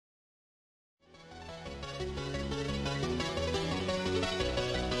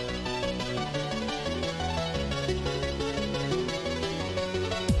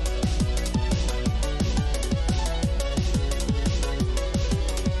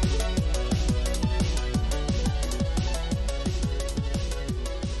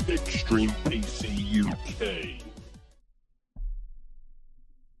Extreme PC UK.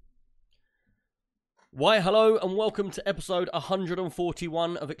 Why, hello, and welcome to episode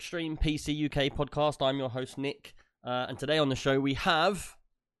 141 of Extreme PC UK podcast. I'm your host, Nick, and today on the show we have...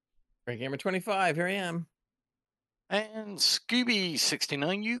 Great Gamer 25, here I am. And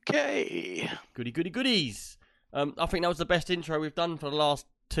Scooby69 UK. Goodies. I think that was the best intro we've done for the last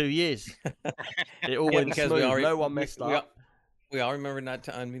 2 years. It all went because smooth, no one messed up. We all remember not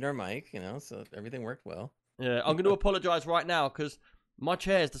to unmute our mic, so everything worked well. Yeah, I'm going to apologise right now because my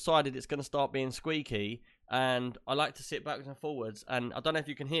chair's decided it's going to start being squeaky, and I like to sit backwards and forwards, and I don't know if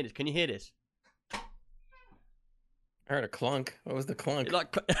you can hear this. Can you hear this? I heard a clunk. What was the clunk?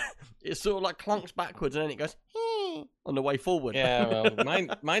 It sort of like clunks backwards, and then it goes on the way forward. Yeah,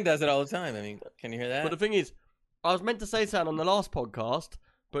 well, mine does it all the time. I mean, can you hear that? But the thing is, I was meant to say something on the last podcast,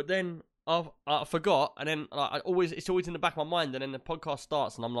 but then I forgot, and then it's always in the back of my mind, and then the podcast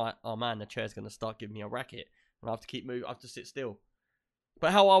starts, and I'm like, oh man, the chair's going to start giving me a racket, and I have to keep moving, I have to sit still.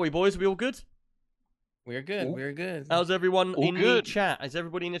 But how are we, boys? Are we all good? We're good. We're good. How's everyone all in good. the chat? Is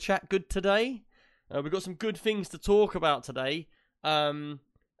everybody in the chat good today? We've got some good things to talk about today. And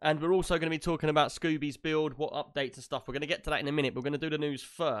we're also going to be talking about Scooby's build, what updates and stuff. We're going to get to that in a minute. We're going to do the news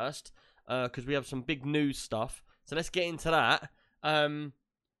first because we have some big news stuff. So let's get into that.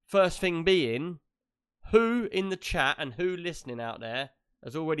 First thing being, who in the chat and who listening out there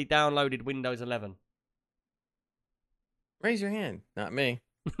has already downloaded Windows 11? Raise your hand. Not me.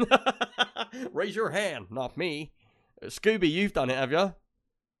 Raise your hand, not me. Scooby, you've done it, have you?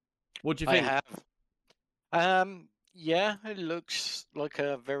 What do you think? I have. Yeah, it looks like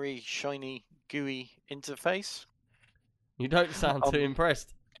a very shiny, gooey interface. You don't sound too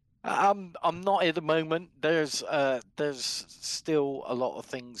impressed. I'm not at the moment. There's still a lot of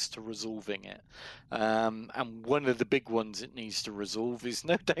things to resolving it. And one of the big ones it needs to resolve is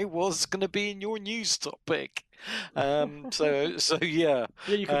no doubt what's going to be in your news topic. So yeah.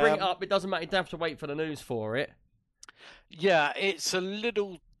 Yeah, you can bring it up. It doesn't matter. You don't have to wait for the news for it. Yeah, it's a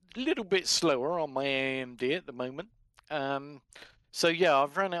little bit slower on my AMD at the moment. So yeah,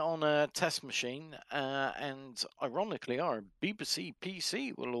 I've run it on a test machine, and ironically, our BBC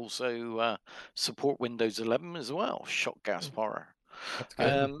PC will also support Windows 11 as well. Shock gasp horror. That's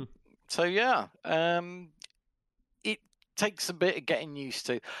good. So yeah, it takes a bit of getting used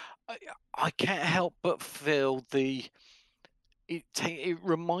to. I can't help but feel it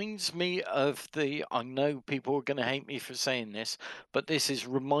reminds me of I know people are going to hate me for saying this, but this is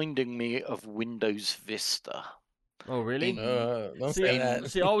reminding me of Windows Vista. Oh, really? Don't say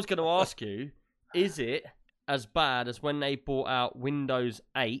that. See, I was going to ask you, is it as bad as when they brought out Windows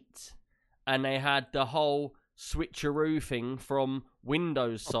 8 and they had the whole switcheroo thing from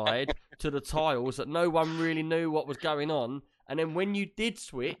Windows side to the tiles that no one really knew what was going on? And then when you did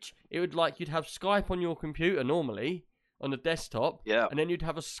switch, it would you'd have Skype on your computer normally on the desktop, Yeah. and then you'd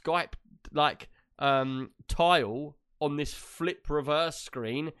have a Skype tile on this flip reverse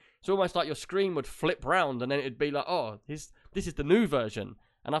screen. It's almost like your screen would flip round, and then it'd be like, oh, this is the new version.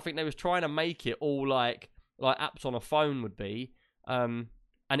 And I think they was trying to make it all like apps on a phone would be, and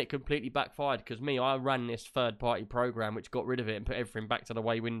it completely backfired because I ran this third-party program which got rid of it and put everything back to the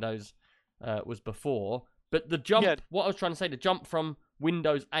way Windows was before. But the jump, what I was trying to say, the jump from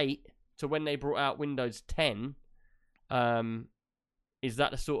Windows 8 to when they brought out Windows 10, is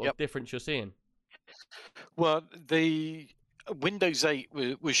that the sort of difference you're seeing? Well, the Windows 8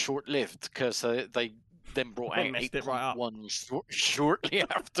 was short-lived because they then brought out Messed it right up. 8.1 shortly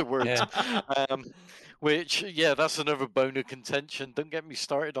afterwards. Yeah. Which, yeah, that's another bone of contention. Don't get me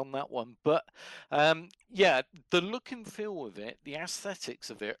started on that one. But, yeah, the look and feel of it, the aesthetics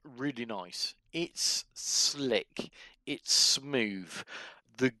of it, really nice. It's slick. It's smooth.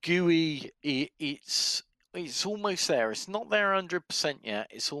 The GUI, it's almost there. It's not there 100% yet.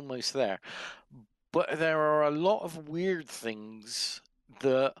 It's almost there. But there are a lot of weird things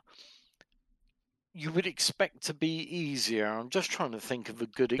that you would expect to be easier. I'm just trying to think of a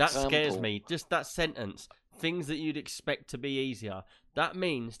good example. That scares me. Just that sentence. Things that you'd expect to be easier. That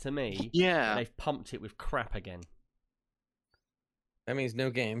means to me Yeah. they've pumped it with crap again. That means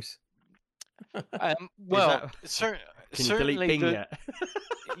no games. Well, Can you certainly delete Bing yet?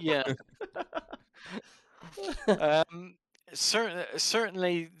 Yeah.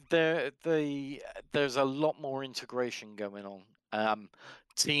 Certainly there's a lot more integration going on.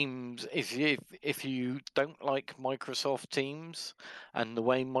 Teams, if you don't like Microsoft Teams and the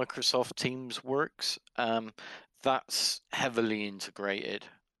way Microsoft Teams works, that's heavily integrated.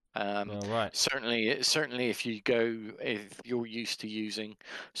 Right. Certainly if you're used to using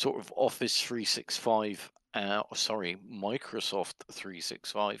sort of Office 365 Microsoft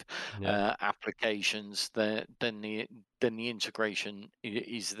 365 Yeah. applications, then the integration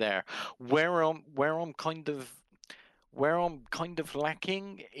is there. Where I'm kind of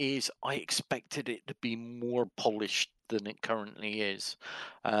lacking is I expected it to be more polished than it currently is.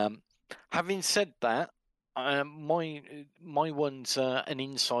 Having said that, my one's an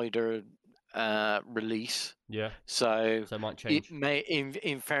insider release, Yeah. so So it might it change. may,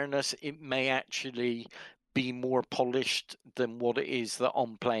 in fairness, it may actually be more polished than what it is that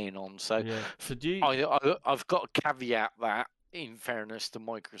I'm playing on. So Yeah. So do you? I've got to caveat that, in fairness to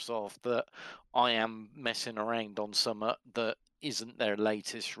Microsoft, that I am messing around on some that isn't their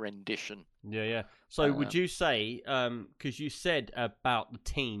latest rendition. Yeah, yeah. So Uh, would you say, because you said about the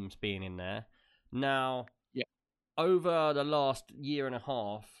teams being in there, now yeah, over the last year and a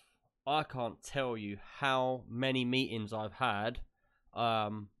half, I can't tell you how many meetings I've had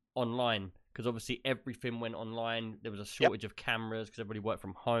online, because obviously everything went online. There was a yep, shortage of cameras because everybody worked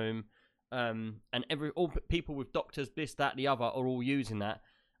from home, and all people with doctors, this, that, the other, are all using that.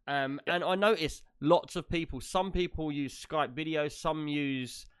 yep. And I noticed lots of people. Some people use Skype video, some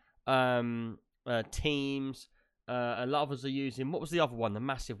use Teams. A lot of us are using, what was the other one? The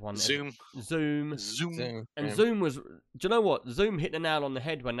massive one. Zoom, Zoom. Zoom. And Yeah. Zoom was. Do you know what? Zoom hit the nail on the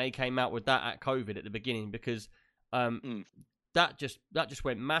head when they came out with that at COVID at the beginning, because Mm. that just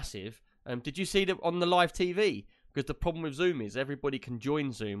went massive. Did you see that on the live TV? Because the problem with Zoom is everybody can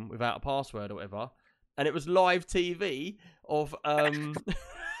join Zoom without a password or whatever, and it was live TV of.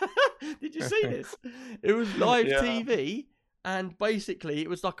 Did you see this? It was live Yeah. TV, and basically it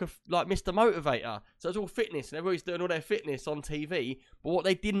was like Mr. Motivator. So it's all fitness, and everybody's doing all their fitness on TV. But what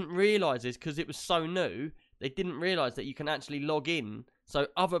they didn't realise is, because it was so new, they didn't realise that you can actually log in. So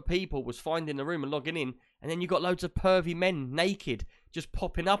other people was finding the room and logging in, and then you got loads of pervy men naked just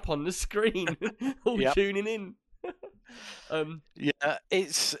popping up on the screen, all Yep. tuning in. Yeah,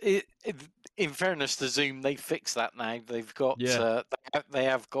 in fairness to Zoom, they fixed that now. They've got Yeah. they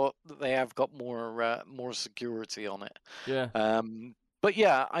have got more security on it. Yeah. But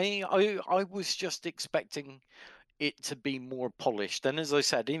yeah, I was just expecting it to be more polished. And as I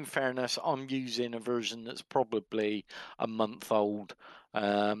said, in fairness, I'm using a version that's probably a month old.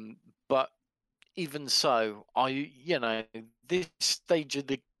 But even so, this stage of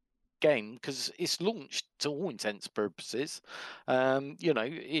the game, because it's launched to all intents and purposes.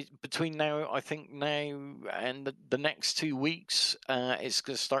 Between now, I think now and the next 2 weeks, it's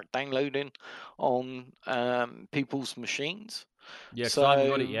going to start downloading on people's machines. Yeah, because I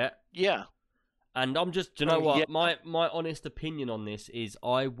haven't got it So yet. yeah, And I'm just, do you know yeah, what? My honest opinion on this is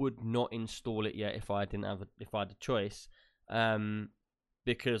I would not install it yet if I didn't have if I had a choice.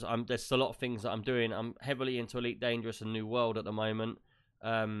 Because there's a lot of things that I'm doing. I'm heavily into Elite Dangerous and New World at the moment.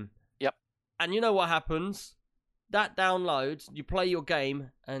 yep, And you know what happens? That downloads, you play your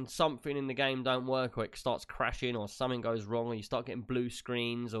game, and something in the game don't work, or it starts crashing, or something goes wrong, or you start getting blue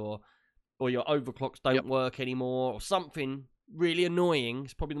screens, or your overclocks don't yep. work anymore, or something really annoying.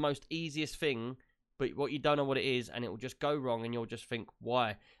 It's probably the most easiest thing, but what you don't know what it is, and it will just go wrong, and you'll just think,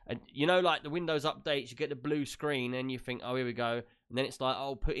 why? And you know, like the Windows updates, you get the blue screen, and you think, oh, here we go, and then it's like,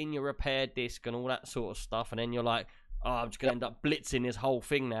 oh, put in your repair disk and all that sort of stuff, and then you're like, oh, I'm just gonna end up blitzing this whole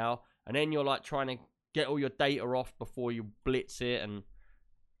thing now, and then you're like trying to get all your data off before you blitz it, and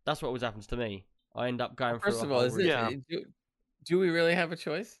that's what always happens to me. I end up going through First a of all, whole is routine. it? Do we really have a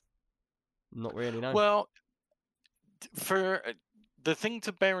choice? Not really, no. Well, for the thing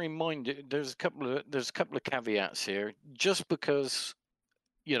to bear in mind, there's a couple of caveats here. Just because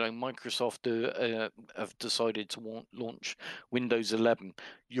Microsoft have decided to launch Windows 11,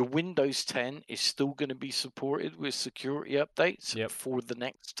 your Windows 10 is still going to be supported with security updates Yep. for the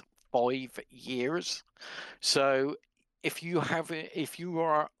next 5 years. So if you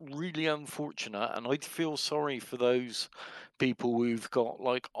are really unfortunate, and I'd feel sorry for those people who've got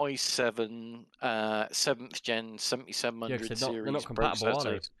like i7 7th gen 7700 Yeah, series they're not compatible, are they?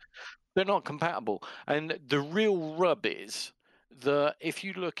 processors, they're not compatible. And the real rub is that if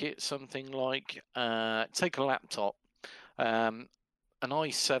you look at something like take a laptop, an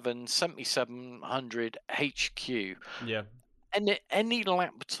i7 7700 HQ, Yeah. and any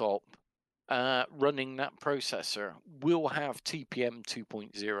laptop running that processor will have TPM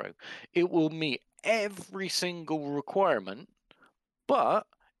 2.0. It will meet every single requirement, but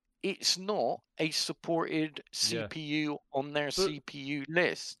it's not a supported Yeah. CPU on their CPU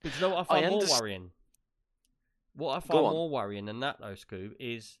list. But you know what I find more worrying? What I find more worrying than that, though, Scoob,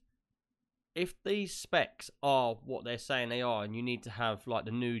 is if these specs are what they're saying they are, and you need to have like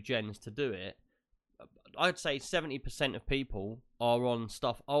the new gens to do it, I'd say 70% of people are on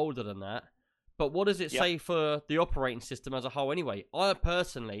stuff older than that. But what does it Yep. say for the operating system as a whole anyway? I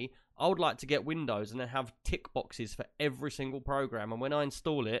would like to get Windows and then have tick boxes for every single program. And when I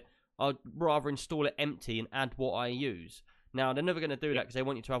install it, I'd rather install it empty and add what I use. Now, they're never going to do that because they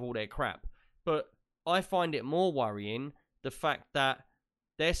want you to have all their crap. But I find it more worrying the fact that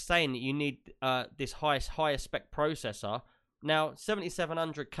they're saying that you need this higher spec processor. Now,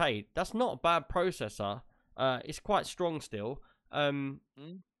 7700K, that's not a bad processor. It's quite strong still.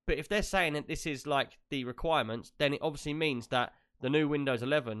 But if they're saying that this is like the requirements, then it obviously means that the new Windows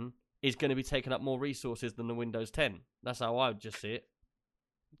 11 is going to be taking up more resources than the Windows 10. That's how I would just see it.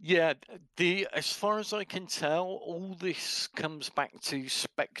 Yeah, as far as I can tell, all this comes back to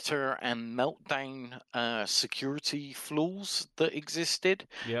Spectre and Meltdown security flaws that existed.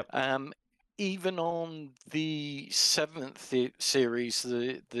 Yep. Even on the 7th series,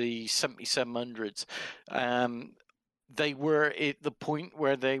 the 7700s, they were at the point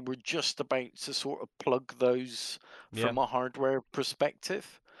where they were just about to sort of plug those from a hardware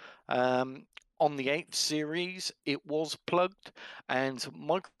perspective. On the 8th series, it was plugged, and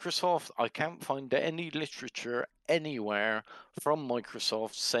Microsoft, I can't find any literature anywhere from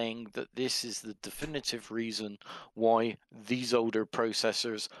Microsoft saying that this is the definitive reason why these older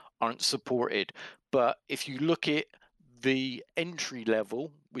processors aren't supported. But if you look at the entry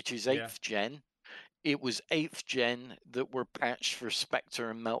level, which is 8th gen, it was 8th gen that were patched for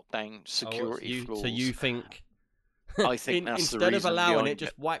Spectre and Meltdown security flaws. So you think... I think that's the instead reason of allowing behind it,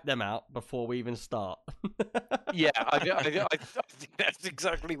 just wipe them out before we even start. Yeah, I think that's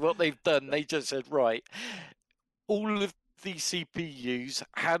exactly what they've done. They just said, right, all of these CPUs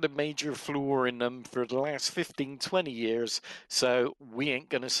had a major flaw in them for the last 15, 20 years, so we ain't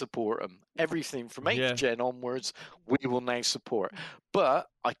going to support them. Everything from 8th gen onwards, we will now support. But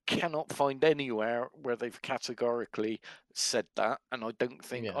I cannot find anywhere where they've categorically said that, and I don't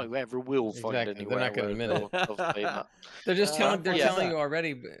think I ever will find anywhere. They're not going to admit it. They're just telling you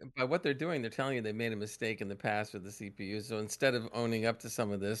already, by what they're doing, they're telling you they made a mistake in the past with the CPU. So instead of owning up to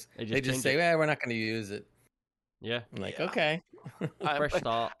some of this, they just say, we're not going to use it. Yeah. I'm like, okay. Fresh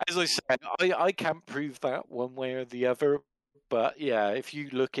start. As I said, I can't prove that one way or the other. But yeah, if you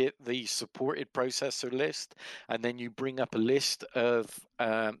look at the supported processor list and then you bring up a list of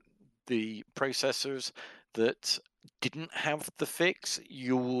the processors that didn't have the fix,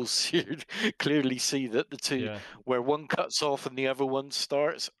 you will clearly see that the two, where one cuts off and the other one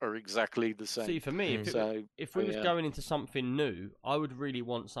starts, are exactly the same. See, for me, if we was going into something new, I would really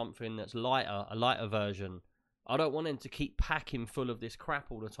want something that's lighter, a lighter version. I don't want them to keep packing full of this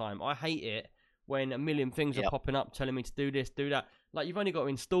crap all the time. I hate it when a million things are popping up telling me to do this, do that. Like, you've only got to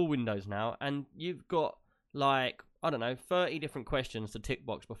install Windows now, and you've got, like, I don't know, 30 different questions to tick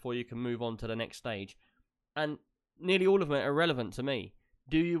box before you can move on to the next stage. And nearly all of them are irrelevant to me.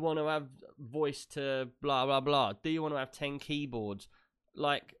 Do you want to have voice to blah, blah, blah? Do you want to have 10 keyboards?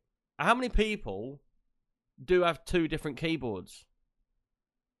 Like, how many people do have 2 different keyboards?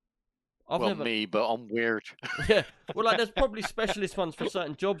 Me, but I'm weird. Yeah, well, like, there's probably specialist ones for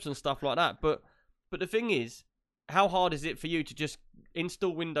certain jobs and stuff like that. But the thing is, how hard is it for you to just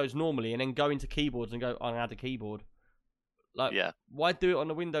install Windows normally and then go into keyboards and go, I'll add a keyboard? Like, why do it on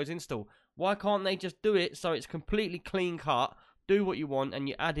the Windows install? Why can't they just do it so it's completely clean cut, do what you want, and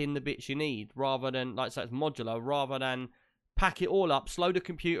you add in the bits you need, rather than, like, so it's modular, rather than pack it all up, slow the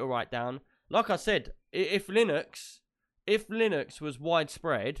computer right down. Like I said, if Linux was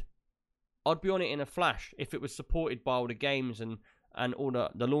widespread, I'd be on it in a flash if it was supported by all the games and all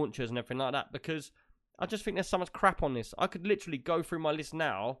the launchers and everything like that, because I just think there's so much crap on this. I could literally go through my list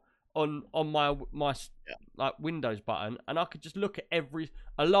now on my like Windows button, and I could just look at every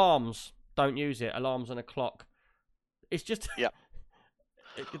alarms. Don't use it. Alarms on a clock. It's just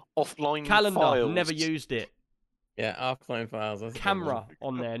offline calendar. files. Never used it. Yeah, offline files. That's Camera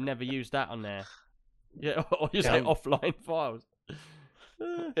on there. Never used that on there. Yeah, or you say offline files.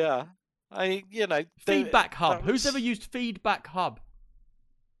 Yeah. Feedback Hub. Who's ever used Feedback Hub?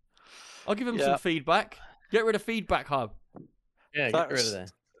 I'll give them some feedback. Get rid of Feedback Hub. Yeah, get rid of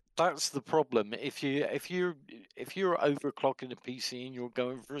that. That's the problem. If you're overclocking a PC and you're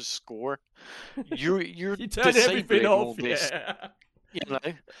going for a score, you're you turn everything off. You know,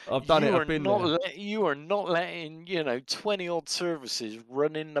 I've done it. I've been there. You are not letting 20 odd services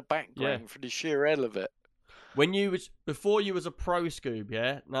run in the background for the sheer hell of it. Before you was a pro,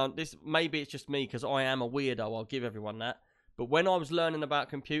 Scoob, now this maybe it's just me because I am a weirdo, I'll give everyone that, but when I was learning about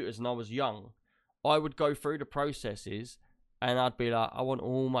computers and I was young, I would go through the processes and I'd be like, I want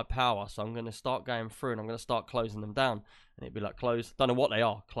all my power, so I'm going to start going through and I'm going to start closing them down, and it'd be like, close, don't know what they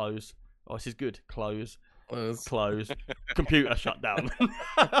are, close, oh, this is good, close, computer shut down.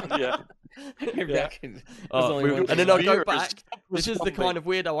 And then I'd go back. This is the kind of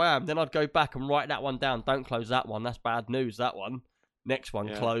weirdo I am. Then I'd go back and write that one down. Don't close that one. That's bad news, that one. Next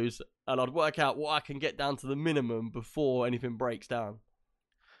one, close. And I'd work out what I can get down to the minimum before anything breaks down.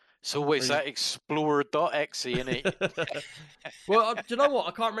 So it's that Explorer.exe, isn't it? Well, do you know what?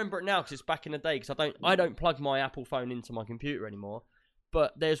 I can't remember it now because it's back in the day. Because I don't plug my Apple phone into my computer anymore.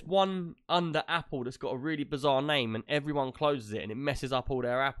 But there's one under Apple that's got a really bizarre name, and everyone closes it, and it messes up all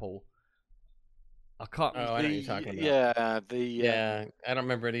their Apple. I can't. Oh, I know what you're talking about. Yeah, I don't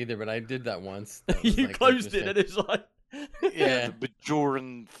remember it either, but I did that once. You closed it, and it's like. The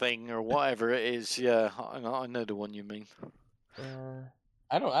Bajoran thing or whatever it is. Yeah, I know the one you mean.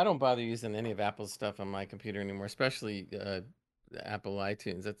 I don't bother using any of Apple's stuff on my computer anymore, especially Apple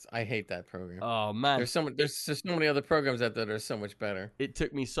iTunes. I hate that program. Oh man, there's so many other programs out there that are so much better. It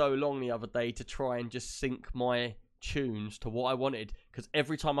took me so long the other day to try and just sync my tunes to what I wanted, because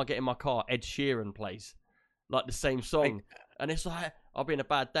every time I get in my car, Ed Sheeran plays like the same song, and it's like I'll be in a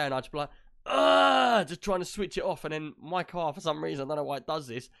bad day and I'll just be like, just trying to switch it off, and then my car, for some reason, I don't know why it does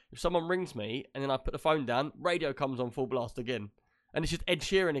this. If someone rings me and then I put the phone down, radio comes on full blast again. And it's just Ed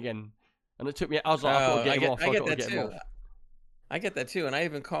Sheeran again. And it took me, I was like, I've got to get him off. I get that too. And I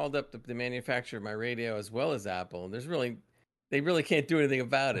even called up the manufacturer of my radio as well as Apple. And they really can't do anything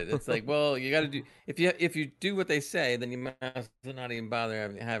about it. It's like, well, you got to do, if you do what they say, then you might as well not even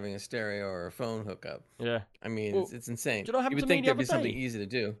bother having a stereo or a phone hookup. Yeah. I mean, it's insane. Do you know what happened you would to think me the there'd be other something day? easy to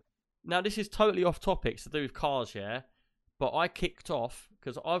do. Now, this is totally off topic, to do with cars, yeah? But I kicked off,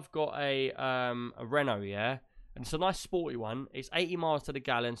 because I've got a Renault, yeah? And it's a nice sporty one. It's 80 miles to the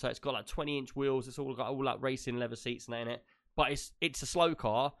gallon, so it's got like 20-inch wheels. It's all got all like racing leather seats and that in it. But it's a slow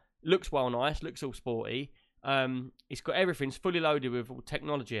car. Looks well nice. Looks all sporty. It's got everything. It's fully loaded with all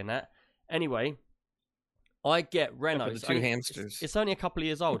technology and that. Anyway, I get Renault. The two hamsters. It's only a couple of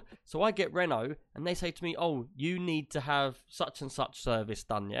years old. So I get Renault, and they say to me, oh, you need to have such and such service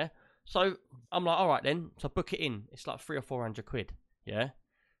done, yeah? So I'm like, all right then. So I book it in. It's like 300 or 400 quid, yeah?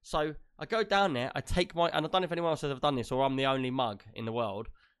 So I go down there, I take and I don't know if anyone else has ever done this, or I'm the only mug in the world.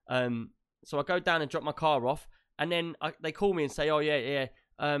 So I go down and drop my car off, and then they call me and say, oh, yeah.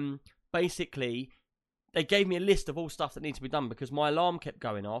 Basically, they gave me a list of all stuff that needs to be done because my alarm kept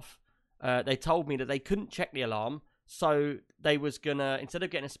going off. They told me that they couldn't check the alarm, so they was going to, instead of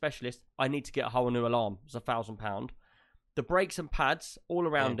getting a specialist, I need to get a whole new alarm. It's £1,000. The brakes and pads all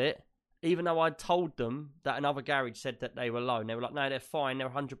around it, even though I'd told them that another garage said that they were low. And they were like, no, they're fine. They're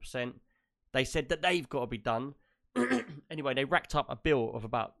 100%. They said that they've got to be done. Anyway, they racked up a bill of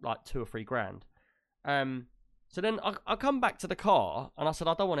about like 2 or 3 grand. So then I come back to the car and I said,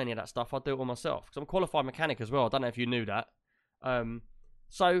 I don't want any of that stuff. I'll do it all myself. Because I'm a qualified mechanic as well. I don't know if you knew that.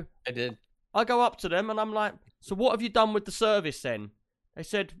 So I did. I go up to them and I'm like, so what have you done with the service then? They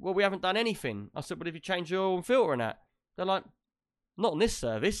said, well, we haven't done anything. I said, well, have you changed your oil and filter and that? They're like, not on this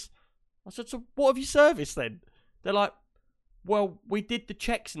service. I said, so what have you serviced then? They're like, well, we did the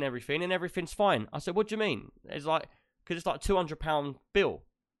checks and everything's fine. I said, what do you mean? It's like, because it's like £200 bill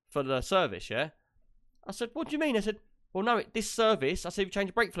for the service, yeah? I said, what do you mean? They said, well, no, this service, I said, you changed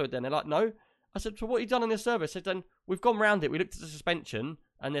the brake fluid then? They're like, no. I said, so what have you done on this service? I said, then we've gone round it. We looked at the suspension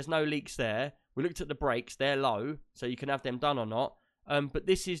and there's no leaks there. We looked at the brakes, they're low, so you can have them done or not. But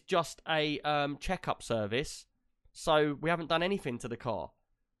this is just a checkup service, so we haven't done anything to the car.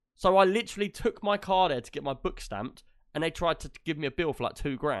 So I literally took my car there to get my book stamped, and they tried to give me a bill for like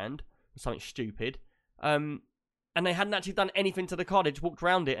 2 grand or something stupid. And they hadn't actually done anything to the car. They just walked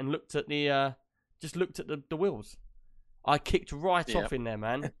around it and looked at the wheels. I kicked right off in there,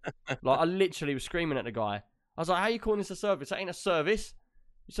 man. Like I literally was screaming at the guy. I was like, "How are you calling this a service? That ain't a service.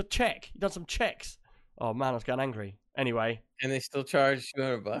 It's a check. You done some checks." Oh man, I was getting angry. Anyway, and they still charge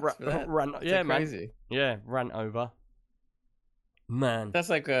 $200 for that. Yeah, man. Crazy. Yeah, rant over. Man, that's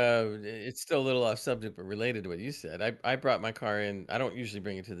like it's still a little off subject, but related to what you said. I brought my car in. I don't usually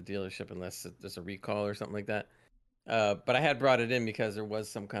bring it to the dealership unless there's a recall or something like that. But I had brought it in because there was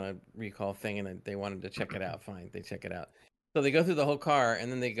some kind of recall thing, and they wanted to check it out. Fine, they check it out. So they go through the whole car,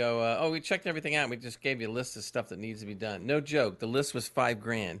 and then they go, "Oh, we checked everything out. We just gave you a list of stuff that needs to be done." No joke, the list was $5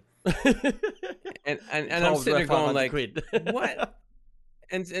 grand. and I'm sitting there going like, "What?"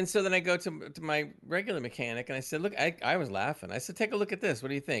 And so then I go to my regular mechanic and I said, look, I was laughing. I said, take a look at this. What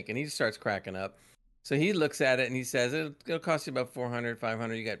do you think? And he starts cracking up. So he looks at it and he says, it'll cost you about $400,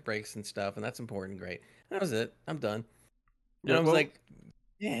 $500. You got brakes and stuff, and that's important. Great. And that was it. I'm done. And I was like,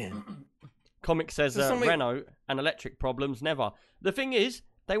 man. Comic says Renault and electric problems never. The thing is,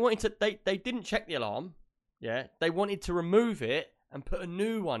 they wanted to. They didn't check the alarm. Yeah, they wanted to remove it and put a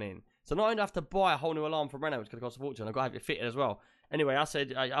new one in. So not only do I have to buy a whole new alarm from Renault, it's going to cost a fortune. I've got to have it fitted as well. Anyway, I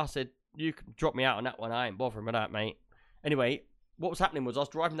said, you can drop me out on that one. I ain't bothering with that, mate. Anyway, what was happening was I was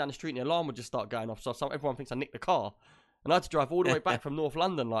driving down the street and the alarm would just start going off. So everyone thinks I nicked the car. And I had to drive all the way back from North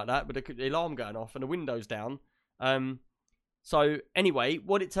London like that with the alarm going off and the windows down. So anyway,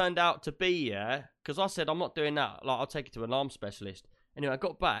 what it turned out to be, yeah, because I said I'm not doing that. Like, I'll take it to an alarm specialist. Anyway, I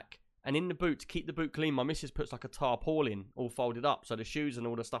got back, and in the boot, to keep the boot clean, my missus puts like a tarpaulin all folded up, so the shoes and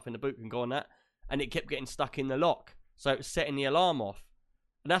all the stuff in the boot can go on that. And it kept getting stuck in the lock, so it was setting the alarm off.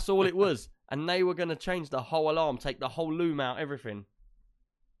 And that's all it was. And they were going to change the whole alarm, take the whole loom out, everything.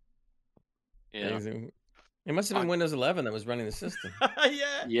 Yeah. Amazing. It must have been Windows 11 that was running the system.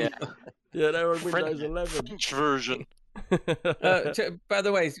 Yeah. Yeah. Yeah, they were on Windows 11. French version. By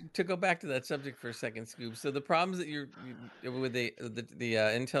the way, to go back to that subject for a second, Scoop. So the problems that you with the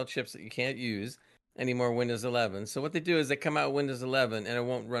Intel chips that you can't use anymore, Windows 11. So what they do is they come out with Windows 11 and it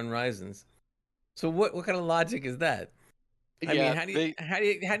won't run Ryzen's. So what kind of logic is that? I mean, how do you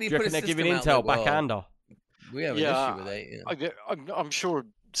Do you put a reckon they're system giving out Intel like, well, backhander? we have an issue with that. You know? I'm sure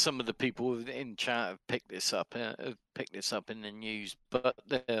some of the people in chat have picked this up in the news, but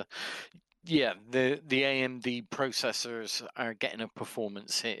yeah, the AMD processors are getting a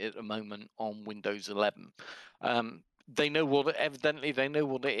performance hit at the moment on Windows 11. They know evidently they know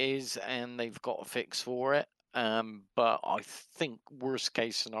what it is, and they've got a fix for it. But I think worst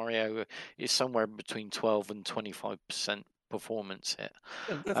case scenario is somewhere between 12 and 25% performance hit.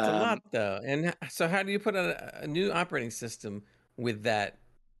 That's a lot, though. And so, how do you put a new operating system with that?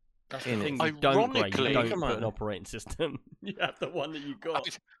 That's the in thing it? you don't, Gray. Ironically- You don't Come put on. an operating system. You have the one that you got.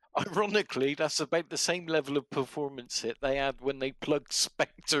 Ironically, that's about the same level of performance hit they had when they plugged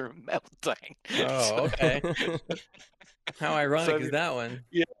Spectre and Meltdown. Oh, okay. How ironic So- is that one?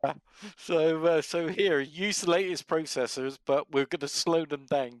 Yeah. So here, use the latest processors, but we're going to slow them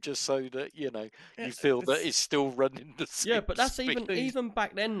down just so that you feel that it's still running the same. Yeah, but that's speed. even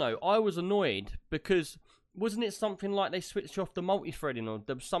back then though. I was annoyed because wasn't it something like they switched off the multi-threading, or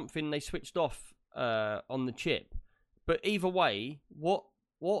there was something they switched off on the chip? But either way, what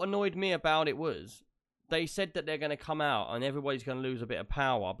annoyed me about it was they said that they're going to come out and everybody's going to lose a bit of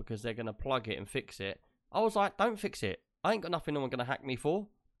power because they're going to plug it and fix it. I was like, don't fix it. I ain't got nothing no one going to hack me for.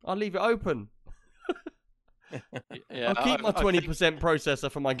 I'll leave it open. Yeah, I'll keep my I 20%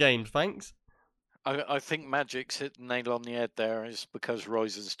 processor for my games, thanks. I think Magic's hit the nail on the head there. Is because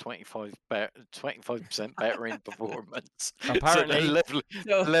Ryzen's 25% better in performance. Apparently. so they're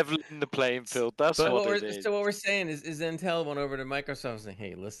So- leveling the playing field. That's So what what it is. we're saying is Intel went over to Microsoft and said,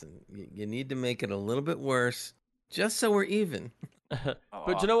 "Hey, listen, you need to make it a little bit worse, just so we're even." But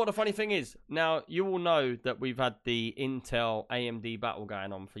do you know what the funny thing is? Now, you all know that we've had the Intel AMD battle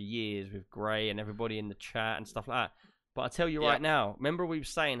going on for years with Gray and everybody in the chat and stuff like that. But I tell you Yeah. right now, remember we were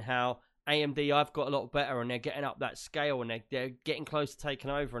saying how AMD, I've got a lot better and they're getting up that scale and they're getting close to taking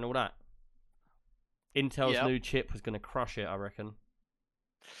over and all that. Intel's Yeah. new chip was going to crush it, I reckon.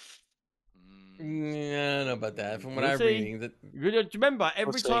 Mm, I don't know about that. From what We'll I'm see. reading, that Do you remember,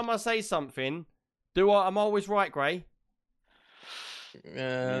 every see. time I say something, I'm always right, Gray?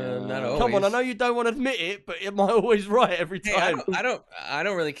 not always. Come on, I know you don't want to admit it, but am I always right every Hey, time? I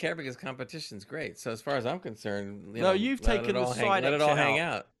don't really care because competition's great. So as far as I'm concerned, No, you've taken the side let it all exit hang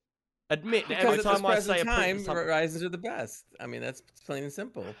out. out. Admit that Because every at this time I say present a time, print something... Ryzen's are the best. I mean, that's plain and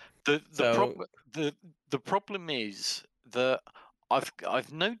simple. The problem is that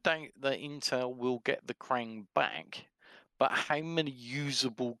I've no doubt that Intel will get the crown back, but how many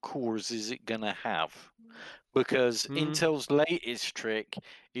usable cores is it going to have? Because Intel's latest trick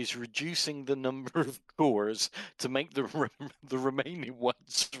is reducing the number of cores to make the remaining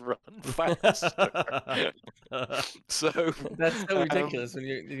ones run faster. So That's so ridiculous when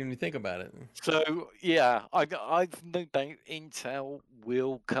you think about it. So yeah, I've no doubt Intel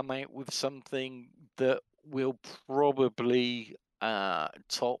will come out with something that will probably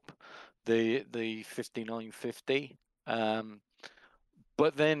top the 5950.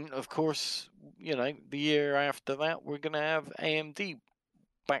 But then, of course, the year after that, we're going to have AMD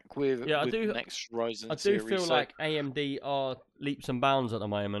back with the next Ryzen I series. do feel so- like AMD are leaps and bounds at the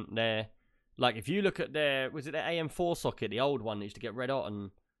moment. They're like, if you look at their AM4 socket, the old one that used to get red hot,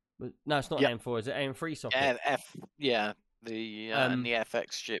 and no, it's not Yeah. AM4, is it AM3 socket? and the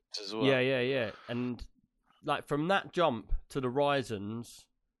FX chips as well. Yeah. And like from that jump to the Ryzen's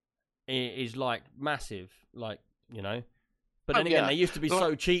is like massive, like, But then again, they used to be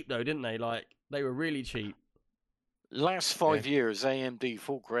so cheap though, didn't they? Like they were really cheap. Last 5 years, AMD,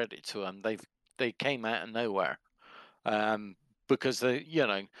 full credit to them, they came out of nowhere, because they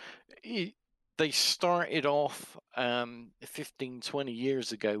started off 15, 20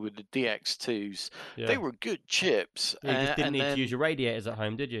 years ago with the DX2s. Yeah. They were good chips. You just didn't and need then, to use your radiators at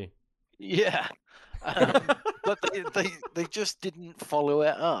home, did you? Yeah. But they just didn't follow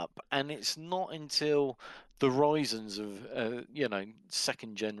it up, and it's not until the Ryzens of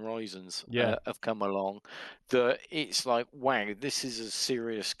second gen Ryzens Yeah. have come along that it's like, wow, this is a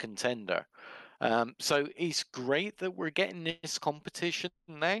serious contender. So it's great that we're getting this competition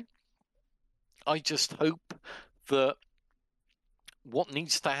now. I just hope that what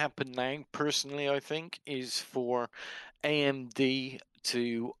needs to happen now, personally, I think, is for AMD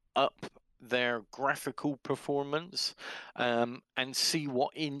to up their graphical performance and see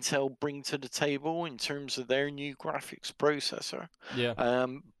what Intel bring to the table in terms of their new graphics processor. Yeah.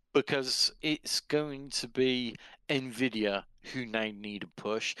 Because it's going to be Nvidia who now need a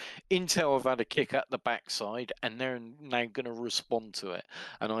push. Intel have had a kick at the backside, and they're now going to respond to it.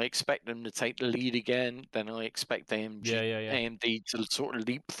 And I expect them to take the lead again. Then I expect AMD to sort of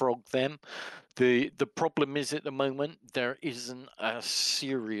leapfrog them. The problem is at the moment there isn't a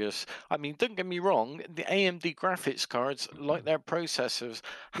serious. I mean, don't get me wrong. The AMD graphics cards, like their processors,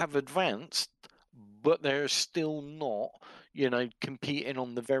 have advanced, but they're still not, competing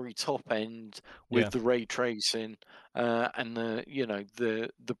on the very top end with the ray tracing and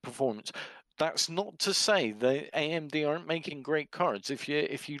the performance. That's not to say that AMD aren't making great cards. If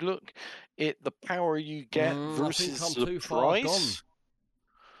you look at the power you get versus I think I'm the too far price,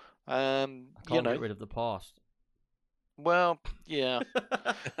 Can't get rid of the past. Well, yeah.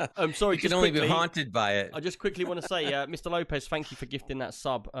 I'm sorry. You can just only quickly, be haunted by it. I just quickly want to say, Mr. Lopez, thank you for gifting that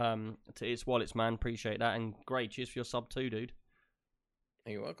sub to It's Wallets, man. Appreciate that, and great. Cheers for your sub too, dude.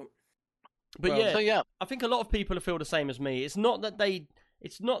 You're welcome. But Well, yeah, I think a lot of people feel the same as me. It's not that they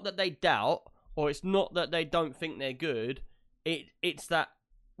doubt, or it's not that they don't think they're good. It's that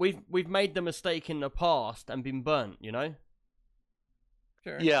we've made the mistake in the past and been burnt.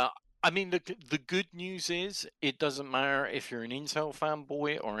 Sure. Yeah. I mean, the good news is it doesn't matter if you're an Intel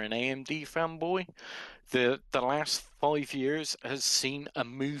fanboy or an AMD fanboy. The last 5 years has seen a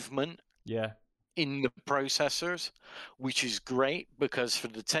movement in the processors, which is great, because for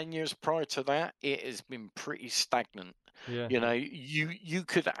the 10 years prior to that, it has been pretty stagnant. Yeah. You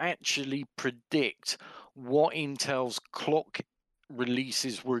could actually predict what Intel's clock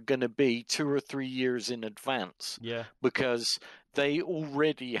releases were going to be 2 or 3 years in advance. Yeah. Because they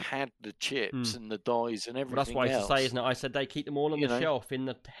already had the chips and the dies and everything Well, that's why I used else. to say, isn't it? I said they keep them all on the shelf in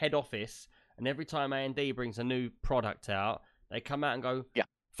the head office, and every time A&D brings a new product out, they come out and go,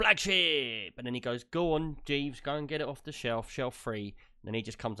 flagship! And then he goes, go on, Jeeves, go and get it off the shelf, shelf free. And then he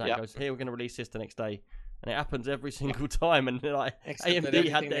just comes out and goes, here, we're going to release this the next day. And it happens every single time. And they're like, AMD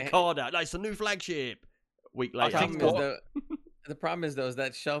had their card out. Like, it's a new flagship. Week later. The problem is, though, is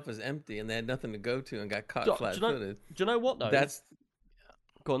that shelf is empty and they had nothing to go to and got caught flat-footed. Do you know what, though?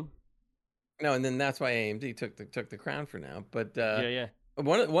 Go on. No, and then that's why AMD took the crown for now. But yeah.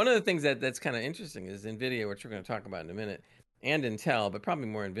 One of the things that's kind of interesting is NVIDIA, which we're going to talk about in a minute, and Intel, but probably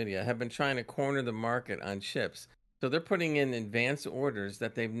more NVIDIA, have been trying to corner the market on chips. So they're putting in advanced orders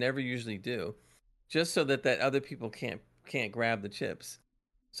that they've never usually do, just so that other people can't grab the chips.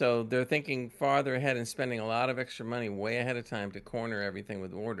 So they're thinking farther ahead and spending a lot of extra money way ahead of time to corner everything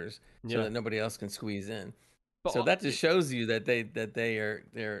with orders, so that nobody else can squeeze in. But so that just shows you that they're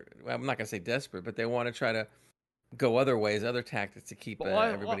well, I'm not gonna say desperate, but they want to try to go other ways, other tactics to keep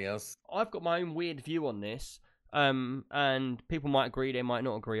everybody else. I've got my own weird view on this, and people might agree, they might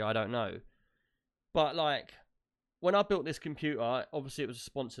not agree. I don't know. But like, when I built this computer, obviously it was a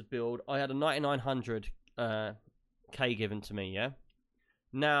sponsored build. I had a 9900 K given to me. Yeah.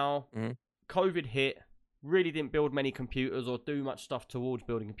 Now, COVID hit, really didn't build many computers or do much stuff towards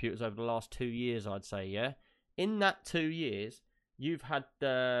building computers over the last 2 years, I'd say, yeah? In that 2 years, you've had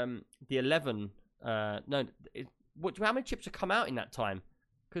the 11... how many chips have come out in that time?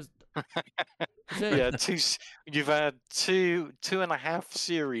 Because... you've had two and a half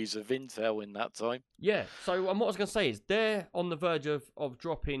series of Intel in that time. Yeah, so what I was going to say is they're on the verge of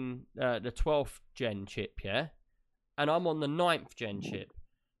dropping the 12th gen chip, yeah? And I'm on the 9th gen chip.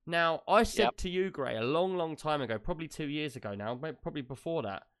 Now, I said to you, Gray, a long, long time ago, probably 2 years ago now, probably before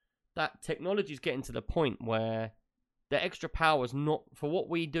that technology is getting to the point where the extra power is not, for what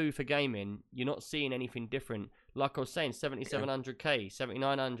we do for gaming, you're not seeing anything different. Like I was saying, 7700K,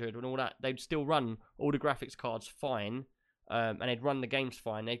 7900 and all that, they'd still run all the graphics cards fine, and they'd run the games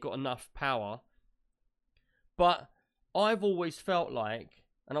fine. They've got enough power. But I've always felt like,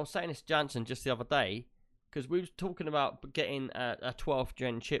 and I was saying this to Jansen just the other day, because we were talking about getting a 12th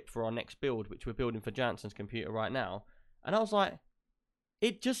gen chip for our next build, which we're building for Jansen's computer right now. And I was like,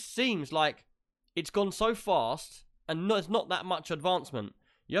 it just seems like it's gone so fast and there's not that much advancement.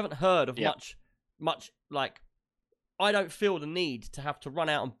 You haven't heard of much like I don't feel the need to have to run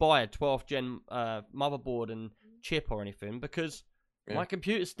out and buy a 12th gen motherboard and chip or anything, because my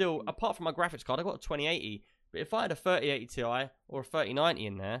computer's still, apart from my graphics card, I've got a 2080. But if I had a 3080 Ti or a 3090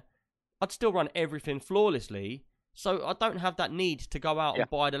 in there, I'd still run everything flawlessly. So I don't have that need to go out and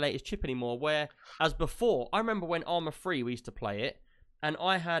buy the latest chip anymore. Whereas before, I remember when Arma 3 we used to play it, and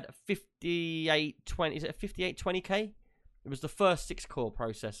I had a 5820. Is it a 5820K? It was the first 6-core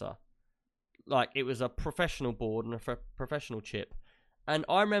processor. Like, it was a professional board and a professional chip. And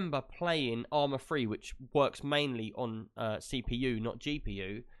I remember playing Arma 3, which works mainly on CPU, not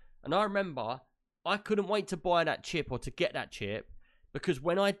GPU. And I remember I couldn't wait to buy that chip or to get that chip, because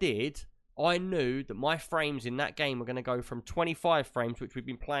when I did, I knew that my frames in that game were going to go from 25 frames, which we've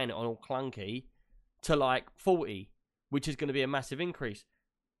been playing it on all clunky, to like 40, which is going to be a massive increase.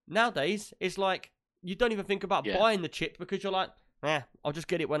 Nowadays, it's like, you don't even think about buying the chip, because you're like, I'll just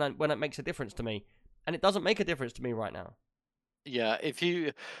get it when it makes a difference to me. And it doesn't make a difference to me right now. Yeah, I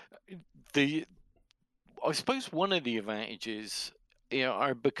suppose one of the advantages,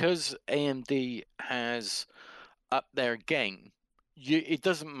 are because AMD has upped their game. It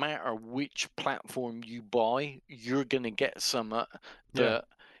doesn't matter which platform you buy, you're going to get some that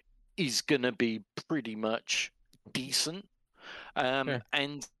is going to be pretty much decent.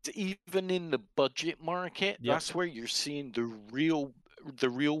 And even in the budget market, that's where you're seeing the real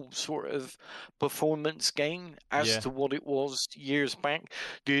sort of performance gain as to what it was years back.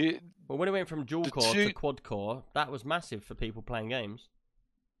 Well, when it went from dual core to quad core, that was massive for people playing games.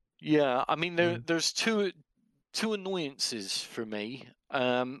 Yeah, I mean, there's two annoyances for me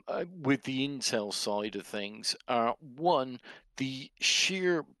with the Intel side of things. One, the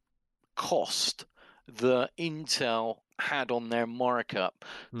sheer cost that Intel had on their markup.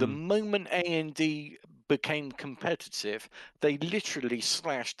 The moment AMD became competitive, they literally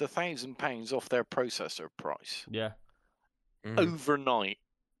slashed £1,000 off their processor price. Yeah. Overnight,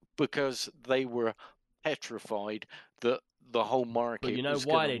 because they were petrified that the whole market. But you know was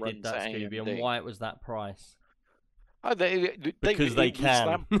why they did that, Scooby, and why it was that price? Because they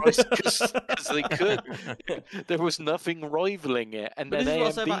can. Because they could. There was nothing rivaling it, and but then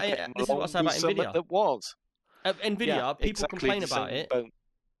this is what I say about Nvidia. That was Nvidia. People complain about it,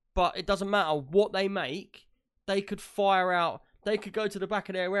 but it doesn't matter what they make. They could fire out. They could go to the back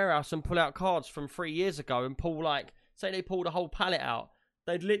of their warehouse and pull out cards from 3 years ago and pull, like, say they pulled a whole pallet out.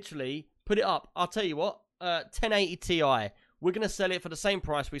 They'd literally put it up. I'll tell you what, 1080 Ti. We're gonna sell it for the same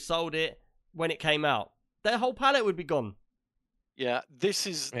price we sold it when it came out. Their whole palette would be gone. Yeah, this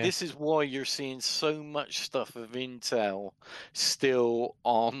is why you're seeing so much stuff of Intel still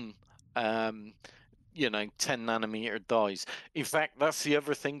on 10 nanometer dies. In fact, that's the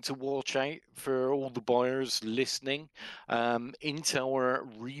other thing to watch out for all the buyers listening. Intel are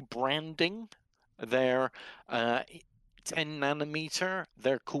rebranding their 10 nanometer.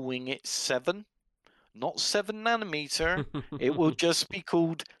 They're calling it 7, not 7 nanometer. It will just be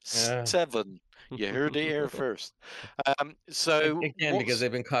called 7. You heard it here first. So again, because they've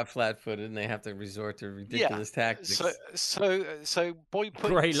been caught flat-footed and they have to resort to ridiculous tactics. So by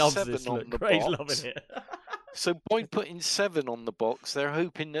putting Gray loves 7 this. on Look, the Gray's box, loving it. so by putting 7 on the box, they're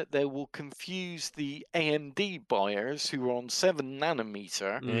hoping that they will confuse the AMD buyers who are on 7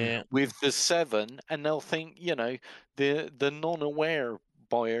 nanometer with the 7, and they'll think, the non-aware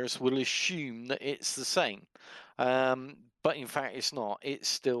buyers will assume that it's the same. But in fact, it's not. It's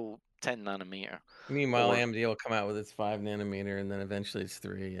still 10 nanometer. Meanwhile, AMD will come out with its 5 nanometer, and then eventually it's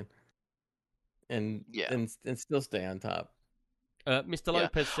 3, and still stay on top. Mr.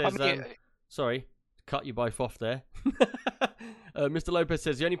 Lopez says, sorry, cut you both off there. Mr. Lopez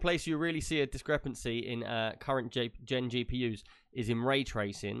says the only place you really see a discrepancy in current gen GPUs is in ray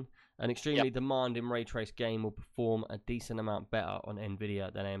tracing. An extremely demanding ray trace game will perform a decent amount better on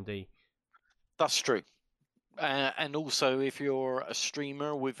Nvidia than AMD. That's true. And also, if you're a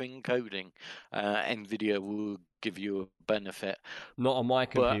streamer with encoding, Nvidia will give you a benefit. Not on my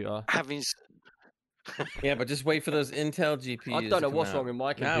computer. But just wait for those Intel GPUs. I don't know what's wrong with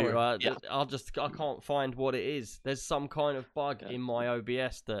my computer. I can't find what it is. There's some kind of bug in my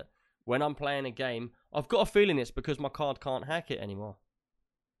OBS that when I'm playing a game, I've got a feeling it's because my card can't hack it anymore.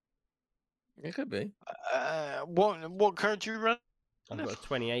 It could be. What card do you run? I've got a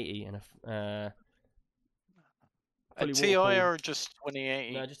 2080 and a TI or just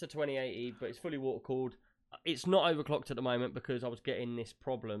 2080? No, just a 2080, but it's fully water cooled. It's not overclocked at the moment because I was getting this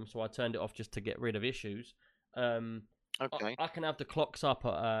problem, so I turned it off just to get rid of issues. Okay. I can have the clocks up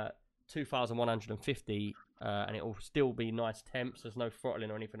at 2150, and it will still be nice temps. There's no throttling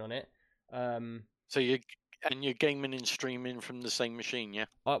or anything on it. So And you're gaming and streaming from the same machine, yeah?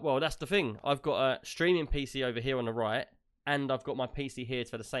 Well, that's the thing. I've got a streaming PC over here on the right, and I've got my PC here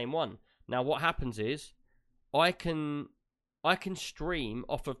for the same one. Now, what happens is, I can stream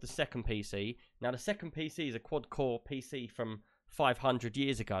off of the second PC. Now, the second PC is a quad-core PC from 500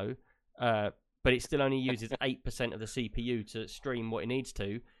 years ago, but it still only uses 8% of the CPU to stream what it needs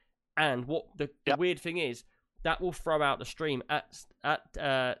to. And what the weird thing is, that will throw out the stream at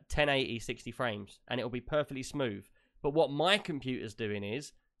 1080 60 frames, and it'll be perfectly smooth. But what my computer's doing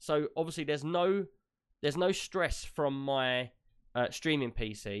is, so obviously there's no stress from my streaming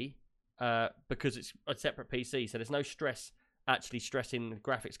PC because it's a separate PC, so there's no stress actually stressing the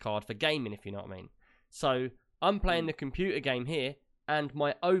graphics card for gaming, if you know what I mean. So I'm playing the computer game here, and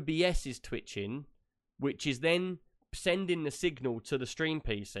my OBS is twitching, which is then sending the signal to the stream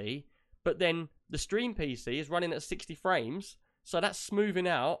PC, but then the stream PC is running at 60 frames, so that's smoothing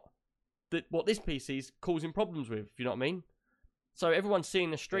out what this PC is causing problems with, if you know what I mean. So everyone's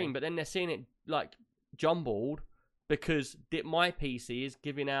seeing the stream, but then they're seeing it like jumbled because my PC is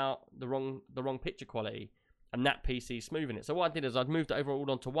giving out the wrong picture quality, and that PC is smoothing it. So what I did is I'd moved it over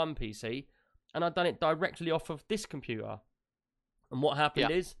all onto one PC, and I'd done it directly off of this computer. And what happened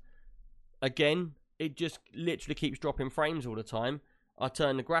is, again, it just literally keeps dropping frames all the time. I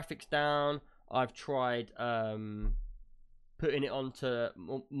turned the graphics down. I've tried putting it onto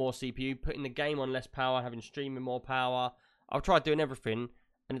more CPU, putting the game on less power, having streaming more power. I've tried doing everything,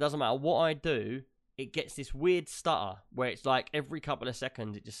 and it doesn't matter what I do, it gets this weird stutter where it's like every couple of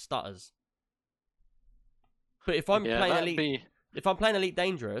seconds it just stutters. But if I'm playing Elite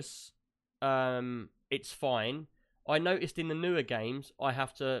Dangerous, it's fine. I noticed in the newer games I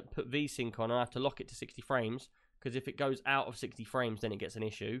have to put VSync on and I have to lock it to 60 frames because if it goes out of 60 frames then it gets an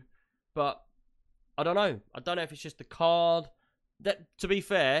issue. But I don't know. I don't know if it's just the card. To be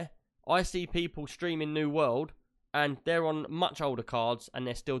fair, I see people streaming New World and they're on much older cards and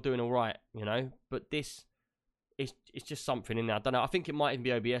they're still doing all right, you know. But this, it's just something in there. I don't know. I think it might even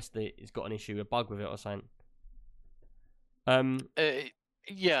be OBS that has got an issue, a bug with it or something.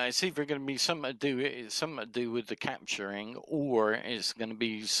 Yeah, it's either going to be something to do with the capturing, or it's going to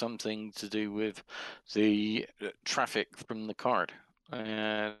be something to do with the traffic from the card.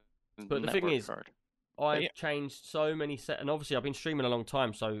 But the thing is, I've changed so many and obviously I've been streaming a long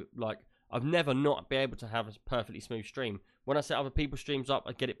time, so like I've never not been able to have a perfectly smooth stream. When I set other people's streams up,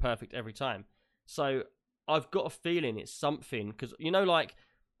 I get it perfect every time. So I've got a feeling it's something, because you know, like,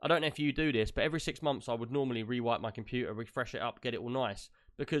 I don't know if you do this, but every 6 months I would normally rewipe my computer, refresh it up, get it all nice.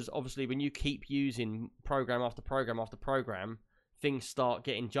 Because obviously when you keep using program after program after program, things start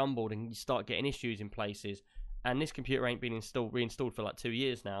getting jumbled and you start getting issues in places. And this computer ain't been reinstalled for like 2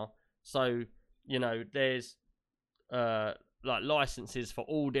 years now. So, you know, there's like licenses for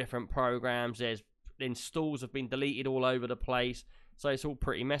all different programs. There's installs have been deleted all over the place. So it's all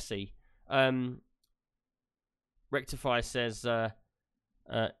pretty messy. Rectify says,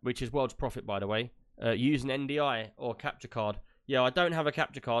 which is World's Profit, by the way, use an NDI or capture card. Yeah, I don't have a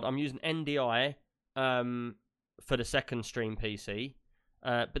capture card. I'm using NDI for the second stream PC.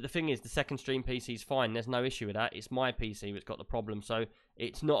 But the thing is, the second stream PC is fine. There's no issue with that. It's my PC that's got the problem. So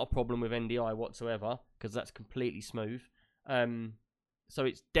it's not a problem with NDI whatsoever, because that's completely smooth. So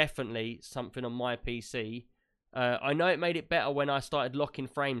it's definitely something on my PC. I know it made it better when I started locking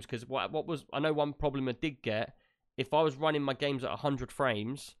frames, because I know one problem I did get, if I was running my games at 100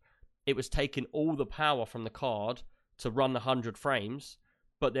 frames, it was taking all the power from the card to run 100 frames,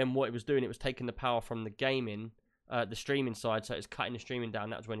 but then what it was doing, it was taking the power from the gaming, the streaming side, so it's cutting the streaming down.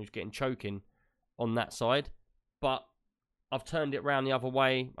 That was when it was getting choking on that side. But I've turned it around the other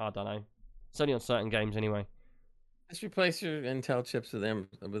way. I don't know. It's only on certain games anyway. Just replace your Intel chips with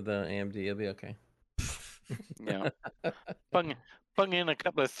AMD. It'll be okay. Yeah. Bung in a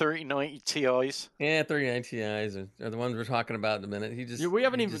couple of 3090 Ti's. Yeah, 3090 Ti's are the ones we're talking about in a minute. We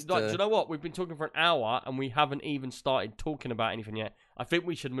haven't even, do you know what? We've been talking for an hour and we haven't even started talking about anything yet. I think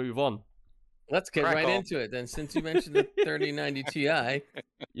we should move on. Let's get right into it then. Since you mentioned the 3090 Ti,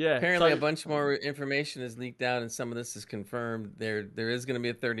 yeah, apparently a bunch more information is leaked out and some of this is confirmed. There is going to be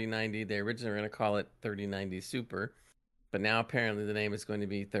a 3090. They originally were going to call it 3090 Super, but now apparently the name is going to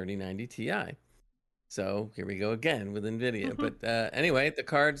be 3090 Ti. So here we go again with NVIDIA. But anyway, the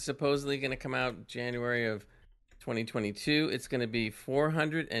card's supposedly going to come out January of 2022. It's going to be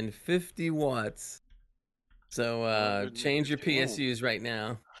 450 watts. So change your PSUs right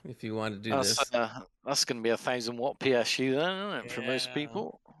now if you want to do this. That's going to be a 1,000-watt PSU then, isn't it, for most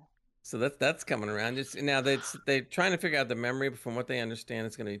people? So that's coming around. Now they're trying to figure out the memory, but from what they understand,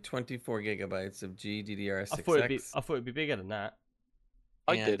 it's going to be 24 gigabytes of GDDR6X. I thought it'd be bigger than that.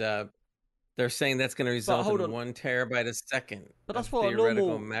 I did. They're saying that's going to result hold in on. 1 terabyte a second. But that's of what a theoretical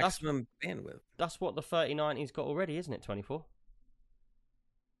normal- maximum bandwidth. That's what the 3090's got already, isn't it? 24.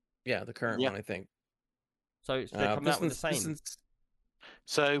 Yeah, the current Yeah. one, I think. So they're coming out with the same.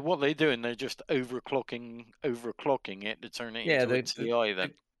 So what they're doing, they're just overclocking it to turn it Yeah, into a the TI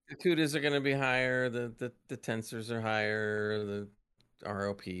then. the CUDAs are going to be higher. The tensors are higher. The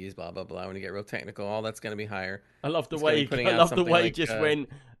ROPs, blah blah blah. When you get real technical, all that's going to be higher. I love the It's gonna be way putting I out love the something way he like, just went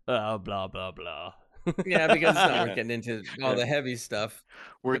blah blah blah. Yeah, because it's not worth getting into all the heavy stuff.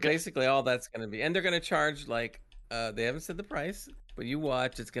 We're But basically, all that's going to be, and they're going to charge like they haven't said the price, but you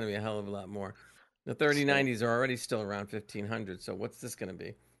watch, it's going to be a hell of a lot more. The 3090s are already still around 1500. So what's this going to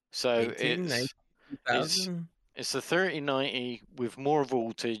be? So 18, it's 19,000? it's a 3090 with more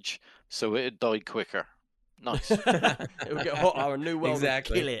voltage, so it'd die quicker. Nice. It will get hotter. A new world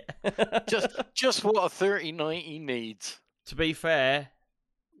Exactly. will kill it. just what a 3090 needs. To be fair,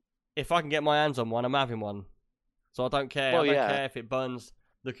 if I can get my hands on one, I'm having one. So I don't care. Well, I don't yeah. care if it burns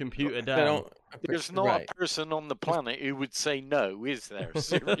the computer They down. don't. There's not right. a person on the planet who would say no, is there?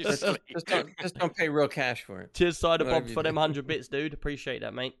 Seriously. Just don't pay real cash for it. Cheers, Cider Whatever Bobs, you for do. them 100 bits, dude. Appreciate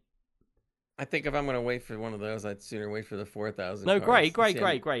that, mate. I think if I'm going to wait for one of those, I'd sooner wait for the 4,000. No, cards.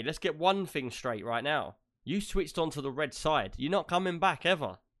 great. Let's get one thing straight right now. You switched onto the red side. You're not coming back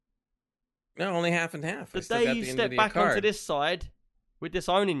ever. No, only half and half. I The still day got you the step NVIDIA back card. onto this side, we're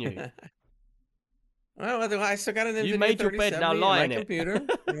disowning you. Well, I still got an NVIDIA You made your bed, now 3070 lie in in my it. computer.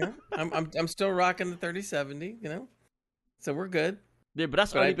 Yeah, I'm still rocking the 3070. You know, so we're good. Yeah, but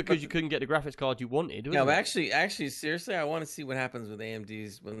that's But only I- because but- you couldn't get the graphics card you wanted. No, wasn't it? actually, seriously, I want to see what happens with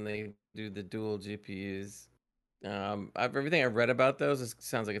AMD's when they do the dual GPUs. Everything I've read about those, it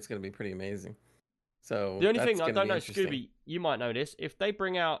sounds like it's going to be pretty amazing. So The only that's thing I gonna don't be know, interesting. Scooby, you might know this. If they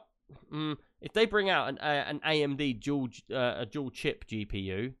bring out an AMD a dual chip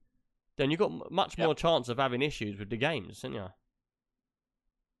GPU, then you've got much more chance of having issues with the games, haven't you?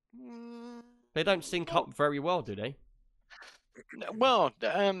 They don't sync up very well, do they? Well,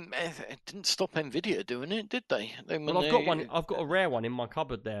 it didn't stop Nvidia doing it, did they? Well, I've got one. I've got a rare one in my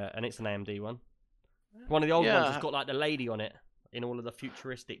cupboard there, and it's an AMD one. One of the old ones Yeah. has got like the lady on it in all of the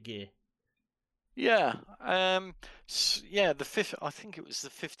futuristic gear. Yeah, the fifth. I think it was the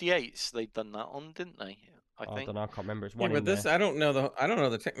 58s. They'd done that on, didn't they? I I think. don't know. I can't remember. It's Yeah, one but in this there. I don't know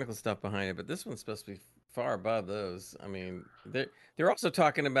the technical stuff behind it, but this one's supposed to be far above those. I mean, they're also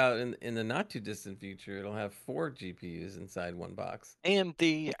talking about in the not too distant future it'll have 4 GPUs inside one box.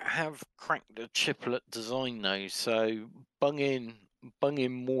 AMD have cracked a chiplet design now, so bung in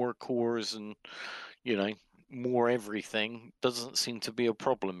more cores and more everything doesn't seem to be a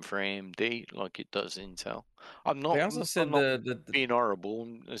problem for AMD like it does Intel. I'm not. They also said I'm not the being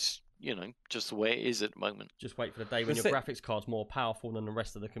horrible. It's just the way it is at the moment. Just wait for the day when The your sa- graphics card's more powerful than the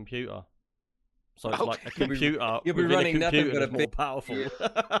rest of the computer. So it's Oh, like a You'll be- computer you'll be within running a nothing computer but a that's more big- powerful.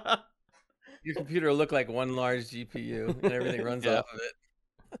 your computer will look like one large GPU and everything runs Yeah. off of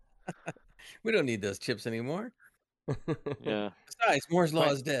it. We don't need those chips anymore. Yeah, Besides, Moore's law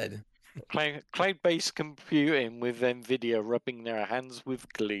Right. is dead. cloud-based computing with Nvidia rubbing their hands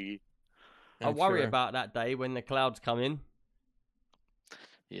with glee. I I'm worry sure. about that day when the clouds come in.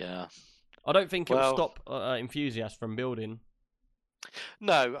 Yeah. I don't think it'll Well- stop enthusiasts from building.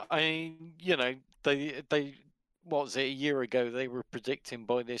 No, they what was it, a year ago they were predicting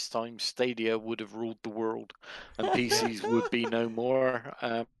by this time Stadia would have ruled the world and PCs would be no more.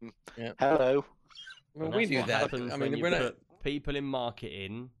 Yep. Hello. Well, And we that's do what that. happens I when mean, you we're not. put people in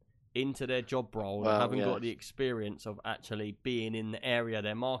marketing into their job role Well, that haven't yeah. got the experience of actually being in the area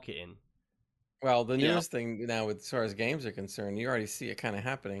they're marketing. Well, the Yeah. newest thing now, as far as games are concerned, you already see it kind of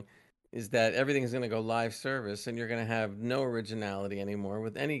happening, is that everything's going to go live service, and you're going to have no originality anymore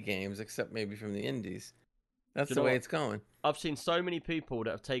with any games except maybe from the indies. That's Do you the know way what? it's going. I've seen so many people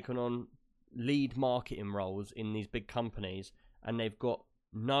that have taken on lead marketing roles in these big companies, and they've got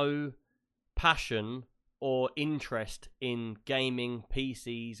no passion or interest in gaming,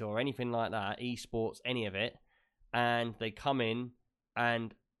 PCs, or anything like that, esports, any of it. And they come in,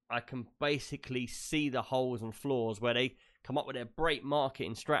 and I can basically see the holes and flaws where they come up with their great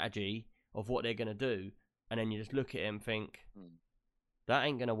marketing strategy of what they're going to do, and then you just look at it and think, that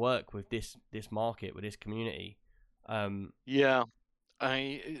ain't going to work with this market, with this community. Yeah.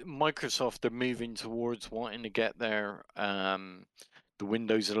 Microsoft are moving towards wanting to get their the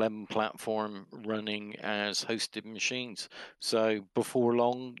Windows 11 platform running as hosted machines. So before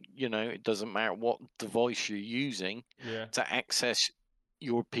long, it doesn't matter what device you're using Yeah. to access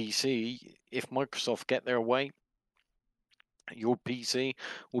your PC. If Microsoft get their way, your PC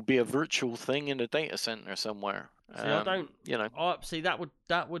will be a virtual thing in a data center somewhere. See, I don't. You know, See, that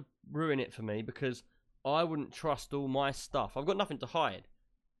would ruin it for me because I wouldn't trust all my stuff. I've got nothing to hide,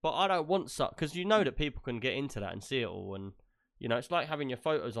 but I don't want stuff because you know that people can get into that and see it all, and you know it's like having your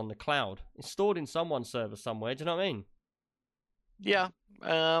photos on the cloud. It's stored in someone's server somewhere. Do you know what I mean? Yeah,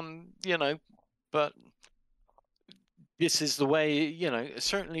 you know, but this is the way, you know,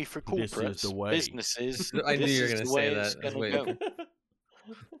 certainly for This is corporates, the way. businesses. I knew this you were is going to the way say it's that. I was gonna waiting. go.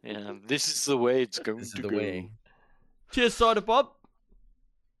 Yeah, this is the way it's going This to is the go. way. Cheers, Cider Bob.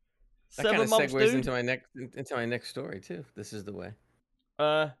 That kind 7 of months, segues dude. into my next story too. This is the way.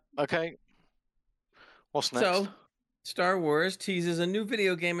 Okay. What's next? So, Star Wars teases a new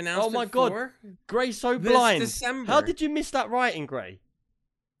video game announcement. Oh my God. for Gray's so this blind. December. How did you miss that writing, Gray?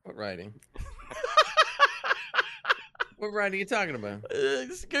 What writing? What writing are you talking about?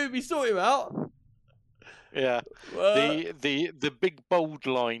 Scooby, sort him out. Yeah. The big bold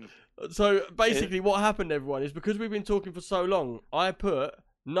line. So basically, what happened, everyone, is because we've been talking for so long, I put,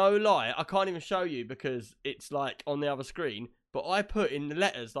 no lie, I can't even show you because it's like on the other screen, but I put in the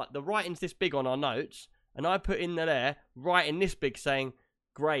letters, like the writing's this big on our notes, and I put in there, writing this big saying,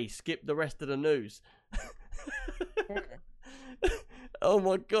 Gray, skip the rest of the news. Oh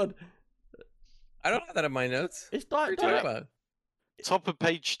my God. I don't have that in my notes. It's What are like you talking that. about? Top of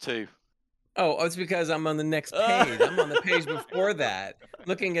page 2. Oh, it's because I'm on the next page. I'm on the page before that,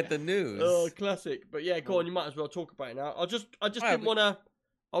 looking at the news. Oh, classic. But yeah, go on, you might as well talk about it now. I just didn't want to,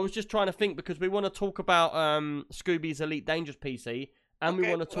 I was just trying to think because we want to talk about Scooby's Elite Dangerous PC, and we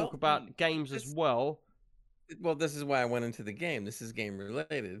Okay, want to talk well, about games as well. Well, this is why I went into the game. This is game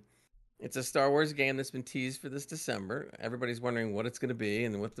related. It's a Star Wars game that's been teased for this December. Everybody's wondering what it's going to be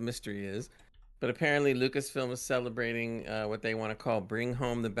and what the mystery is. But apparently, Lucasfilm is celebrating what they want to call Bring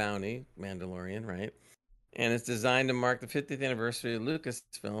Home the Bounty, Mandalorian, right? And it's designed to mark the 50th anniversary of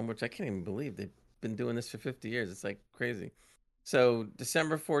Lucasfilm, which I can't even believe they've been doing this for 50 years. It's like crazy. So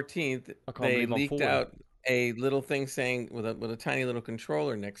December 14th, I can't they believe I'm leaked forward. out a little thing saying with a tiny little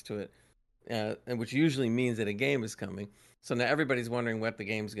controller next to it, and which usually means that a game is coming. So now everybody's wondering what the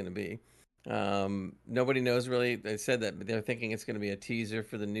game's going to be. Nobody knows really. They said that they're thinking it's going to be a teaser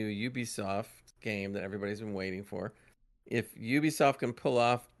for the new Ubisoft game that everybody's been waiting for. If Ubisoft can pull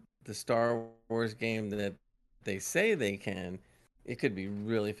off the Star Wars game that they say they can, it could be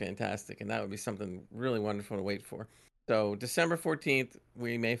really fantastic, and that would be something really wonderful to wait for. So December 14th,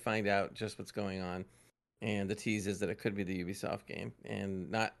 we may find out just what's going on, and the tease is that it could be the Ubisoft game, and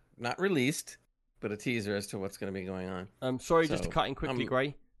not released, but a teaser as to what's going to be going on. Sorry, just to So, cut in quickly,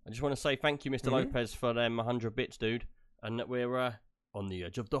 Gray. I just want to say thank you, Mr. Mhm. Lopez, for them 100 bits, dude, and that we're on the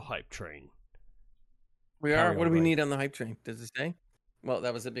edge of the hype train. We Carry are. on, What do we Ray. need on the hype train? Does it say? Well,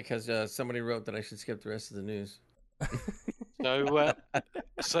 that was it because somebody wrote that I should skip the rest of the news.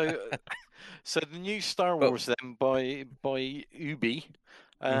 So, so the new Star But- Wars then by Ubi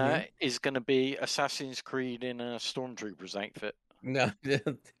is going to be Assassin's Creed in a Stormtrooper's outfit. No,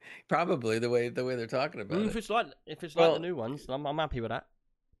 probably the way they're talking about If it. it's like the Well- new ones, I'm happy with that.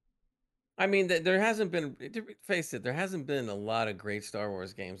 I mean, there hasn't been. To face it, there hasn't been a lot of great Star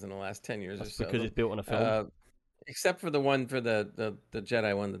Wars games in the last 10 years That's or so. because it's built on a film. Except for the one for the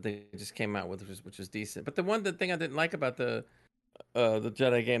Jedi one that they just came out with, which was decent. But the thing I didn't like about the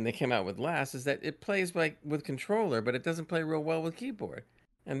Jedi game they came out with last is that it plays like with controller, but it doesn't play real well with keyboard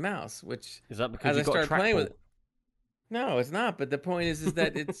and mouse. Which Is that because as I you've got a started playing with trackball? it, no, it's not. But the point is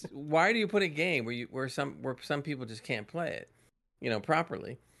that it's why do you put a game where some people just can't play it,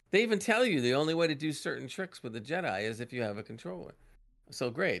 properly? They even tell you the only way to do certain tricks with the Jedi is if you have a controller. So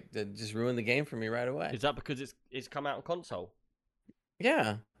great, that just ruined the game for me right away. Is that because it's come out on console?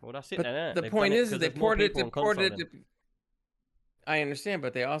 Yeah, Well, that's it but then, innit? the They've point done it is 'cause they there's more ported people on console then. I understand,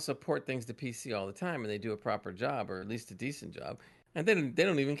 but they also port things to PC all the time, and they do a proper job, or at least a decent job, and they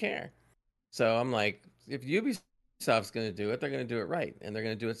don't even care. So I'm like, if Ubisoft's going to do it, they're going to do it right, and they're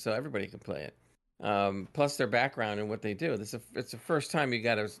going to do it so everybody can play it. Plus their background and what they do. It's the first time you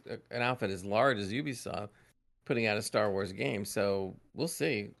got an outfit as large as Ubisoft putting out a Star Wars game. So we'll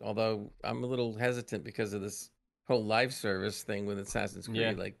see. Although I'm a little hesitant because of this whole live service thing with Assassin's Creed,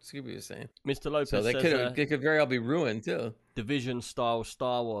 Yeah. like Scooby was saying. Mr. Lopez So they says could very well be ruined too. Division-style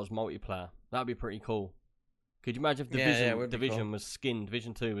Star Wars multiplayer. That'd be pretty cool. Could you imagine if Yeah, Division it would be Division cool. was skinned,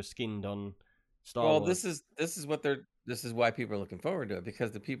 Division 2 was skinned on Star Well, Wars? this is why people are looking forward to it,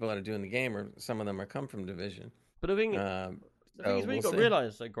 because the people that are doing the game some of them are come from Division. But the thing, So the thing is, what we'll you've got to see.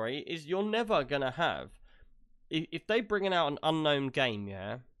 realise, though, Gray, is you're never going to have... If they bringing out an unknown game,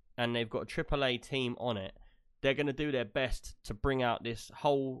 yeah, and they've got a AAA team on it, they're going to do their best to bring out this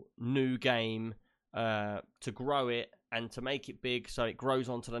whole new game, to grow it and to make it big so it grows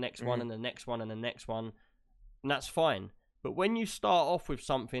on to the next one and the next one and the next one. And that's fine. But when you start off with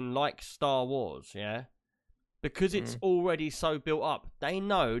something like Star Wars, yeah, because it's already so built up, they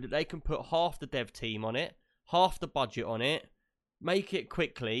know that they can put half the dev team on it, half the budget on it, make it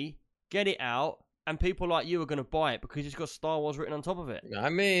quickly, get it out, and people like you are going to buy it because it's got Star Wars written on top of it. I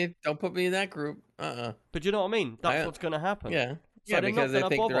mean, don't put me in that group. But you know what I mean? That's what's going to happen. Yeah. So Yeah, they're because not they gonna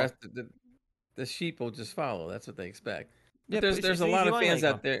think bother. the rest of the sheep will just follow. That's what they expect. But Yeah, but it's there's a an lot easy of fans moneymaker.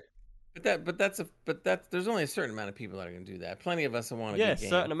 out there. But there's only a certain amount of people that are going to do that. Plenty of us that want a Yeah, good game.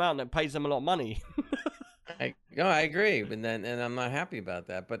 certain amount that pays them a lot of money. I agree, and I'm not happy about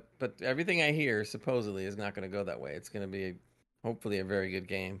that. But everything I hear supposedly is not going to go that way. It's going to be hopefully a very good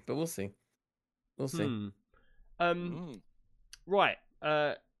game, but we'll see. We'll see. Right.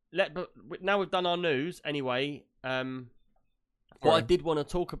 Now we've done our news anyway. What I did want to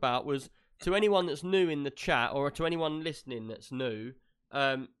talk about was, to anyone that's new in the chat or to anyone listening that's new,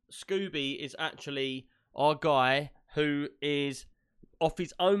 Scooby is actually our guy who is off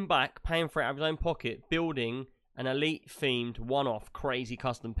his own back, paying for it out of his own pocket, building an Elite themed one-off crazy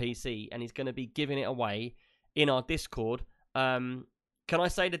custom PC, and he's going to be giving it away in our Discord. Can I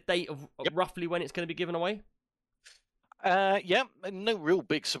say the date of roughly when it's going to be given away? Yeah, no real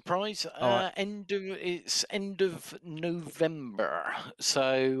big surprise. Right. It's end of November,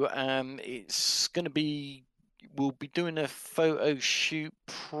 so it's going to be. We'll be doing a photo shoot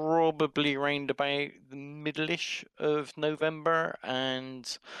probably around about the middle-ish of November, and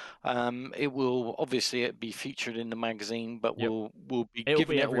it will obviously be featured in the magazine, but we'll be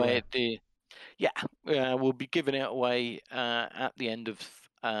giving it away at the. Yeah, we'll be giving it away at the end of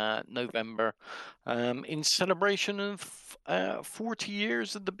November in celebration of 40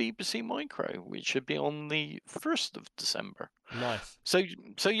 years of the BBC Micro, which should be on the 1st of December. Nice.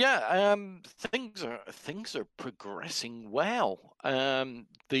 So yeah, things are progressing well.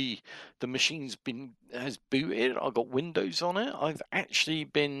 The machine's has booted. I've got Windows on it. I've actually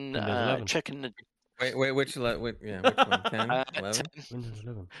been checking the. Wait, which one? 10? 11? Windows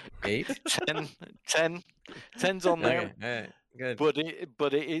 11. 8? 10. 10's on there. Okay, all right, good.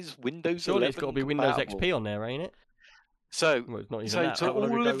 But it is Windows 11. Surely it's got to be Windows compatible. XP on there, ain't it? So, well, it's not even so that.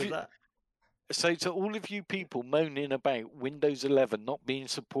 to all of you people moaning about Windows 11 not being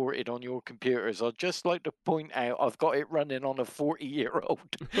supported on your computers, I'd just like to point out I've got it running on a 40-year-old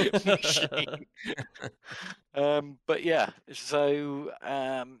machine. But yeah, so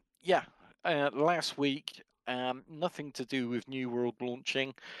last week, nothing to do with New World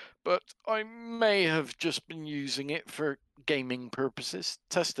launching, but I may have just been using it for gaming purposes,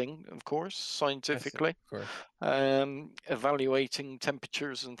 testing, of course, scientifically, evaluating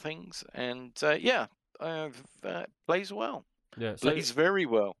temperatures and things, and plays well. Yeah, so plays very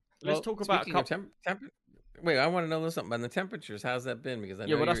well. Let's talk about Wait, I want to know something about the temperatures. How's that been? Because I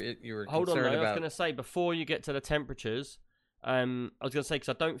know you were hold on, concerned about. I was going to say, before you get to the temperatures, I was going to say, because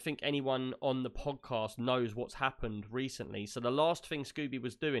I don't think anyone on the podcast knows what's happened recently. So the last thing Scooby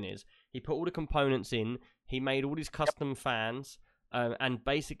was doing is he put all the components in, he made all these custom fans, and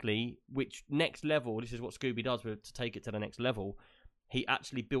basically, which next level, this is what Scooby does to take it to the next level, he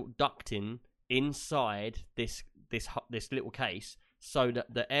actually built ducting inside this little case so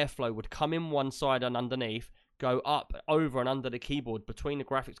that the airflow would come in one side and underneath, go up, over and under the keyboard between the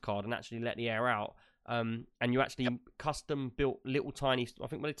graphics card and actually let the air out. And you actually custom built little tiny, I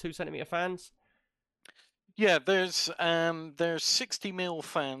think, 2 centimeter fans. Yeah, there's 60mm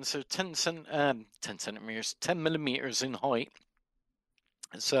fans, so 10 centimeters, 10 millimeters in height.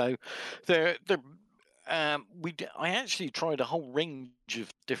 So I actually tried a whole range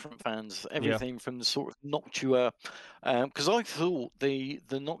of different fans, everything from the sort of Noctua, because I thought the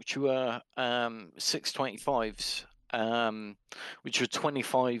Noctua 625s, which are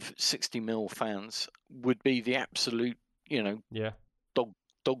 25 60mm fans, would be the absolute,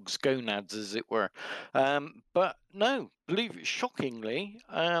 dog's gonads, as it were. But no, shockingly,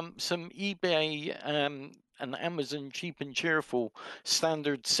 some eBay and Amazon cheap and cheerful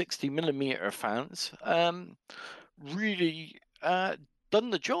standard 60mm fans really done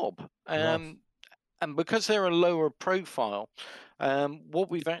the job. Nice. And because they're a lower profile, what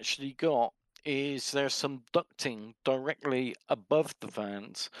we've actually got is there's some ducting directly above the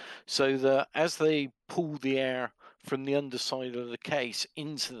fans, so that as they pull the air from the underside of the case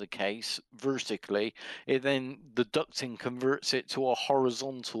into the case vertically, the ducting converts it to a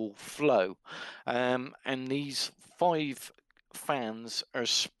horizontal flow. And these 5 fans are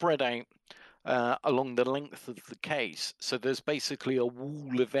spread out along the length of the case. So there's basically a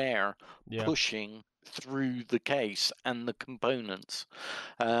wall of air pushing through the case and the components.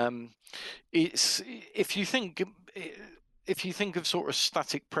 It's, if you think, if you think of sort of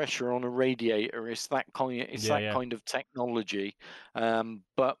static pressure on a radiator, it's that Yeah. kind of technology.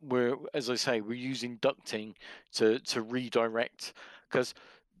 But as I say, we're using ducting to redirect, because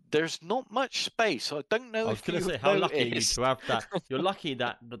there's not much space. I don't know I was if gonna say, you've how lucky are you noticed. to have that? You're lucky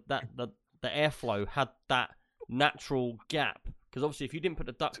that the airflow had that natural gap, because obviously if you didn't put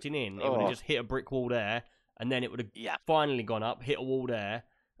the ducting in, it would have Oh, just hit a brick wall there, and then it would have yeah, finally gone up, hit a wall there.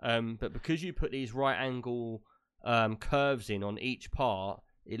 But because you put these right angle curves in on each part,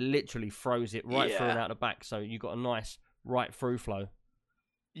 it literally throws it right through and yeah. out the back, so you got a nice right through flow.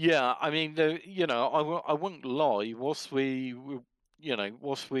 Yeah, I mean, I won't lie. Whilst we were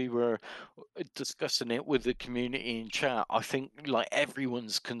discussing it with the community in chat, I think like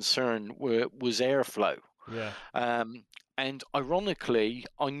everyone's concern was airflow. Yeah, Um, and ironically,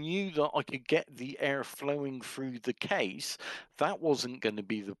 I knew that I could get the air flowing through the case. That wasn't going to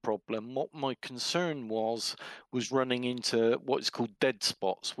be the problem. What my concern was running into what's called dead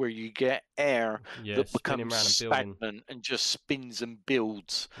spots, where you get air yeah, that spinning becomes around and building. stagnant and just spins and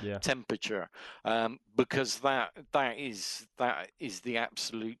builds Yeah, temperature. Because that is the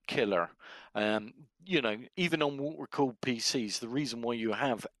absolute killer. Even on water cooled PCs, the reason why you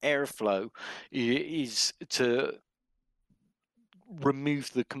have airflow is to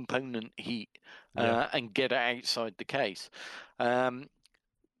remove the component heat yeah, and get it outside the case.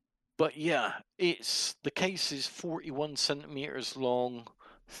 But yeah, the case is 41 centimeters long,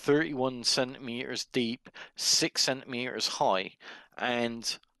 31 centimeters deep, 6 centimeters high,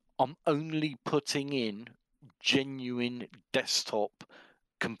 and I'm only putting in genuine desktop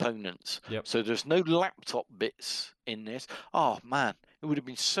components. yep. So there's no laptop bits in this. Oh man, it would have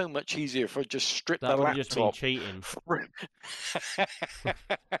been so much easier if I just stripped the That would have just been laptop. cheating.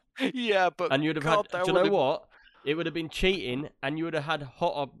 Yeah, but And you'd have had. God, Do that you would know have. what? It would have been cheating, and you would have had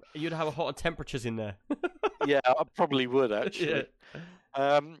hotter. You'd have hotter temperatures in there. Yeah, I probably would Yeah. actually.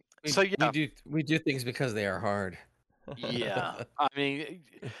 We So we yeah, do we do things because they are hard. yeah. I mean,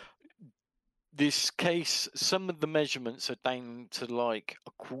 this case, some of the measurements are down to like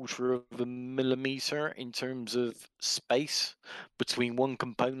a quarter of a millimeter in terms of space between one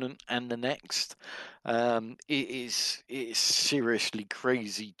component and the next. It is seriously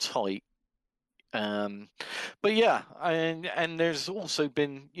crazy tight. But yeah, and there's also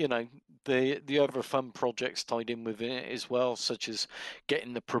been, the other fun projects tied in with it as well, such as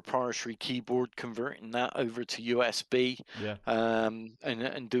getting the proprietary keyboard, converting that over to USB, Yeah.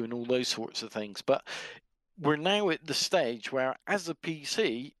 and doing all those sorts of things. But we're now at the stage where, as a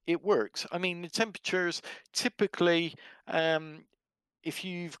PC, it works. I mean, the temperatures typically, if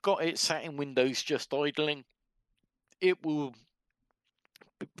you've got it sat in Windows just idling, it will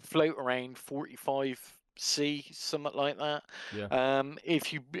float around 45C, something like that. Yeah.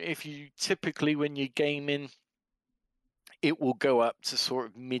 If you typically, when you're gaming, it will go up to sort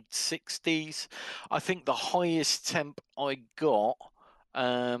of mid 60s. I think the highest temp I got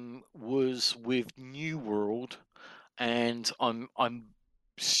was with New World, and I'm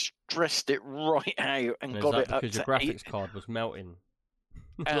stressed it right out and And is got that it up because your to 8. graphics card was melting?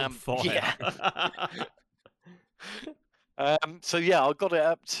 It was on Yeah. fire. So yeah, I got it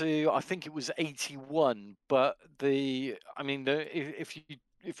up to, I think it was 81. But I mean,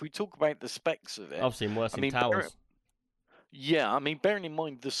 if we talk about the specs of it, I've seen worse I in mean, towers. bearing in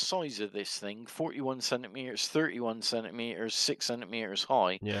mind the size of this thing, 41 centimeters, 31 centimeters, 6 centimeters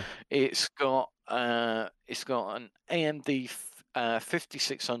high. Yeah. It's got an AMD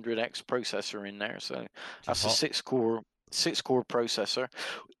 5600X processor in there, so Which is that's a hot. six core processor.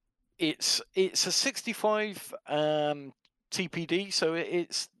 It's a 65 TPD, so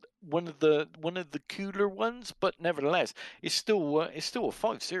it's one of the cooler ones, but nevertheless, it's still a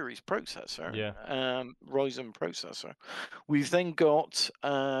 5 series processor, Yeah. Ryzen processor. We've then got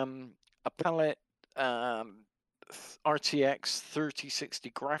a palette RTX 3060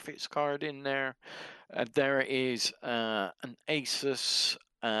 graphics card in there. There is an Asus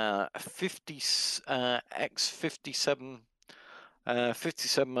 50 X57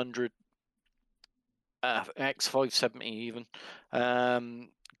 5700 X570 even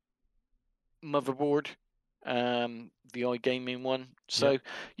motherboard, the iGaming one. So Yep.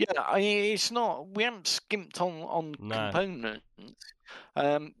 yeah, it's not, we haven't skimped on No. components.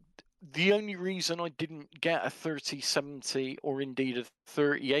 Um, the only reason I didn't get a 3070 or indeed a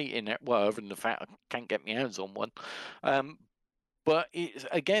 38 in it, well, other than the fact I can't get my hands on one, but it's,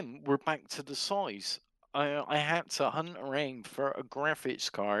 again, we're back to the size. I had to hunt around for a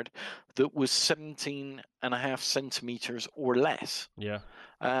graphics card that was 17.5 centimeters or less. Yeah.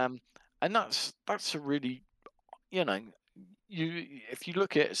 And that's a really, if you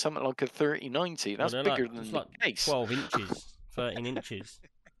look at something like a 3090, Well, that's they're bigger like, than it's the like case. 12 inches, 13 inches.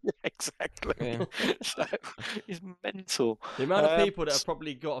 Exactly. Yeah. So it's mental. The amount of Um, people that have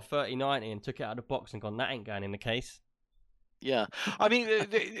probably got a 3090 and took it out of the box and gone, that ain't going in the case. Yeah, I mean,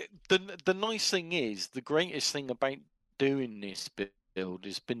 the nice thing is, the greatest thing about doing this build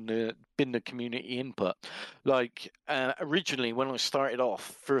has been the community input. Like originally, when I started off,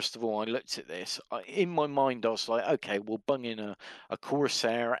 first of all, I looked at this. In my mind, I was like, okay, we'll bung in a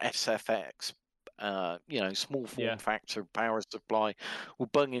Corsair SFX. Small form Yeah. factor power supply. We'll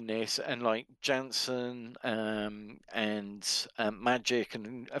bung in this, and like Jansen and Magic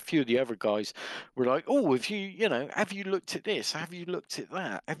and a few of the other guys were like, "Oh, have you looked at this? Have you looked at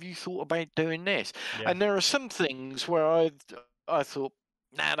that? Have you thought about doing this?" Yeah. And there are some things where I thought,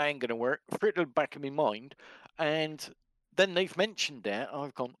 "Nah, that ain't gonna work." For it to the back of my mind, and then they've mentioned it.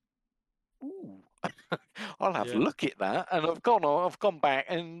 I've gone, "Ooh." I'll have Yeah. a look at that, and I've gone back,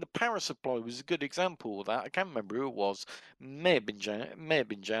 and the power supply was a good example of that. I can't remember who it was. May have been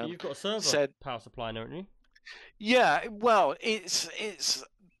Jan. You've got a server Said, power supply, haven't you? yeah. Well, it's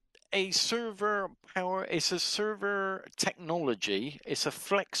a server power. It's a server technology. It's a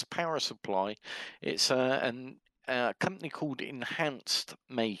flex power supply. It's a company called Enhanced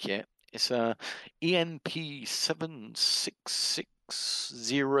make it. It's a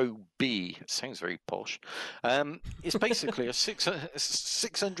EMP7660B. Sounds very posh. It's basically a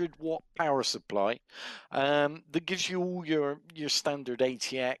 600 watt power supply that gives you all your standard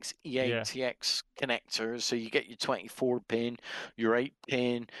ATX, EATX connectors. So you get your 24 pin, your 8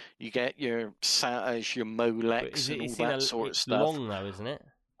 pin, you get your SATAs, your Molex, and all that sort of it's stuff. long though, isn't it?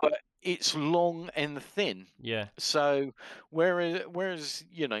 But it's long and thin. Yeah. So whereas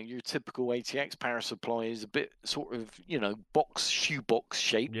your typical ATX power supply is a bit sort of shoebox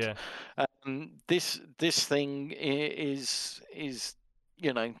shaped. Yeah. This thing is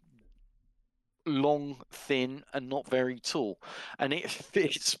long, thin, and not very tall, and it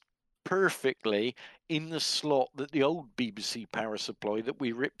fits perfectly in the slot that the old BBC power supply that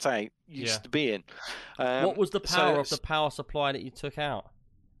we ripped out used to be in. What was the power of the power supply that you took out?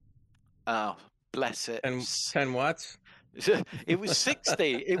 Oh, bless it. 10 watts? It was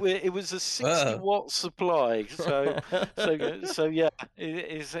 60. It was a 60 watt supply. So yeah,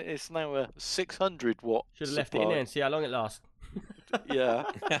 it's now a 600 watt. Should have left it in there and see how long it lasts. Yeah.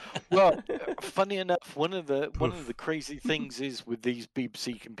 Well, funny enough, one of the crazy things is with these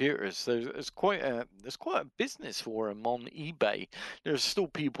BBC computers, there's quite a business for them on eBay. There's still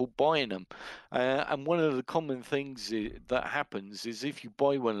people buying them, and one of the common things that happens is if you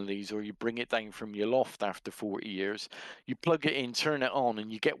buy one of these or you bring it down from your loft after 40 years, you plug it in, turn it on,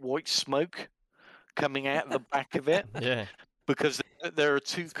 and you get white smoke coming out the back of it. Yeah. Because there are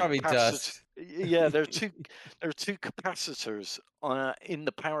two dust. Yeah, there are two capacitors in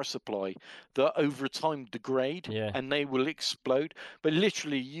the power supply that over time degrade, and they will explode. But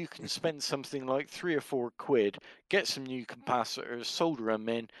literally, you can spend something like £3 or £4, get some new capacitors, solder them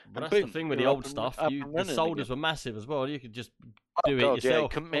in. But that's boom, the thing with the old stuff. The solders were massive as well. You could just do it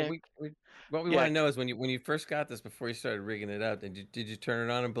yourself. Yeah, what we want to know is when you first got this, before you started rigging it up, did you turn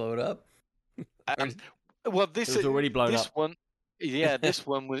it on and blow it up? Well, this was already blown up. This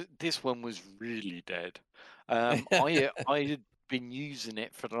one was really dead. I had been using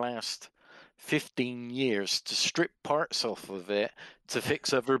it for the last 15 years to strip parts off of it to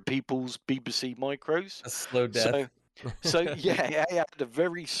fix other people's BBC micros. A slow death. So yeah, I had a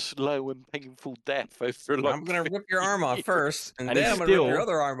very slow and painful death over. Like, I'm gonna rip your arm off first, and then I'm gonna rip your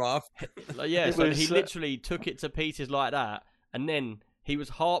other arm off. He literally took it to pieces like that, and then he was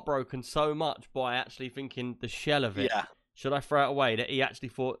heartbroken so much by actually thinking the shell of it. Yeah. Should I throw it away? That he actually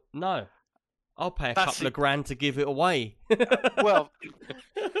thought, no, I'll pay a couple of grand to give it away. Well,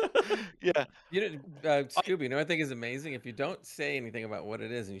 yeah. Scooby, I think is amazing if you don't say anything about what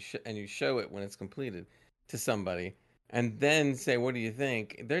it is and you show it when it's completed to somebody, and then say, "What do you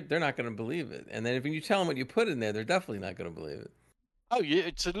think?" They're not going to believe it, and then if you tell them what you put in there, they're definitely not going to believe it. Oh, yeah.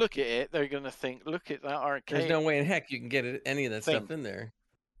 To look at it, they're going to think, "Look at that arcade." There's no way in heck you can get any of that stuff in there.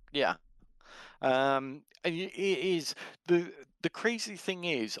 Yeah. And it is the crazy thing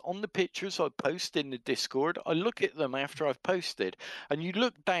is on the pictures I post in the Discord, I look at them after I've posted, and you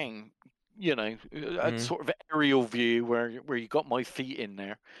look down, a sort of aerial view where you got my feet in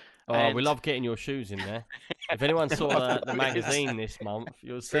there. Oh, we love getting your shoes in there. If anyone saw the magazine this month,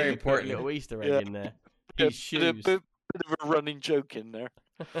 you'll see a little Easter egg in there. His shoes. Bit of a running joke in there.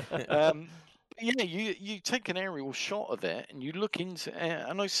 Yeah, you take an aerial shot of it and you look into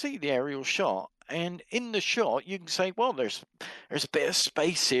and I see the aerial shot And in the shot, you can say, well, there's a bit of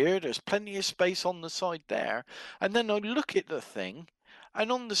space here. There's plenty of space on the side there. And then I look at the thing,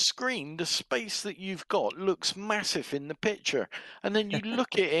 and on the screen, the space that you've got looks massive in the picture. And then you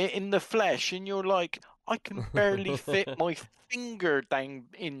look at it in the flesh, and you're like, I can barely fit my finger down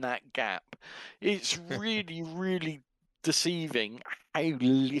in that gap. It's really, really deceiving how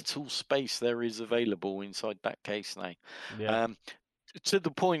little space there is available inside that case now. Yeah. To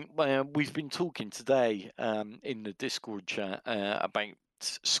the point where we've been talking today in the Discord chat about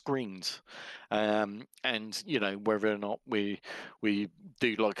screens, and whether or not we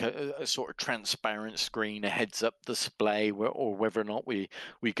do like a sort of transparent screen, a heads up display, or whether or not we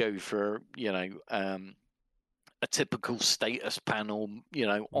go for a typical status panel,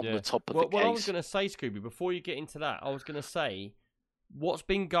 on the top of the case. What I was going to say, Scooby, before you get into that, I was going to say, what's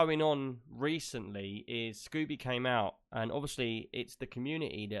been going on recently is Scooby came out, and obviously it's the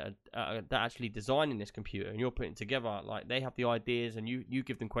community that are actually designing this computer, and you're putting together, like, they have the ideas, and you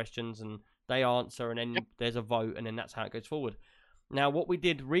give them questions, and they answer, and then there's a vote, and then that's how it goes forward. Now, what we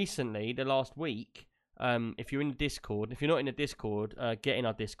did recently, the last week, if you're in the Discord, if you're not in the Discord, get in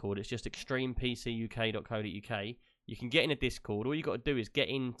our Discord. It's just extremepcuk.co.uk. You can get in a Discord. All you got to do is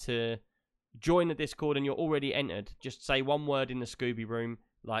join the Discord, and you're already entered. Just say one word in the Scooby room,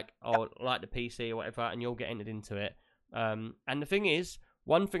 like, oh, like the PC or whatever, and you'll get entered into it. And the thing is,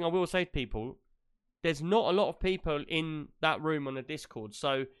 one thing I will say to people, there's not a lot of people in that room on the Discord,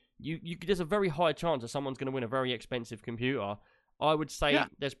 so there's a very high chance that someone's going to win a very expensive computer. I would say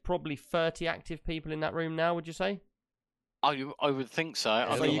there's probably 30 active people in that room now, would you say? I would think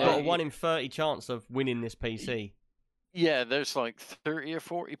so. So you've got a 1 in 30 chance of winning this PC. Yeah, there's like 30 or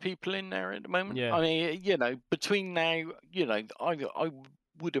 40 people in there at the moment. Yeah. I mean, between now, I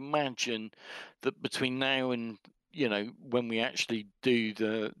would imagine that between now and, when we actually do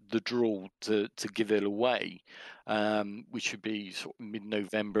the draw to give it away, which should be sort of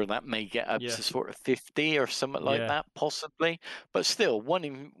mid-November, that may get up to sort of 50 or something like that, possibly. But still, 1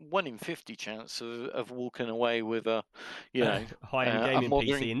 in 50 chance of walking away with a, high-end gaming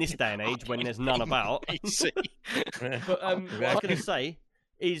PC in this day and age when there's none about. But what I was going to say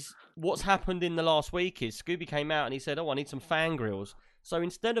is, what's happened in the last week is Scooby came out and he said, "Oh, I need some fan grills." So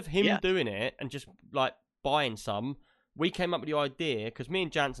instead of him doing it and just like buying some, we came up with the idea, because me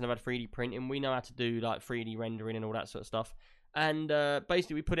and Jansen have had 3D printing. We know how to do like 3D rendering and all that sort of stuff. And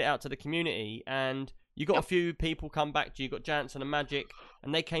basically we put it out to the community, and you got a few people come back to you. You got Jansen and Magic,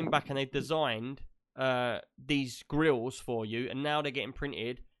 and they came back and they designed these grills for you, and now they're getting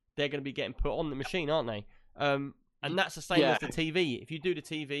printed. They're going to be getting put on the machine, aren't they? And that's the same as the TV. If you do the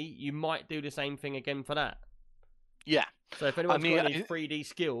TV, you might do the same thing again for that. Yeah. So if anyone's got any 3D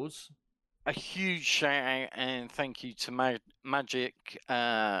skills... A huge shout out and thank you to Magic,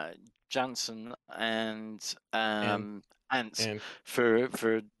 Jansen, and Ants for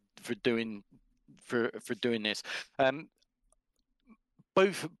doing this.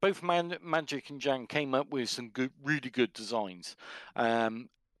 Both Magic and Jan came up with some really good designs.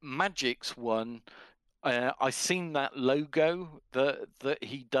 Magic's one, I seen that logo that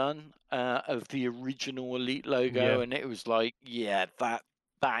he done of the original Elite logo, and it was like,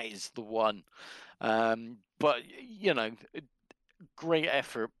 that is the one. But great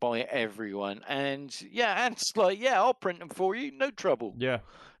effort by everyone, and Ant's like, I'll print them for you, no trouble. Yeah.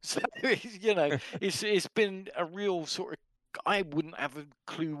 So it's been a real sort of, I wouldn't have a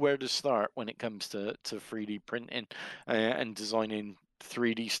clue where to start when it comes to 3D printing and designing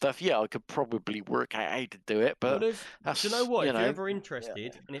 3D stuff. I could probably work out how to do it, but do you know what? If you're ever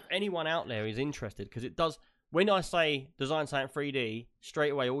interested, and if anyone out there is interested, because it does, when I say design something 3D,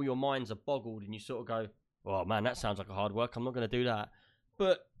 straight away all your minds are boggled, and you sort of go, "Oh man, that sounds like a hard work. I'm not going to do that."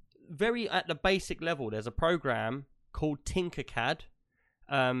 But very at the basic level, there's a program called Tinkercad.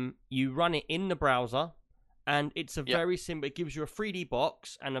 You run it in the browser, and it's a very simple. It gives you a 3D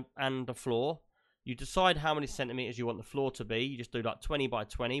box and a floor. You decide how many centimeters you want the floor to be. You just do like 20 by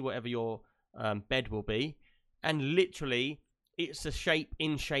 20, whatever your bed will be, and literally it's a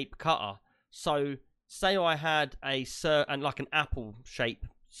shape cutter. So say I had like an apple shape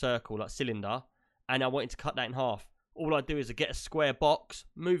circle, like cylinder, and I wanted to cut that in half. All I do is I get a square box,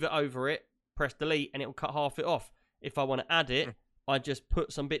 move it over it, press delete, and it will cut half it off. If I want to add it, I just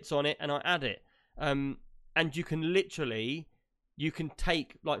put some bits on it and I add it. And you can literally,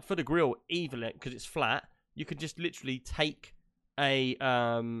 take, like for the grill, even because it's flat, you could just literally take a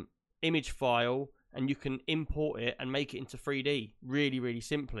image file and you can import it and make it into 3D really, really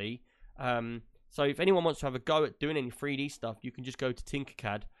simply. So if anyone wants to have a go at doing any 3D stuff, you can just go to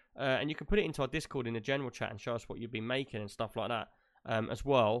Tinkercad and you can put it into our Discord in the general chat and show us what you've been making and stuff like that as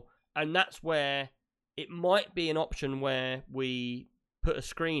well. and that's where it might be an option where we put a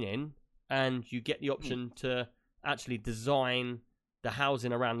screen in, and you get the option to actually design the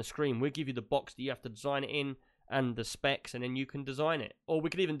housing around the screen. We'll give you the box that you have to design it in and the specs, and then you can design it. Or we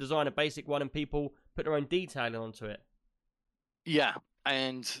could even design a basic one and people put their own detailing onto it. Yeah,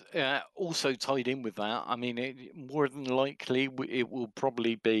 and also tied in with that, I mean, more than likely it will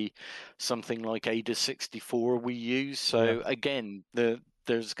probably be something like Ada 64 we use. So again,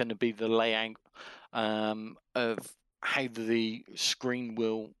 there's going to be the layout of how the screen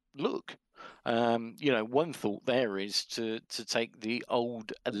will look. One thought there is to take the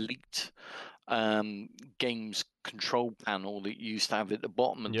old Elite games control panel that you used to have at the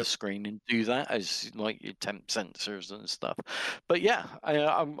bottom of the screen and do that as like your temp sensors and stuff. But yeah,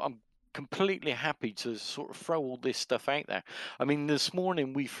 I'm completely happy to sort of throw all this stuff out there. I mean, this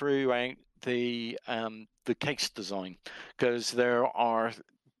morning we threw out the case design because there are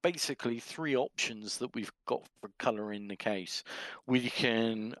basically 3 options that we've got for coloring the case. We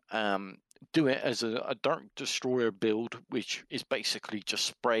can do it as a Dark Destroyer build, which is basically just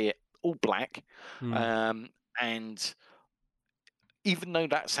spray it all black. And even though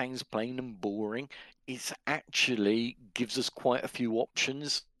that sounds plain and boring, it actually gives us quite a few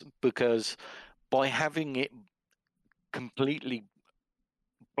options, because by having it completely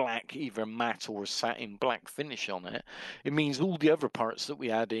black, either matte or satin black finish on it, it means all the other parts that we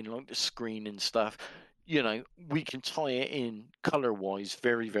add in, like the screen and stuff, we can tie it in color wise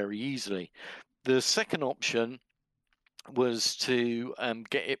very, very easily. The second option was to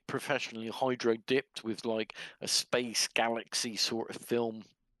get it professionally hydro dipped with like a space galaxy sort of film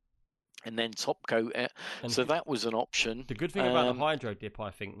and then top coat it. And so that was an option. The good thing about the hydro dip,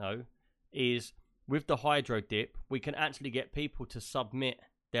 I think, though, is with the hydro dip, we can actually get people to submit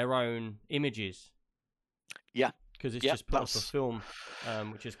their own images. Yeah. Because it's just put off a film,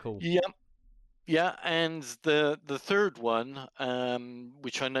 which is cool. Yeah. Yeah, and the third one,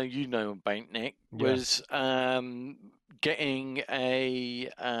 which I know you know about, Nick, was getting a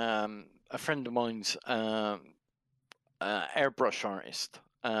friend of mine's airbrush artist,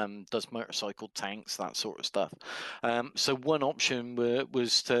 does motorcycle tanks, that sort of stuff. So one option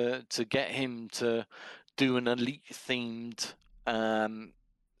was to get him to do an Elite themed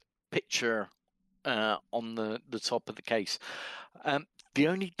picture on the top of the case. The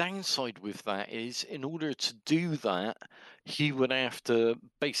only downside with that is, in order to do that, he would have to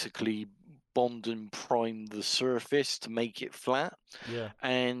basically bond and prime the surface to make it flat. Yeah.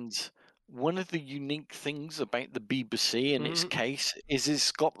 And one of the unique things about the BBC in its case is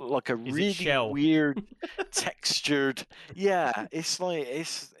it's got like a really weird textured. Yeah, it's like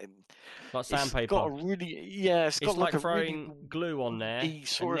sandpaper. It's got a really it's got like a throwing really glue on there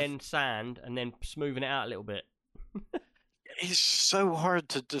and then sand and then smoothing it out a little bit. It's so hard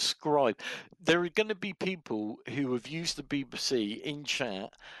to describe. There are going to be people who have used the BBC in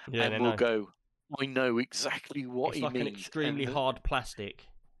chat and will go, "I know exactly what he means." It's like an extremely hard plastic.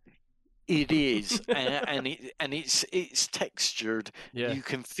 It is, and it's textured. Yeah. You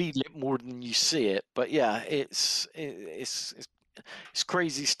can feel it more than you see it. But yeah, it's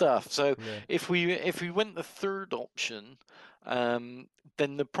crazy stuff. So if we went the third option, then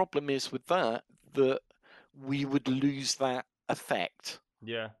the problem is with that we would lose that effect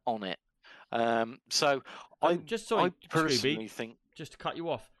on it. So I personally think, just to cut you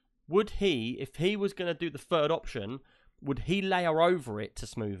off, would he, if he was going to do the third option, would he layer over it to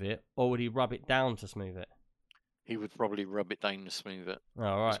smooth it, or would he rub it down to smooth it? He would probably rub it down to smooth it. All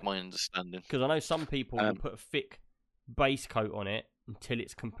right. That's my understanding. Because I know some people will put a thick base coat on it until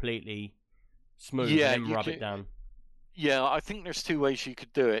it's completely smooth and then rub it down. Yeah, I think there's 2 ways you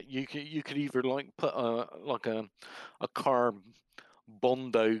could do it. You could either like put a car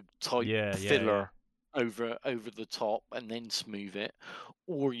Bondo type filler over the top and then smooth it,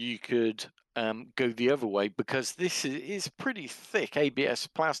 or you could go the other way, because this is pretty thick ABS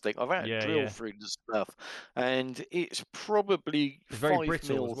plastic. I've had to drill through the stuff, and it's probably very 5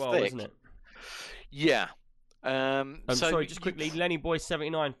 brittle mil as well, thick. isn't it? Yeah. I'm sorry, just quickly, Lenny Boy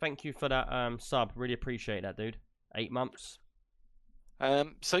 79, thank you for that sub. Really appreciate that, dude. 8 months.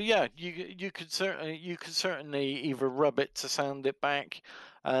 So yeah, you could certainly either rub it to sand it back,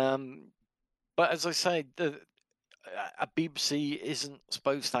 but as I say, a BBC isn't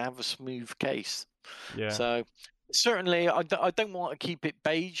supposed to have a smooth case. Yeah. So certainly, I don't want to keep it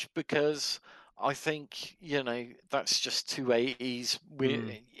beige, because I think that's just too 80s.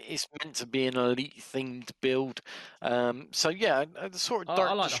 It's meant to be an Elite themed build. So yeah, the sort of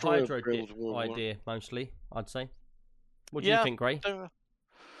Dark Destroyer build idea mostly, I'd say. What do you think, Gray?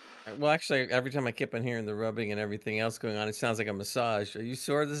 Well, actually, every time I keep on hearing the rubbing and everything else going on, it sounds like a massage. Are you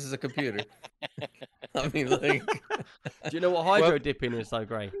sure this is a computer? I mean, like, Do you know what Well, hydro dipping is though,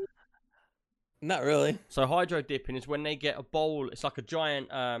 Gray? not really. So hydro dipping is when they get a bowl. It's like a giant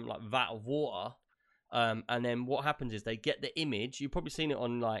like vat of water. And then what happens is they get the image. You've probably seen it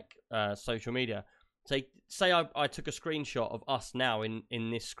on like social media. Say I took a screenshot of us now in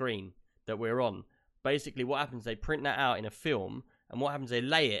this screen that we're on. Basically, what happens? They print that out in a film, and what happens? They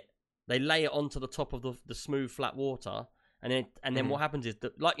lay it onto the top of the smooth flat water, and then what happens is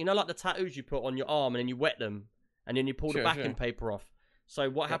that, like, you know, like the tattoos you put on your arm, and then you wet them, and then you pull the Sure, backing sure. paper off. So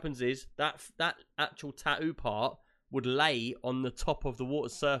what happens is that actual tattoo part would lay on the top of the water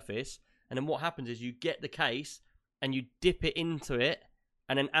surface. And then what happens is you get the case and you dip it into it.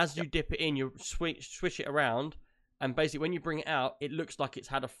 And then as you dip it in, you swish it around. And basically when you bring it out, it looks like it's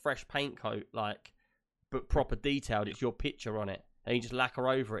had a fresh paint coat, like, but proper detailed. It's your picture on it. And you just lacquer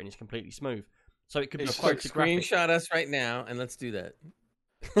over it and it's completely smooth. So it could be a Quick, photographic. screenshot us right now, and let's do that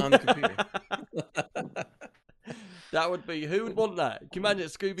on the computer. That would be, who would want that? Can you imagine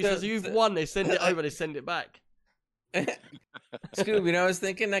Scooby says, you've so- won, they send it over, they send it back. Scooby, I was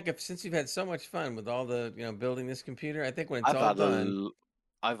thinking, like, since you've had so much fun with all the, building this computer, I think when it's all done.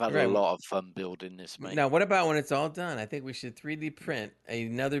 I've had Right. a lot of fun building this, mate. Now, what about when it's all done? I think we should 3D print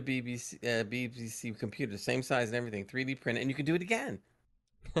another BBC computer, same size and everything. 3D print it, and you can do it again.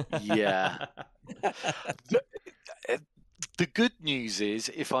 Yeah. The good news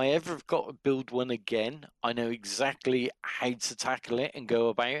is, if I ever have got to build one again, I know exactly how to tackle it and go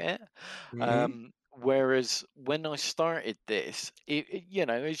about it. Mhm. Whereas when I started this,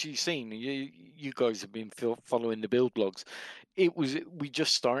 as you've seen, you guys have been following the build logs. We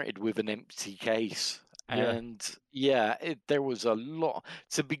just started with an empty case, Yeah. and there was a lot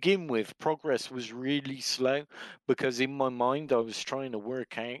to begin with. Progress was really slow because in my mind I was trying to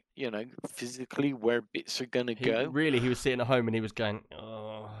work out, physically where bits are going to go. He was sitting at home and he was going,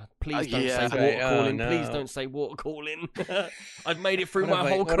 oh, please don't yeah. say Right. water Oh, calling. Please no. don't say water calling. I've made it through What my have I-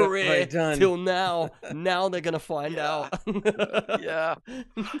 whole what have I career done? till now. Now they're going to find Yeah. out. Yeah.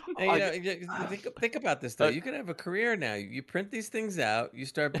 Hey, think about this though. You can have a career now. You print these things out. You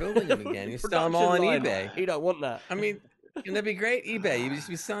start building them again. You sell them all on Production line. eBay. You don't want that. I mean, wouldn't that be great? eBay. You just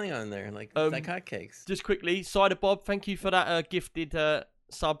be selling on there like hotcakes. Just quickly, Cider Bob, thank you for that gifted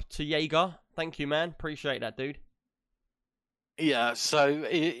sub to Jaeger. Thank you, man. Appreciate that, dude. Yeah, so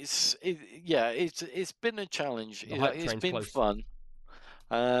it's been a challenge. The hype It's train's been close. fun.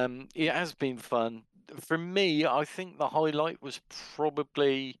 It has been fun. For me, I think the highlight was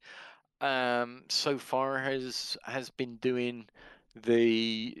probably so far has been doing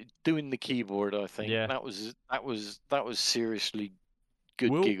the keyboard. I think Yeah. that was seriously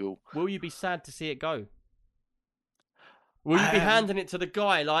good giggle. Will you be sad to see it go? Will you be handing it to the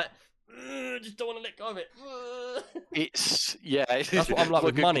guy like, just don't want to let go of it? It's That's what I'm like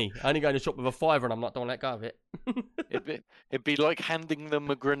with a- money. I only go in the shop with a £5 and I'm like, don't let go of it. It'd be like handing them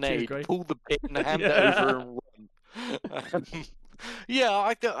a grenade, Gray. pull the pin, hand it Yeah. over, and run.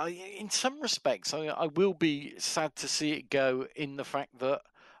 Yeah, in some respects, I will be sad to see it go. In the fact that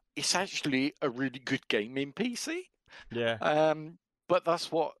it's actually a really good gaming PC. Yeah, But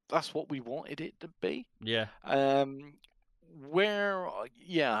that's what we wanted it to be. yeah. By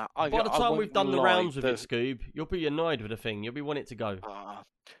By the time we've done the rounds with the, it, Scoob, you'll be annoyed with the thing. You'll be wanting it to go.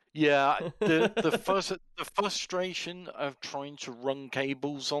 Yeah, the frustration of trying to run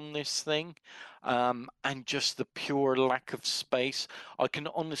cables on this thing, and just the pure lack of space. I can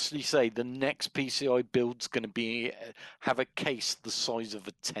honestly say the next PCI build's going to be have a case the size of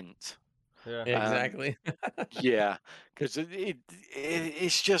a tent. Yeah. Exactly. Yeah, because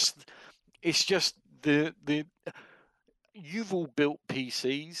it's just the you've all built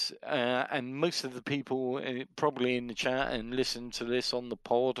PCs, and most of the people probably in the chat and listen to this on the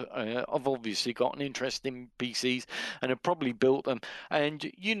pod have obviously got an interest in PCs and have probably built them. And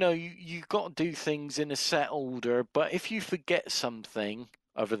you've got to do things in a set order, but if you forget something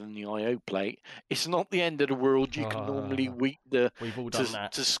other than the I/O plate, it's not the end of the world. You can normally weak We've all done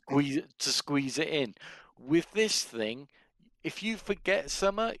that. to squeeze it in. With this thing, if you forget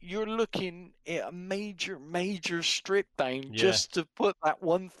summer, you're looking at a major strip down just to put that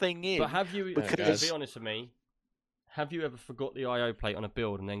one thing in. But have you, because- be honest with me, have you ever forgot the I/O plate on a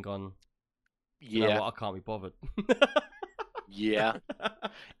build and then gone, Yeah, you know what, I can't be bothered? yeah,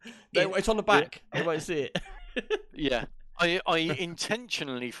 It's on the back. They won't see it. yeah. I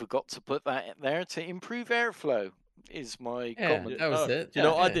intentionally forgot to put that there to improve airflow. Is my Yeah, comment. that was it. Do you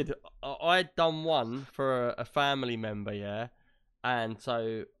know what I Yeah. did? I'd done one for a family member, yeah? And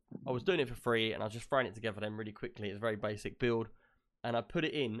so I was doing it for free and I was just throwing it together then really quickly. It's a very basic build. and I put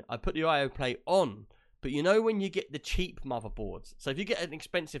it in. I put the I/O plate on. But you know when you get the cheap motherboards? So if you get an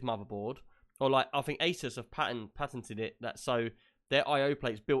expensive motherboard, or like I think Asus have patented it, that so their I/O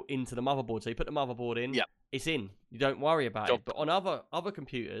plate's built into the motherboard. So you put the motherboard in, it's in. You don't worry about it. But on other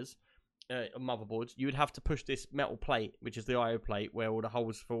computers, motherboards, you would have to push this metal plate, which is the I/O plate, where all the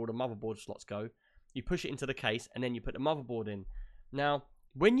holes for all the motherboard slots go. You push it into the case, and then you put the motherboard in. Now,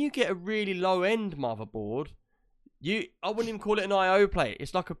 when you get a really low-end motherboard, I wouldn't even call it an I/O plate.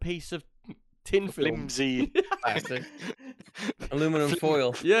 It's like a piece of tin film. Flimsy. Plastic. Aluminum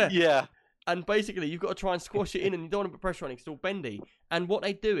foil. Yeah. Yeah. And basically, you've got to try and squash it in, and you don't want to put pressure on it, it's all bendy. And what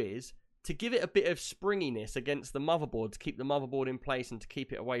they do is, to give it a bit of springiness against the motherboard, to keep the motherboard in place and to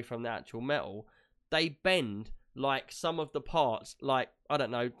keep it away from the actual metal, they bend like some of the parts, like, I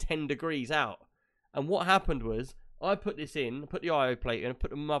don't know, 10 degrees out. And what happened was, I put this in, put the I/O plate in, put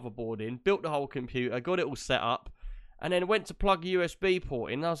the motherboard in, built the whole computer, got it all set up, and then went to plug a USB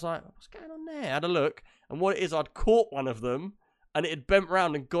port in. And I was like, what's going on there? I had a look, and what it is, I'd caught one of them, and it had bent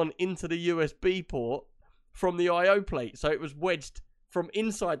round and gone into the USB port from the I/O plate. So it was wedged from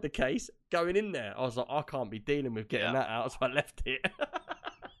inside the case going in there. I was like, I can't be dealing with getting that out, so I left it.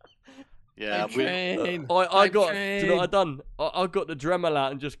 Yeah, Do you know what I done? I got the Dremel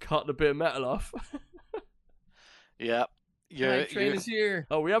out and just cut the bit of metal off. yeah. Hype train is here.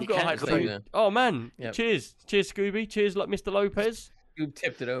 Oh, we have You got a can't hype clean train. it. Oh, man. Yep. Cheers, Scooby. Cheers, like Mr. Lopez. You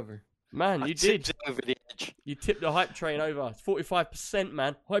tipped it over. Man, I you tipped did. it over the edge. You tipped the hype train over. It's 45%,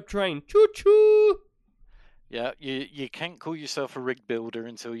 man. Hype train. Choo-choo. Yeah, you can't call yourself a rig builder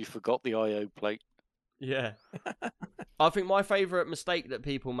until you forgot the I/O plate. Yeah. I think my favourite mistake that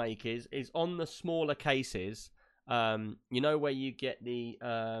people make is on the smaller cases, you know where you get the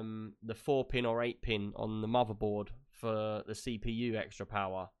 4-pin or 8-pin on the motherboard for the CPU extra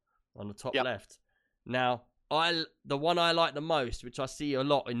power on the top left. Now, the one I like the most, which I see a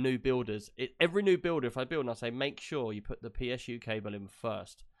lot in new builders, every new builder, if I build, I say, make sure you put the PSU cable in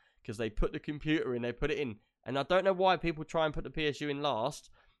first. Because they put the computer in, they put it in. And I don't know why people try and put the PSU in last,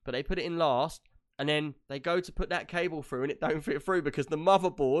 but they put it in last, and then they go to put that cable through, and it don't fit through because the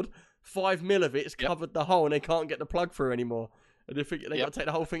motherboard, 5 mil of it's covered the hole, and they can't get the plug through anymore. And they got to take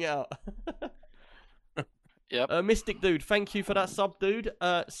the whole thing out. Yep. Mystic Dude, thank you for that sub, dude.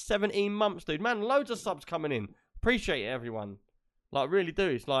 17 months, dude. Man, loads of subs coming in. Appreciate it, everyone. Like, really do.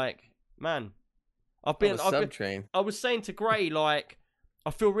 It's like, man. I was saying to Gray, like, I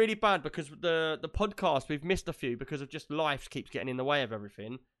feel really bad because the podcast, we've missed a few because of just life keeps getting in the way of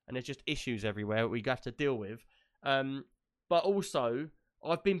everything. And there's just issues everywhere we have to deal with. But also,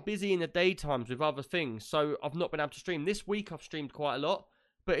 I've been busy in the daytimes with other things. So I've not been able to stream. This week I've streamed quite a lot.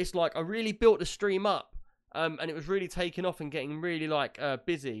 But it's like I really built the stream up. And it was really taking off and getting really like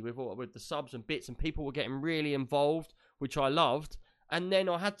busy with the subs and bits. And people were getting really involved, which I loved. And then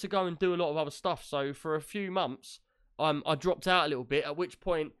I had to go and do a lot of other stuff. So for a few months, I dropped out a little bit, at which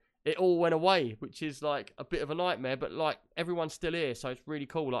point it all went away, which is like a bit of a nightmare, but like everyone's still here, so it's really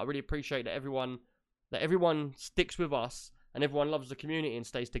cool. Like, I really appreciate that everyone sticks with us and everyone loves the community and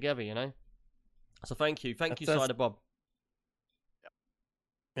stays together, you know? So thank you, Cider Bob.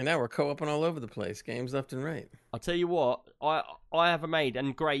 And now we're co-oping all over the place, games left and right. I'll tell you what, I have made,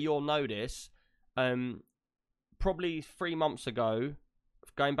 and Gray, you'll know this, probably 3 months ago,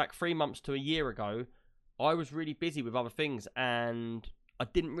 going back 3 months to a year ago, I was really busy with other things, and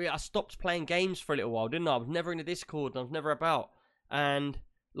I stopped playing games for a little while, didn't I? I was never in the Discord, and I was never about. And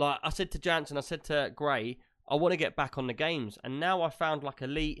like I said to Jansen, I said to Gray, I want to get back on the games. And now I found like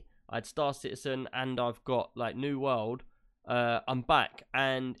Elite, I had Star Citizen, and I've got like New World. I'm back,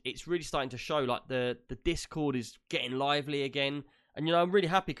 and it's really starting to show. Like the Discord is getting lively again, and you know I'm really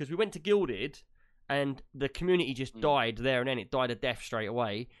happy because we went to Gilded, and the community just died there and then. It died a death straight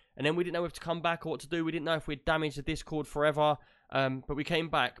away. And then we didn't know if to come back or what to do. We didn't know if we'd damaged the Discord forever. But we came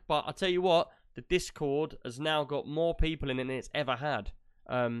back. But I'll tell you what, the Discord has now got more people in it than it's ever had.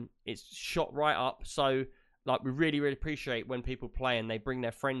 It's shot right up. So, like, we really, really appreciate when people play and they bring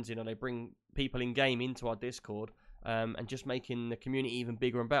their friends in or they bring people in game into our Discord. And just making the community even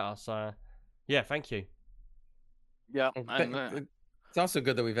bigger and better. So, yeah, thank you. Yeah, and it's also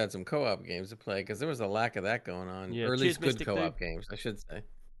good that we've had some co-op games to play because there was a lack of that going on, Yeah, or at cheers, least good Mystic co-op Dude. games, I should say.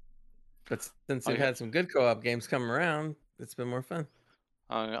 But since we've had some good co-op games come around, it's been more fun.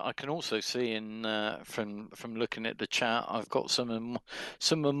 I can also see from looking at the chat, I've got some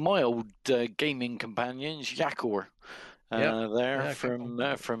of my old gaming companions, Yakor, there from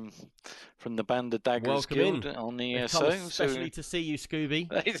the band of Daggers Welcome Guild in. on the They've come ESO. especially to see you, Scooby.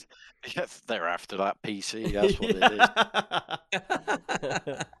 Yes, they're after that PC. That's what it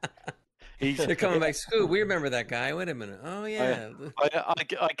is. He's They're coming back. Scoob, we remember that guy. Wait a minute. Oh yeah.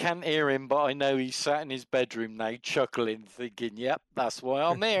 I can't hear him, but I know he's sat in his bedroom now, chuckling, thinking, "Yep, that's why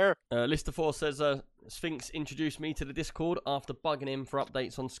I'm here." Lister4 says Sphinx introduced me to the Discord after bugging him for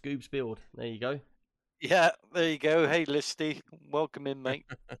updates on Scoob's build. There you go. Yeah, there you go. Hey, Listy, welcome in, mate.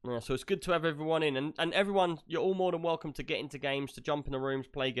 Yeah, so it's good to have everyone in, and everyone, you're all more than welcome to get into games, to jump in the rooms,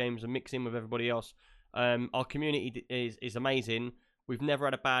 play games, and mix in with everybody else. Our community is amazing. We've never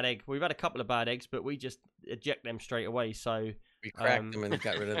had a bad egg. We've had a couple of bad eggs, but we just eject them straight away. So We cracked them and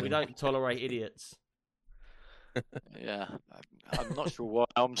got rid of them. we don't tolerate idiots. Yeah, I'm not sure why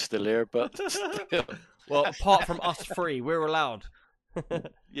I'm still here, but Well, apart from us three, we're allowed.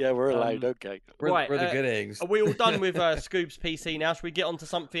 yeah, we're allowed. Okay. We're the good eggs. Are we all done with Scoob's PC now? Should we get on to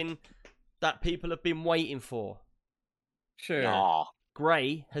something that people have been waiting for? Sure. Aw.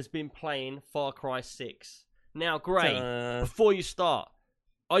 Gray has been playing Far Cry 6. Now, Gray, before you start,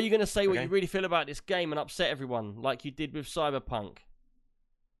 are you going to say what Okay. you really feel about this game and upset everyone like you did with Cyberpunk?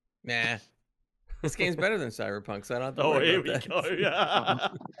 Nah. This game's better than Cyberpunk, so I don't have to Oh, worry here about we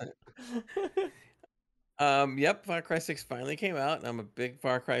that. go. Yep, Far Cry 6 finally came out, and I'm a big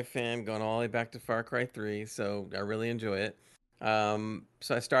Far Cry fan, going all the way back to Far Cry 3, so I really enjoy it. So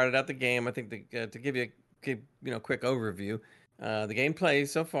I started out the game. I think to give you a quick overview, the gameplay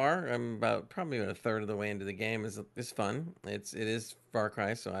so far, I'm probably a third of the way into the game, is fun. It is Far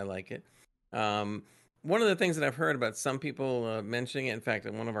Cry, so I like it. One of the things that I've heard about some people mentioning it, in fact,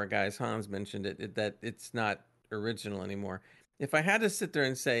 one of our guys, Hans, mentioned it, that it's not original anymore. If I had to sit there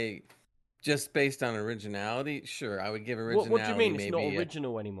and say, just based on originality, sure, I would give originality. What do you mean it's maybe not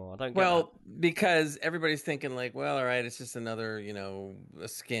original anymore? I don't get well, because everybody's thinking like, well, all right, it's just another, a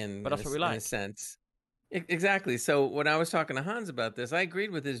skin. But that's what we in like. a sense. Exactly. So when I was talking to Hans about this, I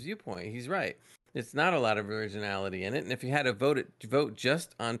agreed with his viewpoint. He's right. It's not a lot of originality in it, and if you had to vote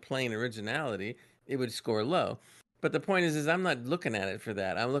just on plain originality, it would score low. But the point is I'm not looking at it for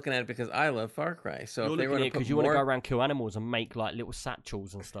that. I'm looking at it because I love Far Cry. So You're if they looking want at to it because you want to go around, kill animals, and make like little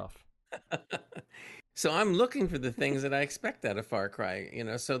satchels and stuff. So I'm looking for the things that I expect out of Far Cry,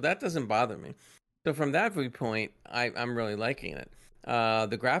 so that doesn't bother me. So from that viewpoint, I'm really liking it.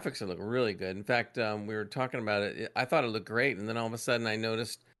 The graphics look really good. In fact, we were talking about it. I thought it looked great, and then all of a sudden I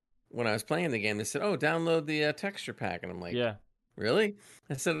noticed when I was playing the game, they said, "Oh, download the texture pack," and I'm like, Yeah. Really?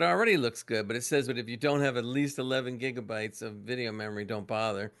 I said it already looks good, but it says that if you don't have at least 11 gigabytes of video memory, don't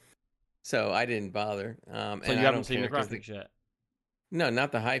bother. So I didn't bother. So and you I haven't don't seen the care 'cause graphics yet? No,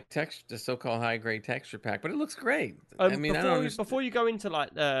 not the the so-called high-grade texture pack, but it looks great. I mean, I don't understand. Before you go into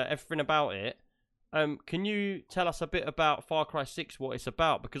like everything about it, can you tell us a bit about Far Cry 6, what it's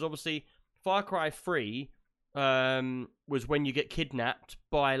about? Because obviously Far Cry 3 was when you get kidnapped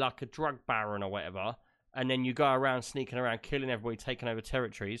by like a drug baron or whatever, and then you go around sneaking around, killing everybody, taking over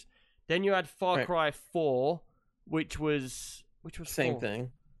territories. Then you had Far Cry 4, which was Same 4?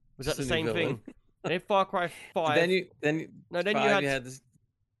 thing. Was that Just the a new same villain. thing? And then Far Cry 5. Then you had this.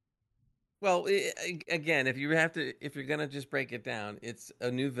 Well, again, if you're gonna just break it down, it's a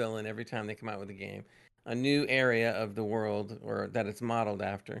new villain every time they come out with a game, a new area of the world or that it's modeled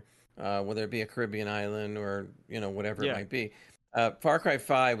after, whether it be a Caribbean island or whatever it might be. Far Cry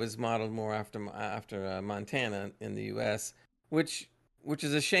 5 was modeled more after Montana in the U.S., which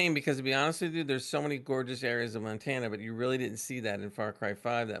is a shame because, to be honest with you, there's so many gorgeous areas of Montana, but you really didn't see that in Far Cry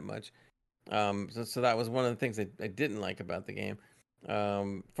 5 that much. So that was one of the things I didn't like about the game.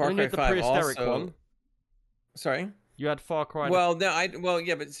 Far Cry 5 also. One. Sorry. You had Far Cry. Well, no,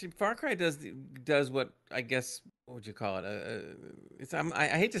 yeah, but see, Far Cry does what I guess, what would you call it? I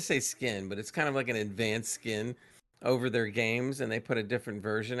hate to say skin, but it's kind of like an advanced skin over their games, and they put a different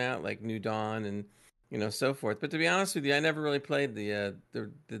version out, like New Dawn and so forth. But to be honest with you, I never really played the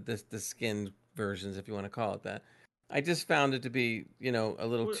skin versions, if you want to call it that. I just found it to be a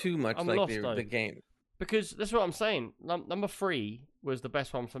little too much like the game. Because that's what I'm saying. Number 3 was the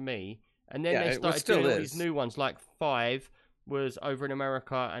best one for me, and then they started doing all these new ones. Like 5 was over in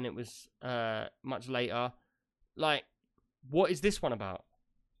America, and it was much later. Like, what is this one about?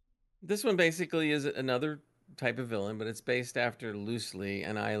 This one basically is another type of villain, but it's based after loosely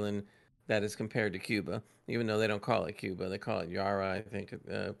an island that is compared to Cuba, even though they don't call it Cuba. They call it Yara, I think,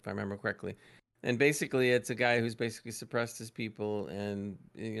 if I remember correctly. And basically, it's a guy who's basically suppressed his people, and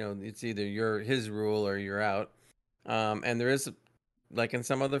it's either his rule or you're out. And there is, like in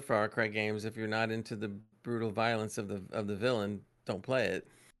some other Far Cry games, if you're not into the brutal violence of the villain, don't play it.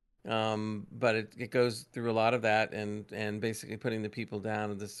 But it goes through a lot of that, and basically putting the people down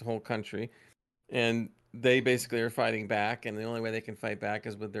of this whole country, and they basically are fighting back, and the only way they can fight back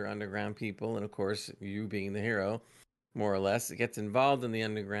is with their underground people, and of course, you being the hero, more or less. It gets involved in the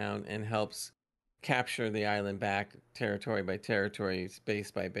underground and helps capture the island back territory by territory,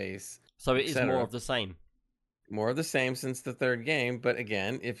 base by base, So it is more etc. of the same. More of the same since the third game, but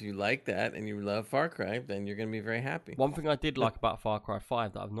again, if you like that and you love Far Cry, then you're going to be very happy. One thing I did like about Far Cry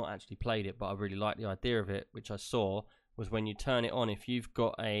 5 that I've not actually played it, but I really like the idea of it, which I saw, was when you turn it on, if you've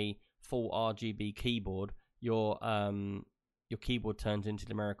got a full RGB keyboard, your keyboard turns into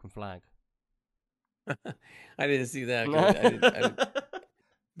the American flag. I didn't see that. 'Cause I didn't,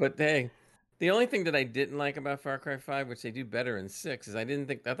 but hey, the only thing that I didn't like about Far Cry 5, which they do better in 6, is I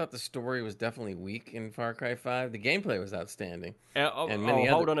thought the story was definitely weak in Far Cry 5. The gameplay was outstanding.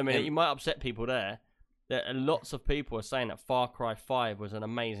 Hold on a minute. You might upset people there. There are lots of people are saying that Far Cry 5 was an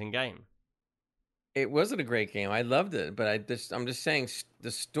amazing game. It wasn't a great game. I loved it, but I'm just saying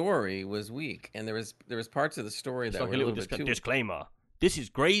the story was weak, and there was parts of the story It's that like were a little bit too. disclaimer. This is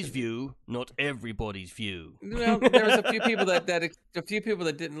Gray's view, not everybody's view. Well, there was a few people that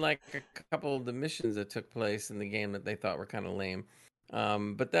didn't like a couple of the missions that took place in the game that they thought were kind of lame.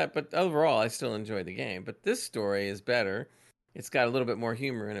 But overall, I still enjoyed the game. But this story is better. It's got a little bit more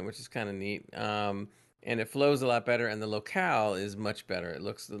humor in it, which is kind of neat. And it flows a lot better, and the locale is much better. It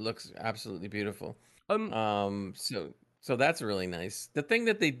looks absolutely beautiful. So that's really nice. The thing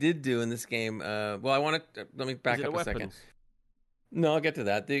that they did do in this game, well, let me back up a second. No, I'll get to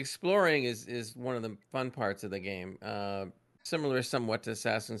that. The exploring is one of the fun parts of the game. Similar somewhat to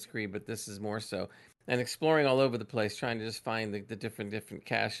Assassin's Creed, but this is more so. And exploring all over the place, trying to just find the different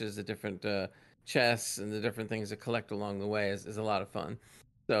caches, the different chests, and the different things to collect along the way is a lot of fun.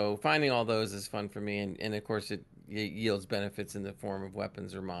 So finding all those is fun for me, and of course it yields benefits in the form of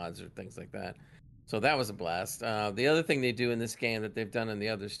weapons or mods or things like that. So that was a blast. The other thing they do in this game that they've done in the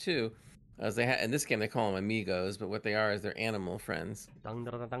others too, is in this game they call them amigos, but what they are is they're animal friends.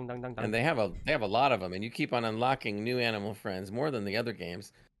 And they have a lot of them, and you keep on unlocking new animal friends more than the other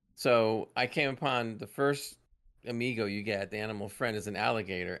games. So I came upon the first amigo you get, the animal friend, is an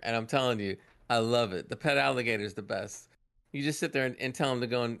alligator, and I'm telling you, I love it. The pet alligator is the best. You just sit there and tell him to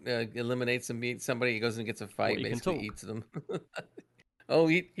go and eliminate somebody. He goes and gets a fight, basically eats them. Oh,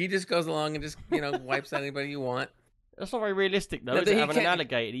 he just goes along and just wipes out anybody you want. That's not very realistic, though. Is it having an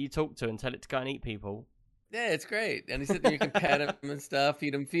alligator that you talk to and tell it to go and eat people? Yeah, it's great. And he's sitting there, you can pet him and stuff,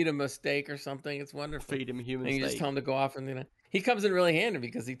 feed him a steak or something. It's wonderful. Feed him a human steak. And you steak. just tell him to go off and he comes in really handy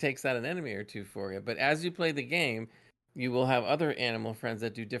because he takes out an enemy or two for you. But as you play the game, you will have other animal friends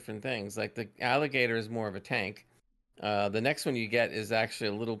that do different things. Like the alligator is more of a tank. The next one you get is actually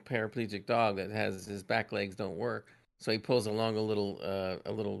a little paraplegic dog that has his back legs don't work, so he pulls along a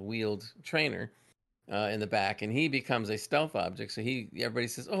little wheeled trainer in the back, and he becomes a stealth object. So everybody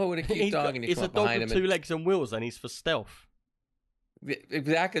says, "Oh, what a cute dog!" And you come up behind him. It's a dog with 2 legs and wheels, and he's for stealth.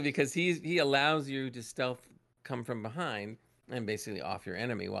 Exactly, because he allows you to stealth come from behind and basically off your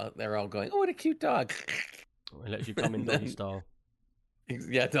enemy while they're all going, "Oh, what a cute dog!" It lets you come in doggy style.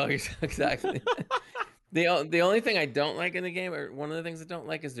 Yeah, doggy style, exactly. The only thing I don't like in the game, or one of the things I don't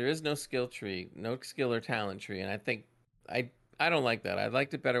like, is there is no skill tree, no skill or talent tree, and I think I don't like that. I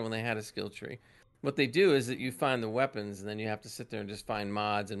liked it better when they had a skill tree. What they do is that you find the weapons, and then you have to sit there and just find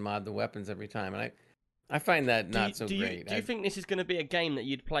mods and mod the weapons every time, and I find that not so great. Do you think this is going to be a game that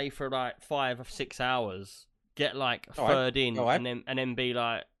you'd play for like 5 or 6 hours, get like third in, and then be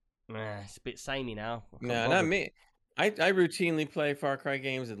like, it's a bit samey now? No, not me. I routinely play Far Cry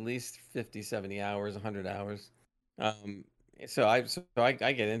games at least 50, 70 hours, 100 hours. So I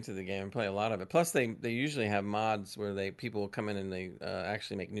get into the game and play a lot of it. Plus, they usually have mods where people will come in and they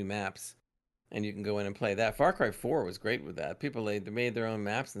actually make new maps, and you can go in and play that. Far Cry 4 was great with that. People they made their own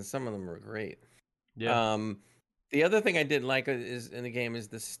maps, and some of them were great. Yeah. The other thing I didn't like is in the game is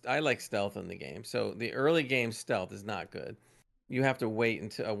this. I like stealth in the game. So the early game stealth is not good. You have to wait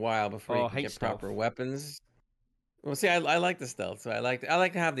until a while before you can get proper weapons. Well, see, I like the stealth, so I like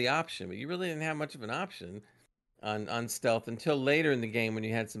to have the option, but you really didn't have much of an option on stealth until later in the game when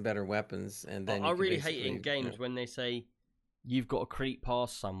you had some better weapons, and then I really hate it in games when they say you've got to creep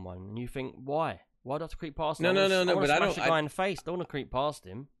past someone, and you think, why? Why do I have to creep past him? No, but I don't. Smash a guy in the face. Don't want to creep past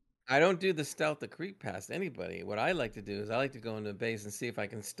him. I don't do the stealth to creep past anybody. What I like to do is I like to go into a base and see if I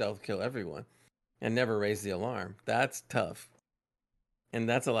can stealth kill everyone, and never raise the alarm. That's tough, and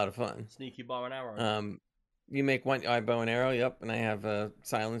that's a lot of fun. Sneaky bow and arrow. You make one bow and arrow, yep, and I have a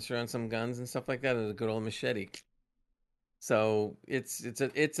silencer on some guns and stuff like that, and a good old machete. So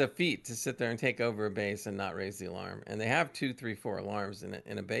it's a feat to sit there and take over a base and not raise the alarm. And they have 2, 3, 4 alarms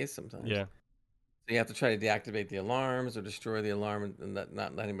in a base sometimes. Yeah. So you have to try to deactivate the alarms or destroy the alarm and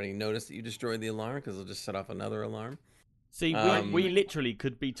not let anybody notice that you destroyed the alarm because they'll just set off another alarm. See, we literally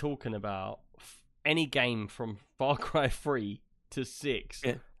could be talking about any game from Far Cry 3 to 6,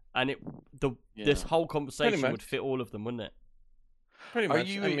 Yeah. and this whole conversation would much. fit all of them, wouldn't it? Pretty Are much.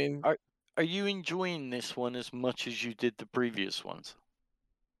 you I mean, are you enjoying this one as much as you did the previous ones?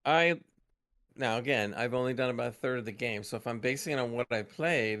 now again, I've only done about a third of the game, so if I'm basing it on what I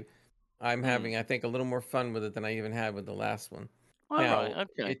played, I'm having, I think, a little more fun with it than I even had with the last one. All right,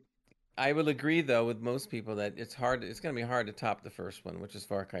 okay. I will agree though with most people that it's hard. It's going to be hard to top the first one, which is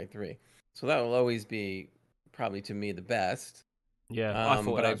Far Cry 3. So that will always be probably to me the best. Yeah, I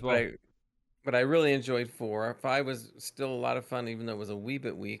thought that as well. But I really enjoyed 4. 5 was still a lot of fun, even though it was a wee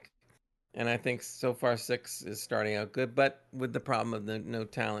bit weak. And I think so far 6 is starting out good, but with the problem of the no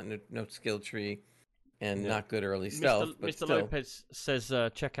talent, no skill tree, and not good early stealth. But Mr. still. Lopez says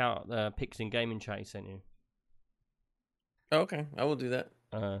check out Pics in Gaming Chat he sent you. Okay, I will do that.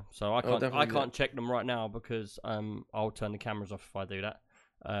 So I definitely do can't check them right now because I'll turn the cameras off if I do that.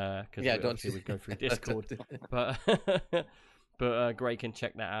 Because we go through Discord. but Gray can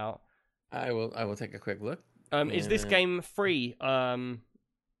check that out. I will take a quick look. Is this game free?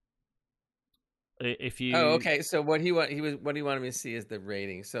 If you okay. So what he wanted me to see is the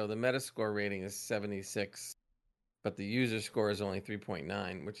rating. So the Metascore rating is 76, but the user score is only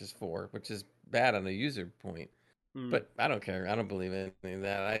 3.9, which is 4, which is bad on a user point. But I don't care. I don't believe any of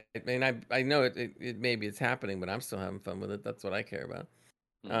that. I mean, I know it maybe it's happening, but I'm still having fun with it. That's what I care about.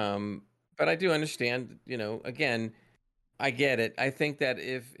 But I do understand. Again, I get it. I think that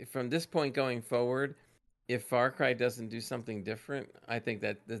if from this point going forward, if Far Cry doesn't do something different, I think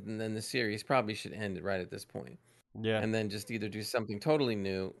that then the series probably should end right at this point. Yeah. And then just either do something totally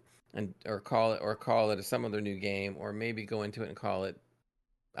new or call it some other new game, or maybe go into it and call it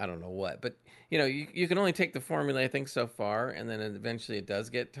I don't know what. But you can only take the formula I think so far, and then eventually it does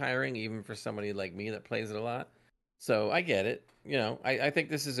get tiring, even for somebody like me that plays it a lot. So I get it. I think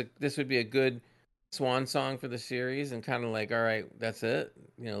this would be a good swan song for the series, and kind of like, all right, that's it.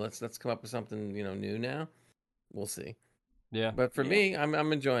 Let's come up with something new now. We'll see. Yeah. But for me,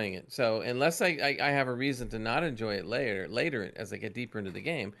 I'm enjoying it. So unless I have a reason to not enjoy it later as I get deeper into the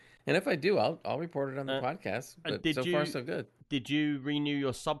game, and if I do, I'll report it on the podcast. But so far so good. Did you renew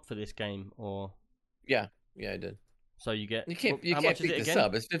your sub for this game or? Yeah, I did. So you get you can't beat the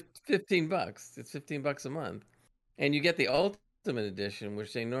sub. It's $15. It's $15 a month, and you get the Ultimate Edition,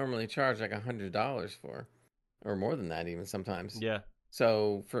 which they normally charge like $100 for, or more than that even sometimes. Yeah.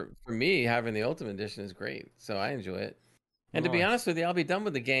 So for me, having the Ultimate Edition is great. So I enjoy it. And to be honest with you, I'll be done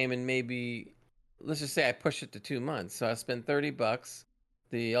with the game in maybe, let's just say I push it to 2 months. So I spend $30.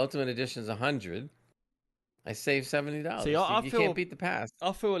 The Ultimate Edition is $100. I save $70. See, you can't beat the past.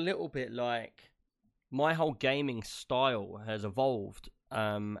 I feel a little bit like my whole gaming style has evolved,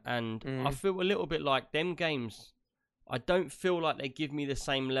 and I feel a little bit like them games. I don't feel like they give me the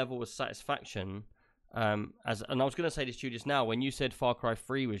same level of satisfaction. And I was going to say this to you just now when you said Far Cry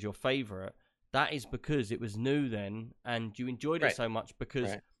 3 was your favorite. That is because it was new then, and you enjoyed it so much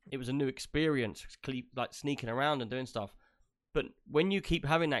because it was a new experience, like sneaking around and doing stuff. But when you keep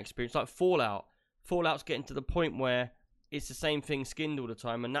having that experience, like Fallout's getting to the point where it's the same thing skinned all the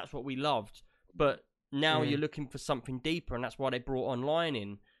time, and that's what we loved. But now you're looking for something deeper, and that's why they brought online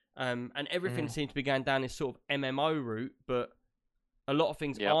in. And everything seems to be going down this sort of MMO route, but a lot of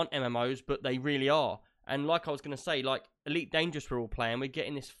things aren't MMOs, but they really are. And like I was going to say, like Elite Dangerous we're all playing, we're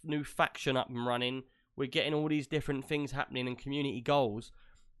getting this new faction up and running, we're getting all these different things happening and community goals.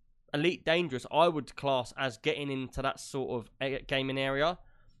 Elite Dangerous, I would class as getting into that sort of gaming area.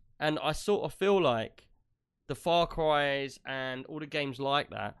 And I sort of feel like the Far Cries and all the games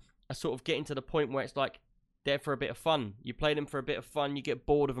like that are sort of getting to the point where it's like they're for a bit of fun. You play them for a bit of fun, you get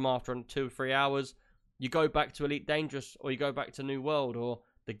bored of them after 2 or 3 hours, you go back to Elite Dangerous or you go back to New World or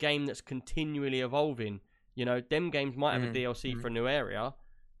the game that's continually evolving. Them games might have a DLC for a new area,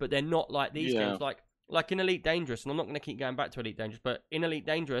 but they're not like these games. Like in Elite Dangerous, and I'm not going to keep going back to Elite Dangerous, but in Elite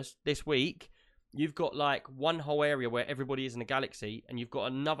Dangerous this week, you've got like one whole area where everybody is in a galaxy, and you've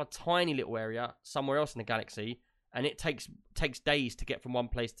got another tiny little area somewhere else in the galaxy, and it takes days to get from one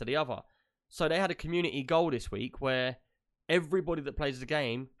place to the other. So they had a community goal this week where everybody that plays the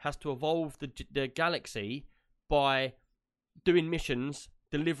game has to evolve the galaxy by doing missions,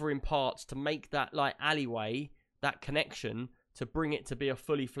 delivering parts to make that like alleyway, that connection, to bring it to be a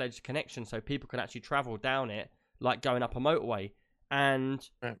fully fledged connection so people can actually travel down it like going up a motorway. And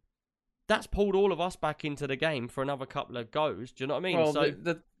that's pulled all of us back into the game for another couple of goes. Do you know what I mean? Well,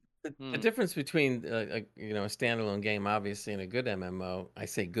 the difference between a standalone game, obviously, and a good MMO, I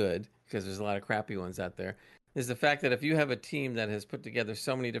say good because there's a lot of crappy ones out there, is the fact that if you have a team that has put together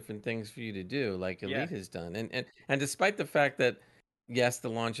so many different things for you to do, like Elite has done, and despite the fact that yes, the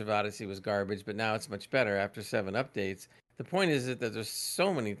launch of Odyssey was garbage, but now it's much better after 7 updates. The point is that there's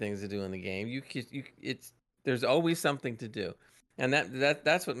so many things to do in the game. There's always something to do, and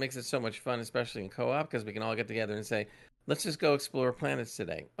that's what makes it so much fun, especially in co-op, because we can all get together and say, "Let's just go explore planets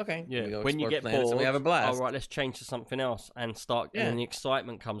today." Okay, Yeah, we go when you explore get planets bored, and we have a blast. all right, let's change to something else and start. Yeah. And then the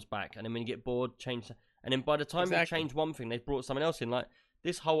excitement comes back. And then when you get bored, change. And then by the time Exactly. you change one thing, they've brought something else in. Like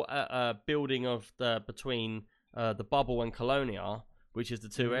this whole building of the between the bubble and Colonia, which is the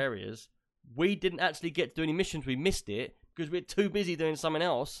two areas. We didn't actually get to do any missions. We missed it because we were too busy doing something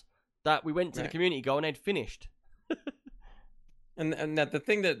else. That we went to the community goal and they'd finished. And that the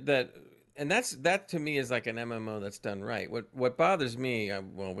thing that to me is like an MMO that's done right. What bothers me,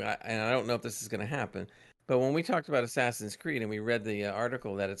 and I don't know if this is going to happen, but when we talked about Assassin's Creed and we read the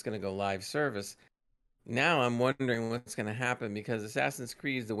article that it's going to go live service, now I'm wondering what's going to happen, because Assassin's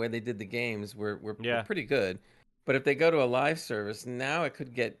Creed, the way they did the games, were pretty good, but if they go to a live service, now it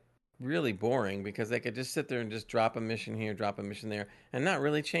could get really boring, because they could just sit there and just drop a mission here, drop a mission there, and not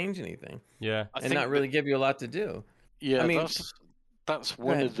really change anything, Yeah, and not really give you a lot to do. Yeah, I mean, that's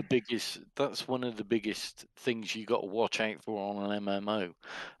one of the biggest things you got to watch out for on an MMO,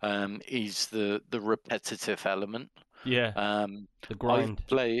 is the repetitive element. Yeah, the grind.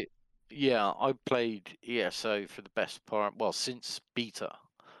 I played ESO for the best part, well, since beta.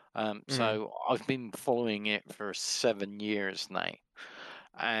 So I've been following it for 7 years now,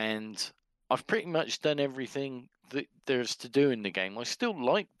 and I've pretty much done everything that there's to do in the game. I still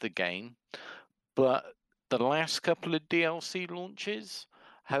like the game, but the last couple of DLC launches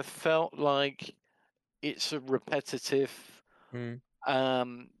have felt like it's a repetitive. They've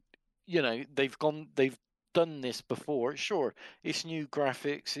done this before. Sure, it's new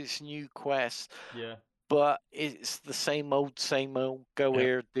graphics, it's new quests. Yeah. But it's the same old. Go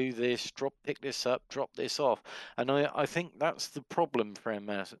here, do this, pick this up, drop this off. And I think that's the problem for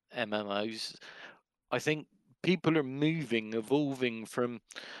MMOs. I think people are evolving from,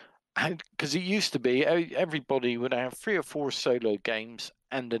 because it used to be everybody would have 3 or 4 solo games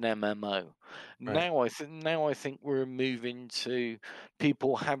and an MMO. Right. Now I think we're moving to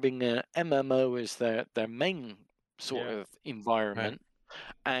people having a MMO as their main sort of environment,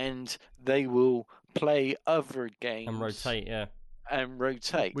 and they will play other games and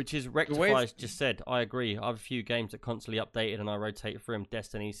rotate. Which is Rectify's just said. I agree. I have a few games that constantly updated and I rotate through them.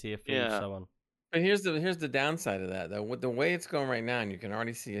 Destiny, Sea of Thieves, so on. But here's the downside of that, though. With the way it's going right now, and you can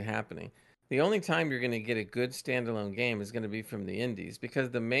already see it happening, the only time you're going to get a good standalone game is going to be from the indies, because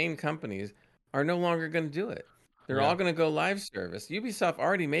the main companies are no longer going to do it. They're all going to go live service. Ubisoft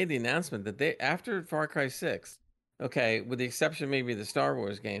already made the announcement that they, after Far Cry 6, okay, with the exception maybe of the Star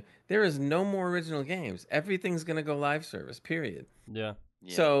Wars game, there is no more original games. Everything's going to go live service, period. Yeah.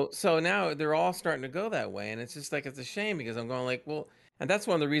 So now they're all starting to go that way, and it's just like, it's a shame, because I'm going like, well, and that's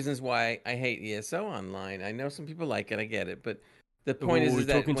one of the reasons why I hate ESO Online. I know some people like it, I get it, but the point is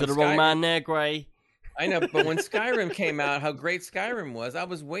that talking to the wrong man there, Gray. I know, but when Skyrim came out, how great Skyrim was, I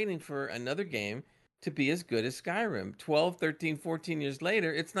was waiting for another game to be as good as Skyrim. 12, 13, 14 years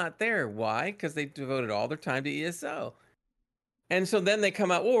later, it's not there. Why? Because they devoted all their time to ESO. And so then they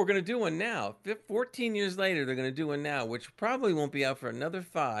come out, we're going to do one now. 14 years later, they're going to do one now, which probably won't be out for another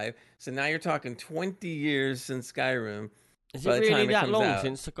 5. So now you're talking 20 years since Skyrim. Is it really that long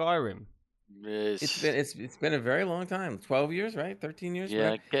since Skyrim? It's been a very long time. 12 years, right? 13 years?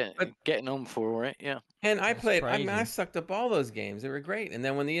 Yeah, getting on for it, yeah. And I sucked up all those games. They were great. And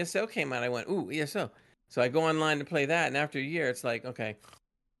then when the ESO came out, I went, ooh, ESO. So I go online to play that, and after a year, it's like, okay.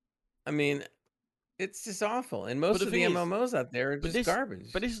 I mean, it's just awful. And most of the MMOs out there are just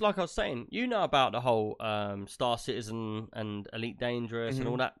garbage. But this is like I was saying, you know about the whole Star Citizen and Elite Dangerous and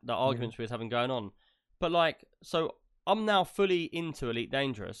all that, the arguments we was having going on. But like, so I'm now fully into Elite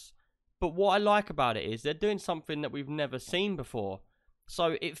Dangerous. But what I like about it is they're doing something that we've never seen before.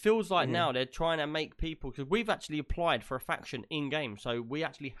 So it feels like now they're trying to make people, because we've actually applied for a faction in game. So we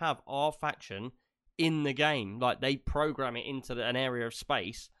actually have our faction in the game. Like they program it into an area of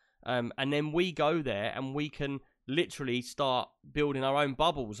space. And then we go there and we can literally start building our own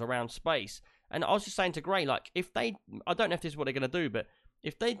bubbles around space. And I was just saying to Gray, like I don't know if this is what they're going to do, but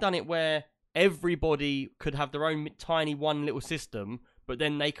if they'd done it where everybody could have their own tiny one little system, but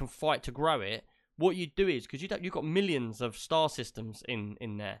then they can fight to grow it. What you do is, because you've got millions of star systems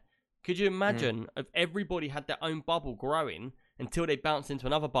in there. Could you imagine if everybody had their own bubble growing until they bounced into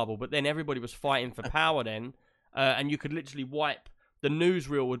another bubble, but then everybody was fighting for power then, and you could literally wipe, the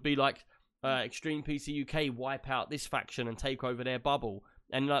newsreel would be like, Extreme PC UK wipe out this faction and take over their bubble.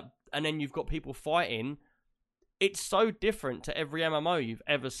 And then you've got people fighting. It's so different to every MMO you've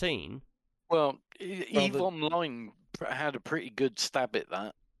ever seen. Well, EVE Online had a pretty good stab at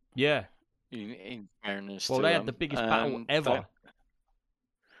that. Yeah. In fairness, Well, to they had them. the biggest battle ever. But-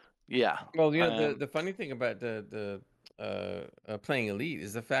 yeah. Well, you know, the funny thing about the playing Elite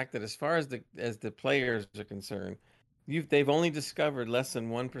is the fact that as far as the players are concerned, they've only discovered less than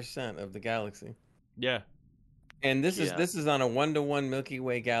 1% of the galaxy. Yeah. And this Yeah. is on a 1-to-1 Milky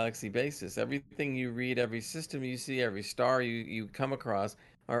Way galaxy basis. Everything you read, every system you see, every star you come across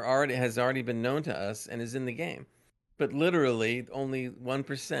has already been known to us and is in the game. But literally only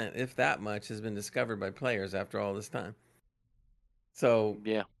 1%, if that much, has been discovered by players after all this time. So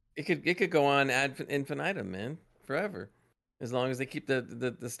Yeah. it could go on ad infinitum, man, forever, as long as they keep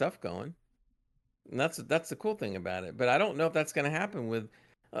the stuff going. And that's the cool thing about it. But I don't know if that's going to happen with.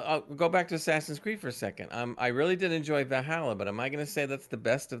 I'll go back to Assassin's Creed for a second. I really did enjoy Valhalla, but am I going to say that's the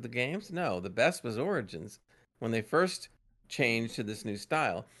best of the games? No, the best was Origins when they first changed to this new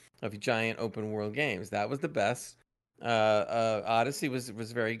style of giant open world games. That was the best. Odyssey was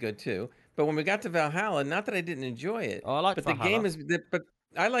very good too. But when we got to Valhalla, not that I didn't enjoy it, Oh, I like but Valhalla. the game is. But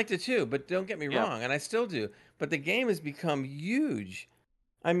I liked it too. But don't get me Yeah. wrong, and I still do. But the game has become huge.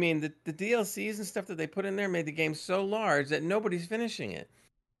 I mean, the DLCs and stuff that they put in there made the game so large that nobody's finishing it.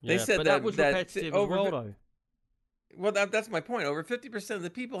 They Yeah, said but that was that repetitive over as well, fi- though. Well, that's my point. Over 50% of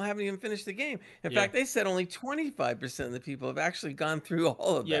the people haven't even finished the game. In Yeah. fact, they said only 25% of the people have actually gone through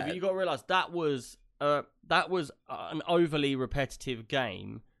all of Yeah, that. but you got to realize that was an overly repetitive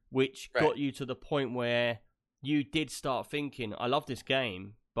game, which Right. got you to the point where you did start thinking, "I love this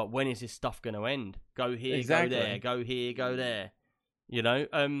game, but when is this stuff going to end? Go here, Exactly. go there, go here, go there." You know,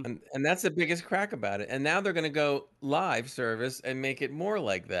 And that's the biggest crack about it. And now they're going to go live service and make it more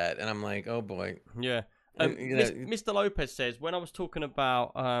like that. And I'm like, oh boy. yeah. And, you know, Mr. Lopez says, when I was talking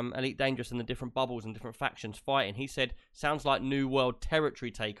about Elite Dangerous and the different bubbles and different factions fighting, he said, sounds like New World territory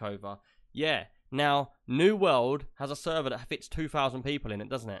takeover. Yeah. Now, New World has a server that fits 2,000 people in it,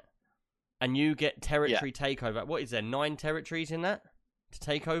 doesn't it? And you get territory takeover. What is there, 9 territories in that to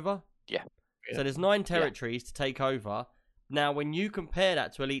take over? Yeah. So there's 9 territories to take over. Now, when you compare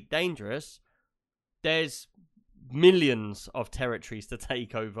that to Elite Dangerous, there's millions of territories to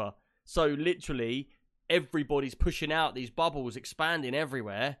take over. So literally, everybody's pushing out these bubbles, expanding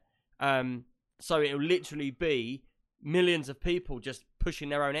everywhere. So it'll literally be millions of people just pushing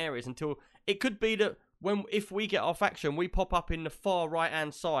their own areas until it could be that if we get our faction, we pop up in the far